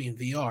that puppy in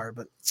VR,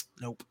 but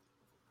nope.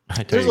 I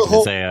thought you were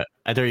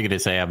going to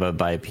say I'm going to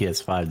buy a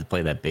PS5 to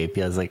play that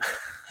baby. I was like,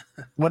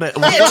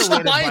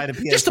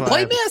 just to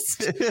play Myst.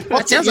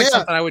 That sounds like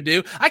something I would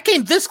do. I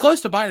came this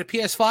close to buying a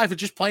PS5 and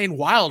just playing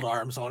Wild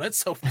Arms on it,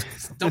 so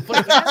don't put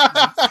it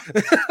back.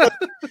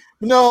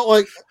 No,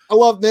 like I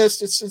love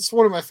Myst. It's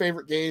one of my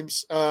favorite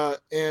games,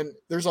 and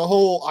there's a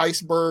whole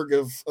iceberg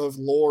of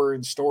lore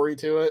and story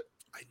to it.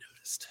 I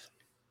noticed.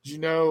 Did you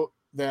know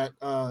that,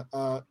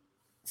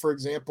 for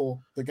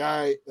example, the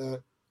guy,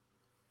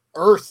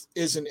 Earth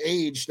is an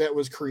age that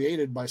was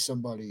created by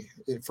somebody,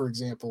 for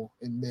example,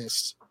 in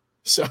Myst.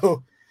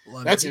 So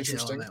that's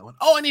interesting. That one.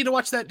 Oh, I need to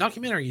watch that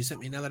documentary you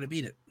sent me now that I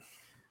beat it.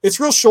 It's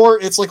real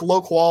short. It's like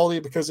low quality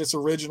because it's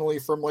originally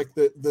from like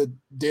the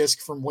disc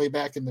from way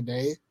back in the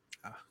day.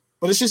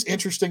 But it's just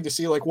interesting to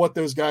see like what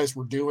those guys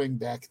were doing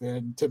back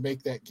then to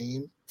make that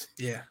game.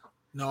 Yeah.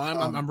 No,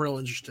 I'm real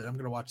interested. I'm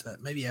going to watch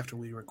that maybe after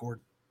we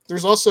record.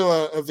 There's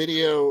also a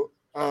video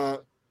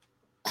where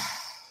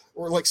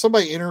like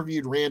somebody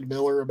interviewed Rand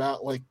Miller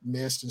about like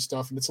Myst and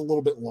stuff, and it's a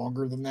little bit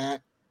longer than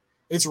that.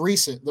 It's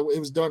recent. It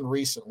was done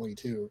recently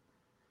too.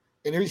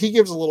 And he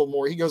gives a little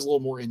more. He goes a little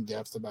more in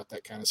depth about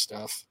that kind of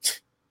stuff.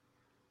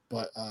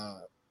 But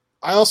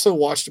I also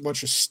watched a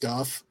bunch of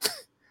stuff.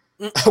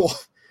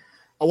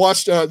 I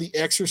watched The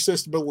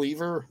Exorcist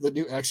Believer, the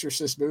new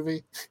Exorcist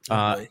movie.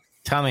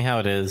 Tell me how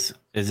it is.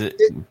 Is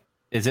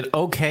it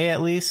okay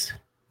at least?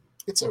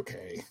 It's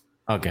okay.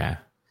 Okay.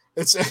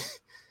 It's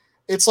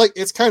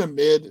kind of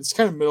mid. It's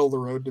kind of middle of the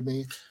road to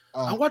me.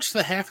 I watched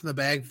the half in the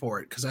bag for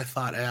it because I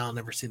thought I'll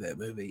never see that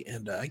movie,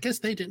 and I guess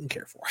they didn't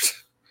care for it.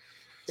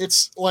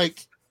 It's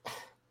like,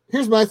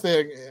 here's my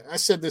thing. I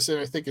said this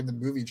I think in the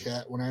movie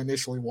chat when I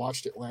initially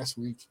watched it last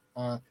week.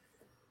 To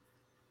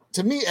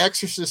me,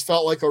 Exorcist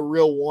felt like a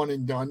real one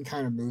and done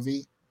kind of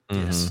movie.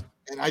 Yes.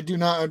 And I do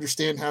not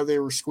understand how they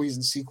were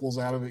squeezing sequels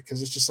out of it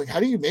because it's just like,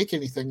 how do you make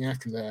anything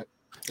after that?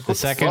 Like, the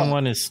second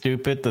one is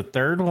stupid. The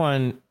third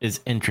one is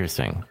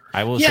interesting.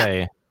 I will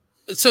say.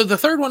 So the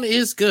third one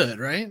is good,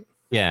 right?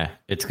 Yeah,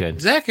 it's good.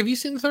 Zach, have you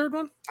seen the third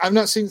one? I've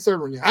not seen the third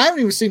one yet. I haven't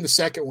even seen the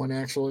second one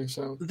actually.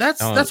 So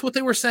that's what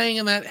they were saying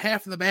in that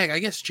half in the bag. I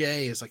guess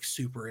Jay is like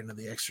super into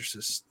the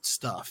Exorcist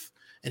stuff,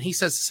 and he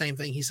says the same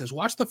thing. He says,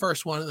 watch the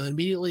first one and then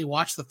immediately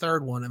watch the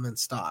third one and then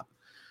stop.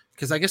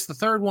 Because I guess the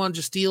third one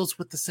just deals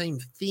with the same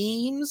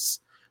themes,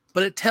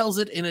 but it tells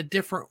it in a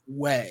different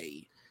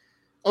way.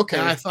 Okay.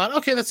 And I thought,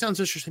 okay, that sounds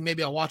interesting.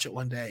 Maybe I'll watch it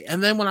one day.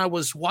 And then when I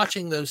was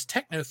watching those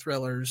techno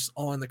thrillers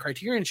on the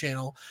Criterion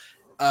channel,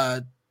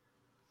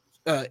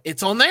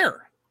 it's on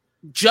there.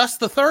 Just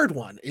the third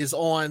one is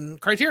on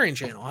Criterion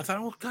channel. I thought,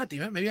 oh, God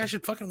damn it. Maybe I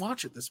should fucking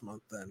watch it this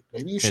month then.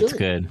 Maybe you should. It's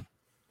good.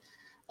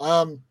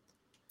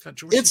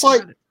 It's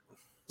like,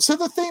 so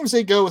the themes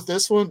they go with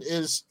this one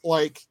is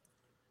like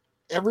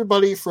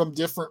everybody from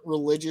different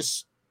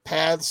religious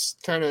paths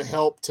kind of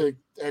help to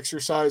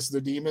exorcise the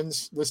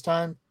demons this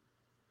time.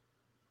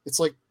 It's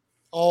like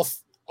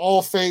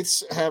all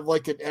faiths have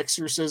like an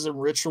exorcism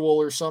ritual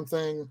or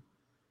something.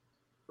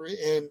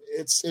 And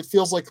it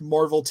feels like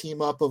Marvel team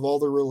up of all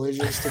the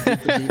religions to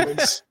beat the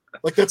demons.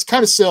 Like that's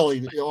kind of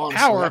silly. Honestly.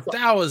 Power of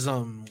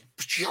Taoism.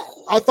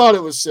 I thought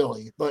it was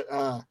silly, but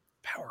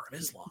Power of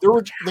Islam. There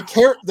were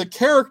the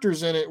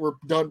characters in it were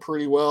done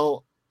pretty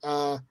well,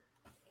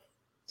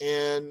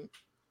 and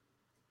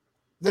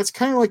that's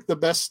kind of like the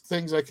best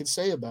things I could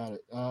say about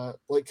it.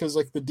 Like, cause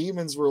like the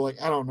demons were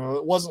like, I don't know.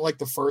 It wasn't like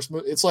the first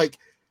movie. It's like,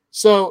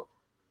 so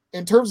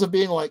in terms of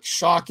being like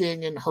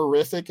shocking and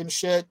horrific and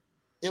shit,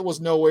 it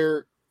was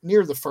nowhere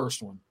near the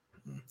first one.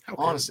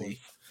 Honestly.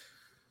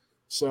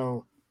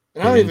 So,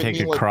 and I don't even take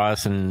mean a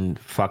cross and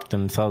fuck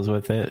themselves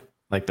with it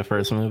like the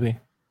first movie.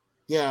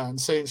 Yeah,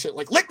 and saying shit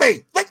like lick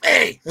me. Like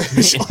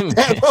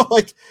that.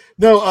 Like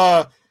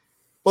no,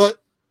 but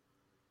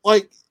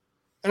like,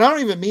 and I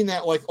don't even mean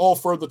that like all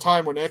for the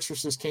time when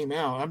Exorcist came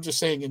out. I'm just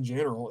saying in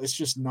general, it's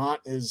just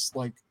not as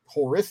like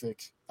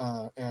horrific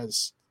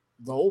as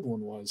the old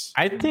one was.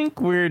 I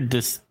think we're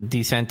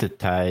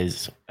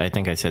desensitized. I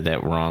think I said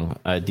that wrong.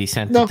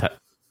 Desensitized. No,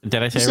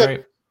 did I say it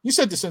right? You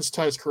said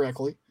desensitized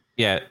correctly.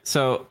 Yeah.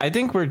 So I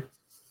think we're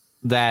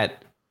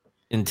that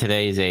in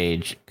today's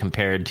age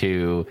compared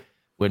to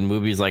when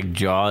movies like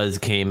Jaws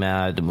came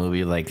out, the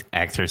movie like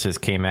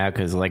Exorcist came out,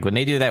 because like when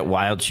they do that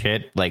wild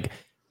shit, like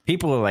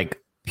people are like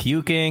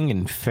puking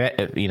and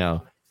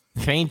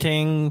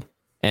fainting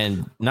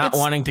and not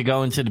wanting to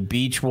go into the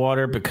beach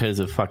water because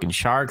of fucking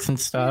sharks and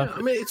stuff. Yeah,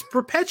 I mean, it's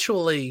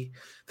perpetually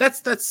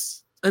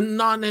that's a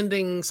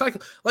non-ending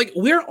cycle. Like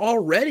we're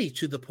already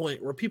to the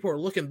point where people are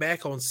looking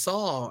back on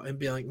Saw and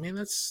be like, man,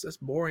 that's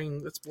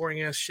boring. That's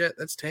boring ass shit.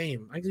 That's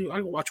tame. I can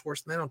watch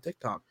worse than that on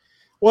TikTok.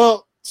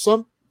 Well,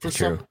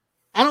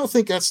 I don't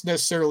think that's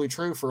necessarily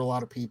true for a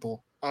lot of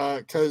people.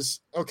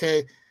 Because,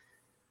 okay,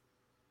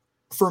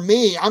 for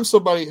me, I'm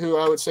somebody who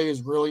I would say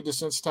is really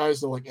desensitized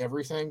to like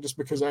everything just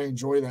because I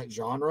enjoy that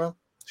genre.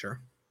 Sure.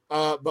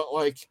 But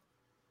like,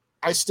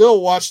 I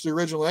still watch the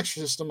original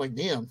Exorcist. I'm like,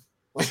 damn.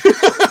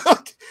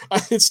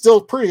 Like, it's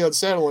still pretty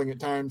unsettling at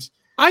times.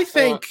 I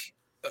think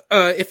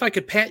if I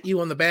could pat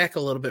you on the back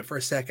a little bit for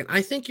a second,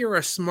 I think you're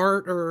a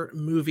smarter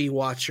movie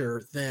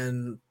watcher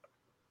than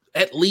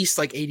at least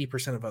like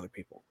 80% of other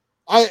people.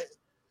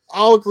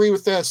 I'll agree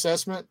with that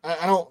assessment.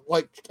 I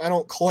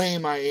don't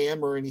claim I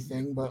am or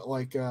anything, but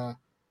like,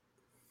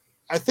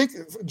 I think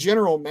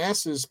general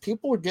masses,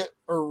 people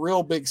are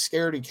real big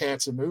scaredy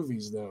cats in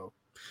movies though.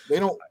 They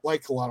don't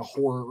like a lot of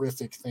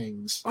horrific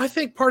things. I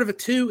think part of it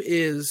too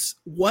is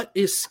what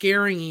is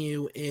scaring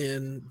you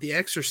in The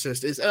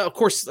Exorcist is, of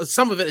course,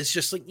 some of it is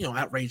just like,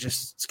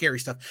 outrageous, scary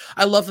stuff.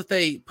 I love that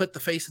they put the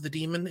face of the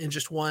demon in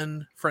just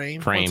one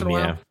frame once in a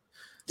while.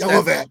 Yeah. I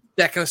love that.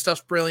 That kind of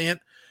stuff's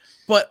brilliant.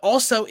 But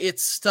also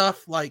it's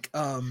stuff like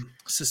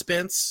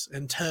suspense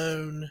and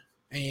tone,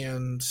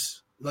 and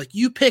like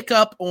you pick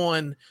up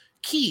on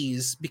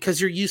keys because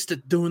you're used to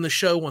doing the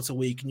show once a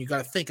week and you got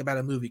to think about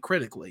a movie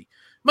critically.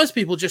 Most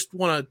people just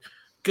want to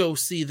go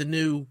see the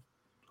new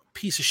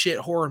piece of shit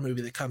horror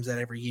movie that comes out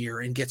every year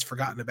and gets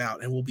forgotten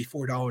about and will be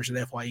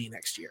 $4 at FYE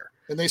next year.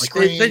 And they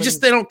scream.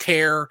 They don't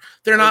care.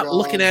 They're not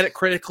looking at it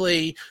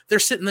critically. They're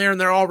sitting there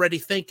and they're already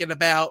thinking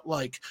about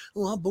like,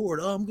 oh, I'm bored.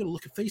 Oh, I'm going to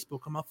look at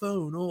Facebook on my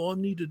phone. Oh, I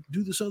need to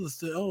do this other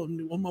thing. Oh,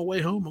 on my way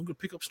home, I'm going to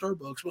pick up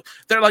Starbucks. Well,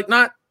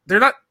 they're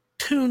not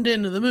tuned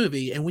into the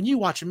movie. And when you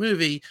watch a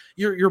movie,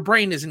 your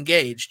brain is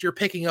engaged. You're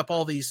picking up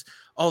all these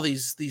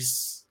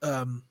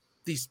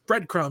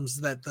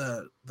breadcrumbs that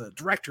the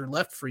director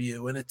left for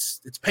you, and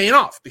it's paying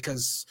off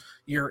because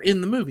you're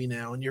in the movie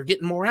now and you're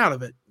getting more out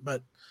of it.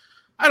 But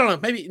I don't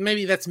know,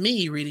 maybe that's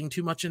me reading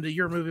too much into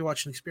your movie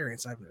watching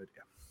experience. I have no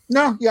idea.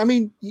 No, yeah, I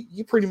mean,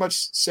 you pretty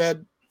much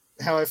said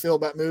how I feel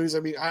about movies.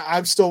 I mean,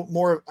 I'm still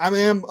I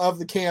am of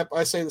the camp.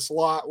 I say this a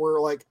lot where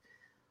like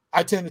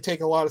I tend to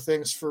take a lot of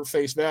things for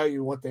face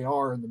value, what they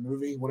are in the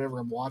movie, whatever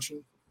I'm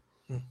watching.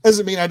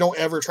 Doesn't mean I don't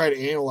ever try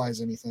to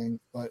analyze anything,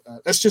 but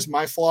that's just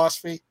my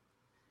philosophy.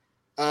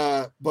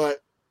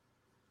 But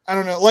I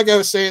don't know. Like I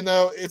was saying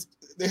though,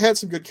 they had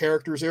some good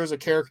characters. There was a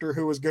character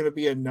who was going to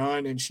be a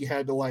nun and she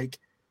had to like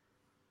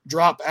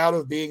drop out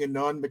of being a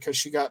nun because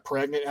she got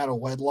pregnant out of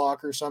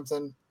wedlock or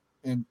something.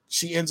 And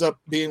she ends up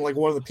being like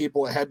one of the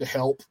people that had to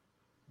help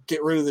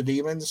get rid of the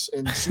demons.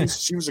 And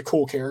she was a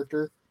cool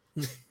character.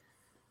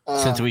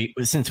 Since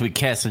we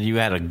casted you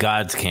out of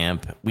God's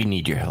camp, we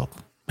need your help.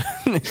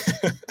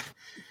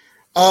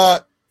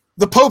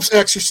 The Pope's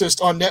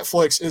Exorcist on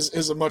Netflix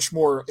is a much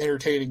more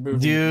entertaining movie.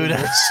 Dude.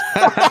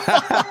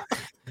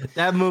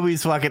 That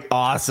movie's fucking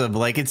awesome.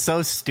 Like, it's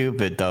so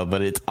stupid, though,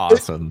 but it's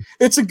awesome.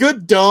 It's a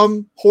good,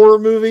 dumb horror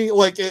movie,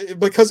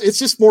 because it's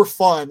just more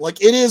fun. Like,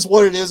 it is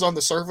what it is on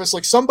the surface.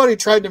 Like, somebody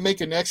tried to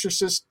make an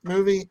Exorcist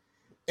movie,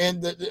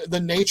 and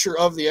the nature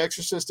of The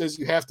Exorcist is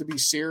you have to be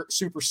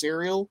super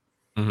serial.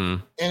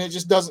 Mm-hmm. And it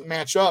just doesn't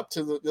match up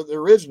to the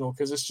original,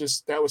 because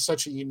that was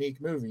such a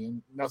unique movie,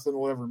 and nothing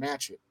will ever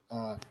match it.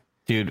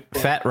 Dude,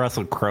 Fat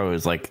Russell Crowe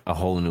is like a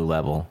whole new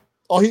level.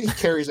 Oh, he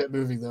carries that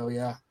movie though.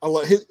 Yeah, I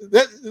love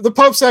the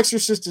Pope's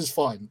Exorcist is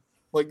fun.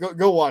 Like,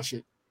 go watch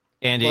it.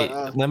 Andy,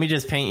 let me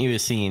just paint you a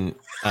scene.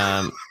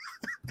 So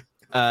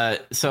the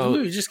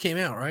movie just came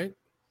out, right?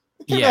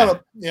 Yeah,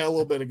 a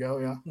little bit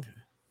ago.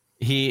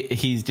 Yeah,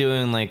 he's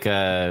doing like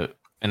an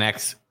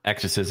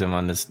exorcism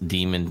on this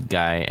demon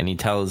guy, and he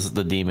tells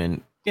the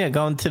demon, "Yeah,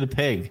 go into the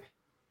pig,"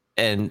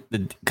 and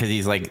because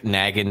he's like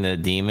nagging the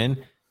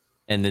demon.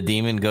 And the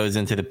demon goes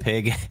into the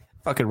pig,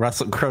 Fucking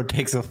Russell Crowe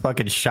takes a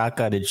fucking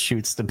shotgun and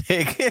shoots the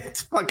pig.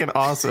 It's fucking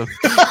awesome.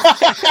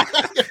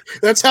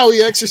 That's how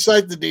he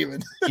exercised the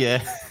demon.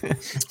 Yeah.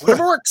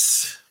 Whatever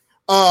works.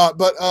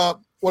 But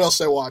what else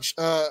did I watch?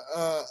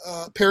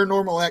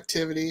 Paranormal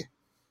Activity.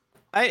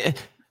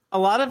 A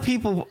lot of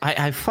people,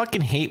 I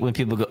fucking hate when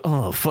people go,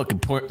 oh, fucking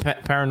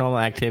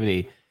Paranormal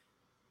Activity.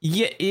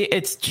 Yeah,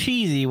 it's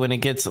cheesy when it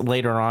gets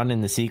later on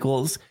in the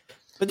sequels,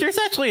 but there's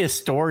actually a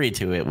story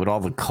to it with all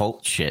the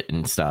cult shit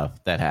and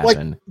stuff that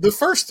happened. Like, the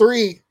first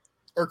 3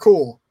 are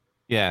cool.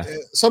 Yeah.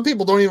 Some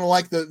people don't even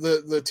like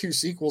the 2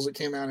 sequels that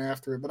came out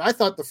after it, but I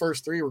thought the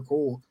first 3 were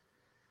cool.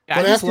 Yeah,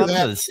 but I just after love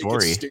that, the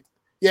story.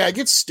 it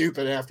gets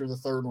stupid after the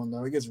 3rd one,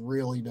 though. It gets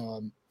really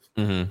dumb.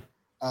 Mm-hmm.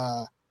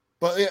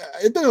 But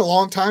it's been a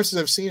long time since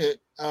I've seen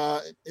it.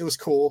 It was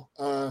cool.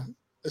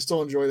 I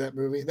still enjoy that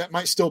movie. That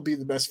might still be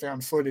the best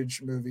found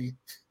footage movie.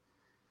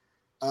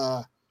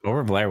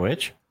 Over Blair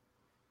Witch?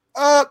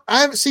 I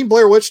haven't seen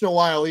Blair Witch in a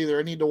while either.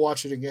 I need to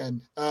watch it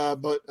again.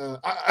 But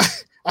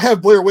I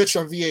have Blair Witch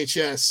on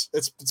VHS.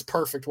 It's a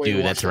perfect way. Dude,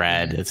 to watch that's it.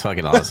 rad. It's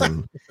fucking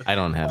awesome. I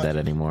don't have that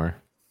anymore.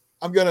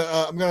 I'm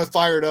gonna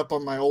fire it up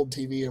on my old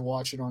TV and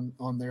watch it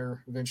on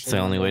there eventually. It's the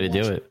only way to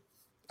do it.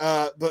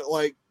 But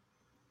like,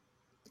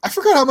 I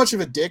forgot how much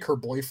of a dick her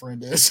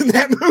boyfriend is in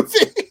that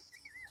movie.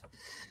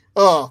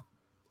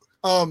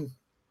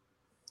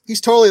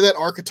 He's totally that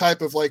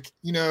archetype of like,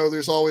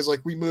 there's always like,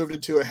 we moved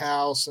into a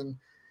house and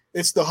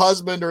it's the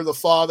husband or the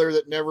father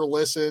that never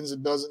listens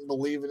and doesn't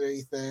believe in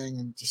anything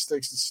and just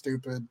thinks it's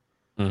stupid.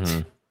 Mm-hmm.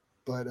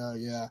 But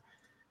yeah,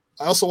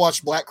 I also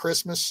watched Black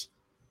Christmas.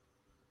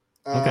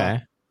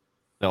 Okay.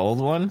 The old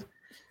one?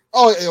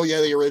 Oh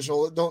yeah, the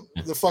original.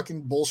 The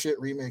fucking bullshit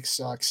remake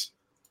sucks.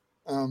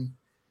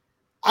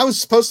 I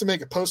was supposed to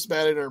make a post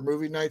about it in our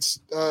movie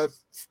nights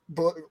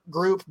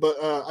group,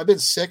 but I've been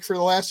sick for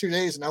the last 2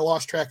 days and I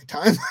lost track of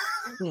time.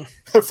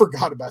 I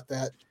forgot about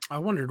that. I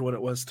wondered what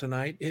it was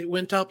tonight. It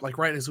went up like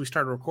right as we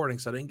started recording,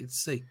 so I didn't get to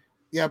see.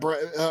 Yeah, bro.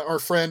 Our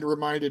friend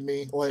reminded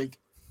me, like,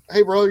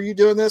 "Hey, bro, are you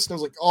doing this?" And I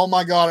was like, "Oh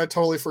my god, I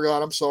totally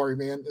forgot. I'm sorry,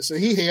 man." So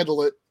he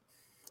handled it.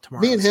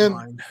 Tomorrow's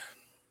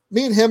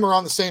Me and him are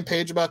on the same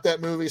page about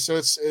that movie, so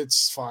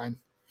it's fine.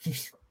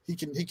 he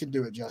can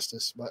do it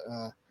justice. But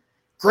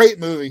great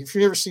movie. If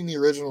you've never seen the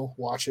original,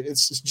 watch it.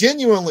 It's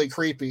genuinely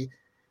creepy.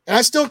 And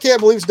I still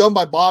can't believe it's done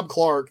by Bob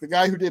Clark, the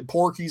guy who did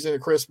Porky's and A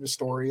Christmas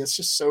Story. It's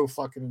just so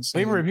fucking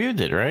insane. We reviewed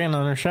it, right? On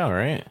our show,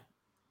 right?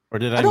 Or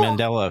did I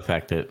Mandela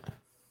affect it?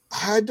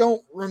 I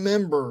don't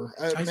remember.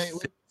 I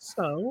think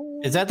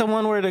so. Is that the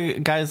one where the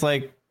guy's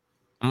like,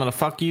 I'm going to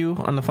fuck you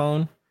on the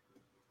phone?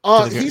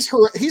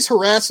 He's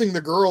harassing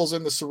the girls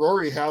in the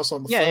sorority house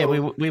on the phone.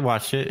 Yeah, we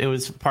watched it. It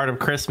was part of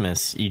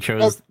Christmas. You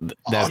chose that.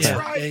 That's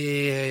right.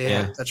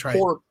 Yeah. That's right.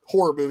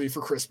 Horror movie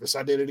for Christmas.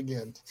 I did it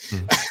again.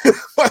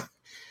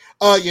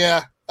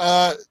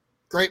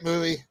 Great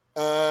movie.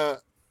 I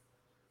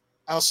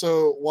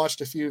also watched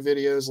a few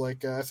videos.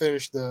 Like I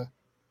finished the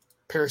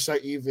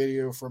Parasite Eve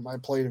video from I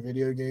played a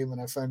video game,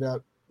 and I found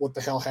out what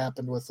the hell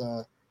happened with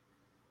the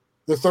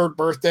third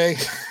birthday.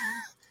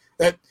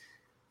 That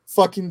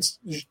fucking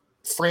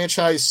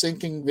franchise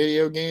sinking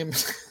video game.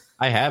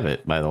 I have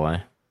it, by the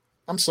way.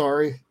 I'm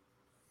sorry.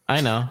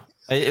 I know.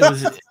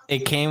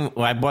 It came.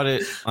 Well, I bought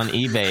it on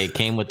eBay. It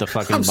came with the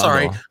fucking. I'm bundle.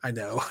 sorry. I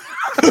know.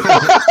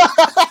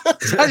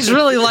 I just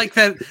really like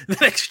that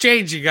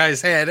exchange you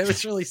guys had. It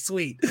was really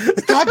sweet.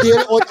 God damn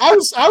it! Like I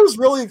was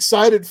really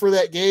excited for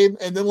that game,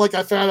 and then like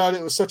I found out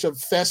it was such a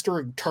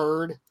festering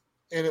turd,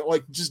 and it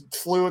like just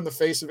flew in the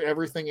face of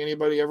everything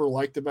anybody ever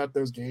liked about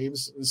those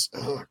games.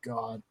 Oh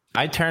god.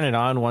 I turn it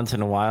on once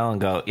in a while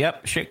and go,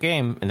 "Yep, shit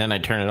game," and then I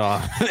turn it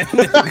off.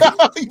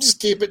 You just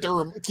keep it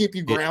to keep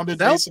you grounded,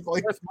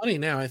 basically. Worth money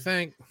now, I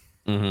think.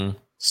 Mm-hmm.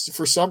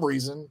 For some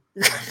reason,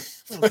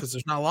 because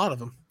there's not a lot of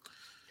them.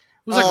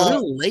 It was like a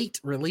real late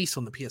release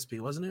on the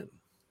PSP, wasn't it?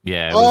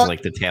 Yeah, it was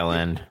like the tail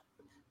end.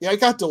 Yeah, it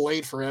got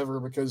delayed forever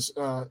because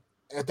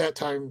at that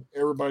time,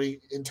 everybody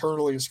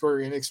internally at Square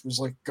Enix was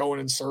like going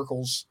in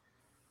circles,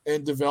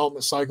 and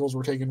development cycles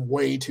were taking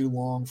way too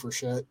long for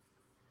shit.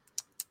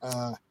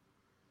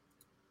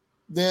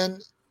 Then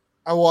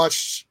I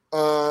watched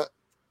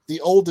The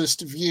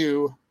Oldest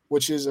View,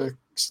 which is a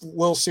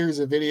little series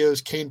of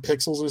videos Kane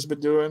Pixels has been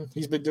doing.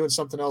 He's been doing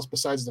something else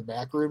besides the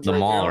Backrooms. The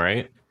mall,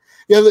 right?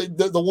 Yeah,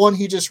 the one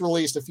he just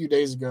released a few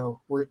days ago,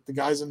 where the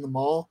guy's in the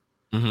mall.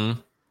 Mm-hmm.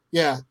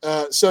 Yeah.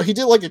 So he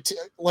did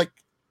like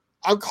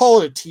I'll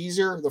call it a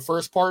teaser, the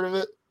first part of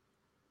it,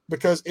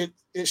 because it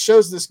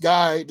shows this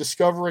guy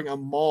discovering a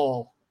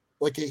mall.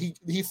 Like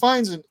he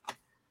finds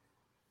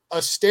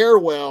a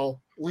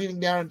stairwell leading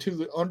down into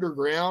the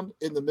underground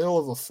in the middle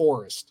of a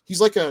forest. He's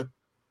like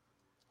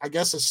I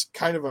guess it's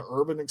kind of an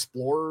urban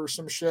explorer or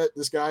some shit.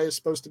 This guy is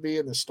supposed to be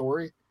in the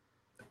story.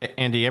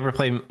 And do you ever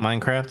play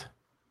Minecraft?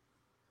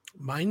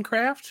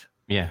 Minecraft?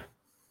 Yeah.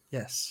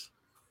 Yes.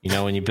 You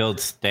know when you build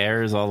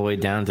stairs all the way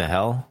down to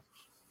hell?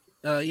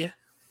 Yeah.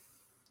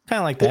 Kind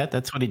of like that.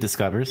 That's what he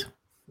discovers.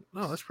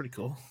 Oh, that's pretty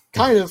cool.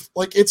 Kind of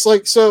like it's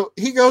like so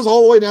he goes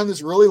all the way down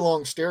this really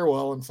long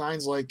stairwell and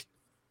finds like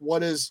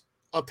what is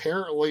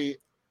apparently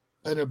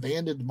an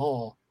abandoned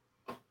mall.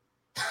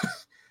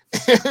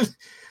 And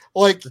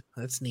like,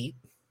 that's neat.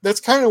 That's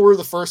kind of where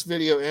the first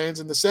video ends.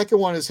 And the second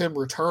one is him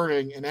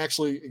returning and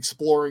actually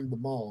exploring the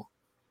mall.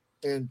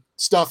 And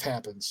stuff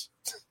happens.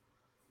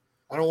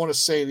 I don't want to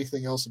say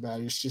anything else about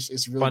it.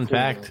 It's really fun cool,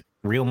 fact,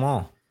 real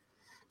mall.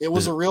 It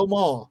was a real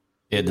mall.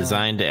 Yeah,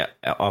 designed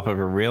off of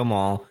a real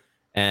mall.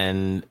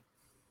 And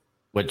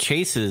what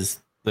chases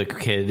the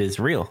kid is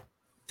real.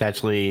 It's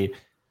actually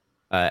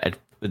a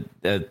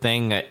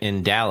thing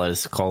in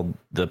Dallas called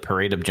the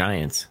Parade of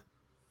Giants.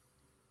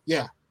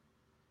 Yeah.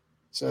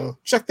 So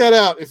check that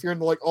out if you're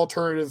into like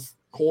alternative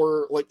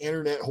horror, like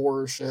internet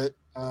horror shit.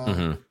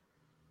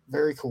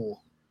 Very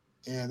cool.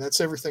 And that's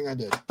everything I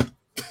did.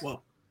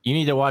 Well, you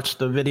need to watch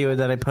the video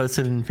that I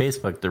posted in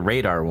Facebook, the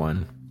Radar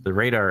one, the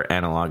Radar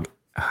analog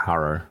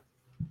horror.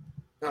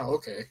 Oh,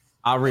 okay.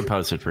 I'll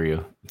repost it for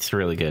you. It's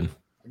really good.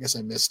 I guess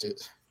I missed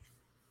it.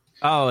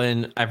 Oh,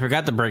 and I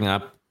forgot to bring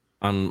up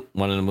on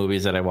one of the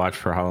movies that I watched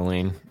for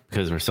Halloween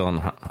because we're still in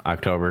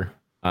October.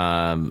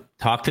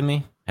 Talk to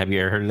Me. Have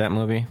you ever heard of that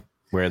movie?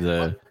 Where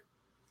the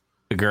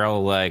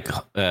girl like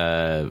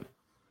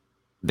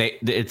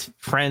it's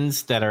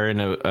friends that are in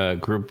a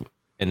group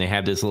and they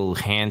have this little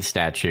hand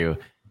statue.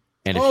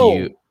 And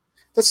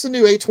that's the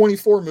new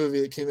A24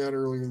 movie that came out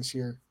earlier this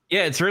year.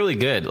 Yeah, it's really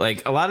good.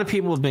 Like a lot of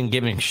people have been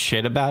giving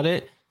shit about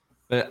it,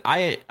 but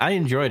I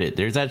enjoyed it.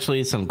 There's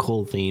actually some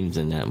cool themes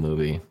in that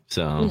movie,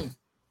 so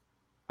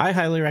I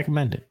highly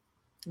recommend it.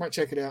 Might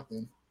check it out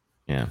then.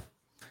 Yeah,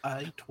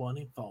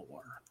 A24.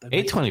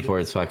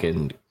 A24 is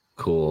fucking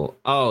cool.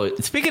 Oh,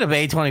 speaking of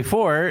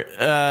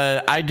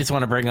A24, I just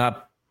want to bring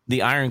up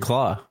the Iron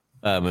Claw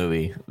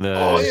movie.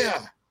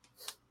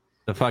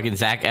 The fucking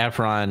Zac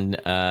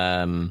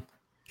Efron.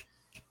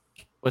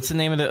 What's the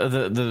name of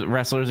the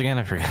wrestlers again?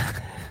 I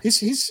forgot.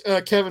 He's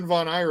Kevin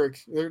Von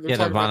Erich.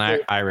 The Von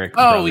Erich.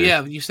 Oh brothers.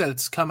 Yeah, you said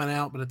it's coming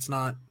out, but it's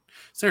not.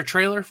 Is there a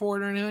trailer for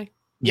it or anything?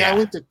 Yeah,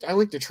 I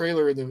linked the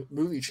trailer in the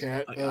movie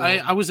chat.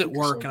 I was at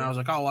work and I was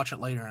like, I'll watch it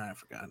later, and I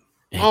forgot.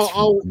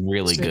 It's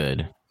really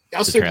good.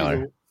 I'll send you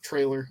the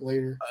trailer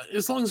later.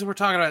 As long as we're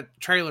talking about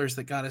trailers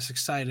that got us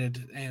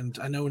excited, and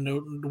I know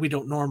we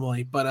don't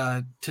normally,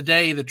 but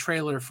today the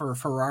trailer for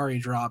Ferrari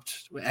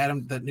dropped.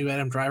 That new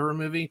Adam Driver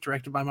movie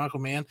directed by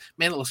Michael Mann.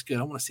 Man, it looks good.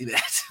 I want to see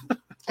that.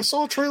 I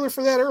saw a trailer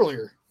for that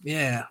earlier.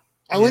 Yeah,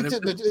 I linked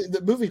it in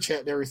the movie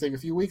chat and everything a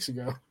few weeks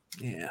ago.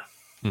 Yeah.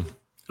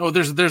 Oh,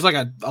 there's like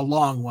a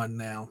long one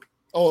now.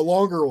 Oh, a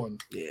longer one.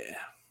 Yeah.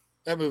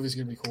 That movie's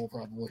gonna be cool,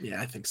 probably.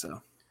 Yeah, I think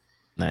so.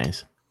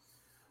 Nice.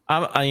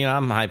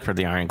 I'm hyped for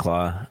the Iron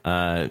Claw.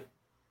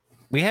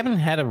 We haven't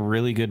had a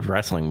really good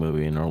wrestling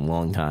movie in a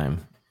long time,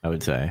 I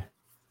would say.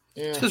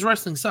 Yeah. It's because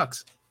wrestling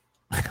sucks.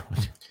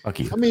 Fuck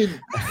you. I mean,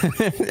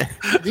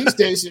 these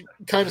days it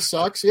kind of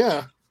sucks.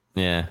 Yeah.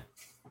 Yeah.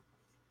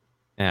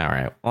 All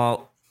right.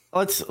 Well,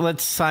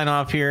 let's sign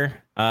off here.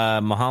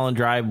 Mulholland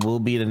Drive will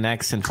be the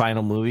next and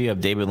final movie of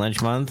David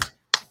Lynch month,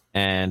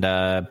 and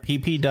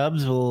PP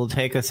Dubs will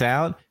take us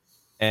out.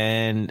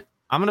 And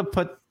I'm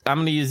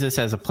gonna use this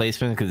as a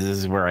placement because this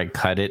is where I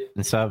cut it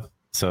and stuff.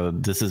 So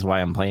this is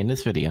why I'm playing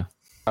this video.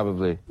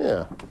 Probably.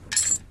 Yeah.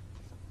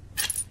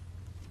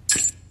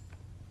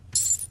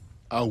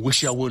 I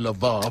wish I would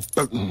have I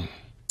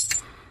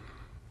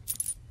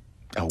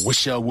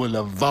wish I would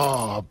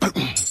have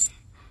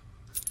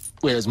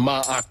Where's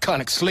my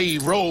iconic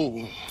slave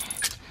role?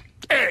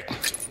 Hey,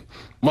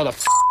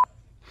 motherfucker.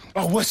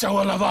 I wish I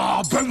would have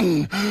all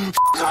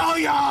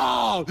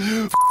y'all.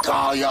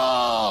 All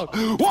y'all.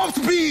 Warp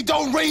speed,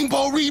 don't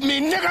rainbow read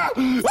me,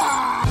 nigga.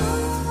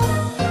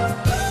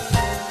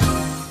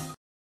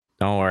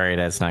 Don't worry,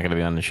 that's not going to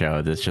be on the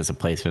show. That's just a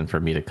placement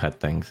for me to cut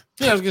things.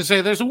 Yeah, I was going to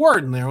say, there's a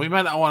word in there. We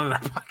might not want it in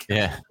our podcast.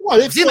 Yeah.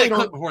 Well, I've seen that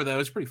clip before, though.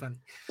 It's pretty funny.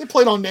 They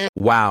played on that.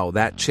 Wow,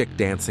 that chick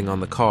dancing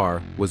on the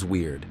car was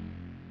weird.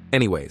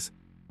 Anyways,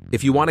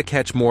 if you want to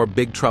catch more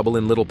Big Trouble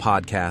in Little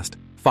podcast,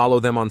 follow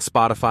them on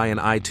Spotify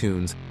and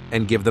iTunes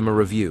and give them a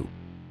review.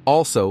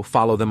 Also,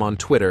 follow them on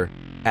Twitter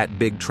at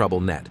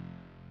BigTroubleNet.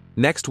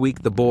 Next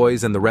week, the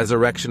boys and the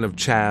resurrection of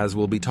Chaz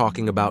will be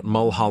talking about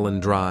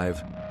Mulholland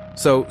Drive.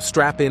 So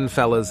strap in,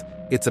 fellas,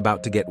 it's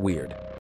about to get weird.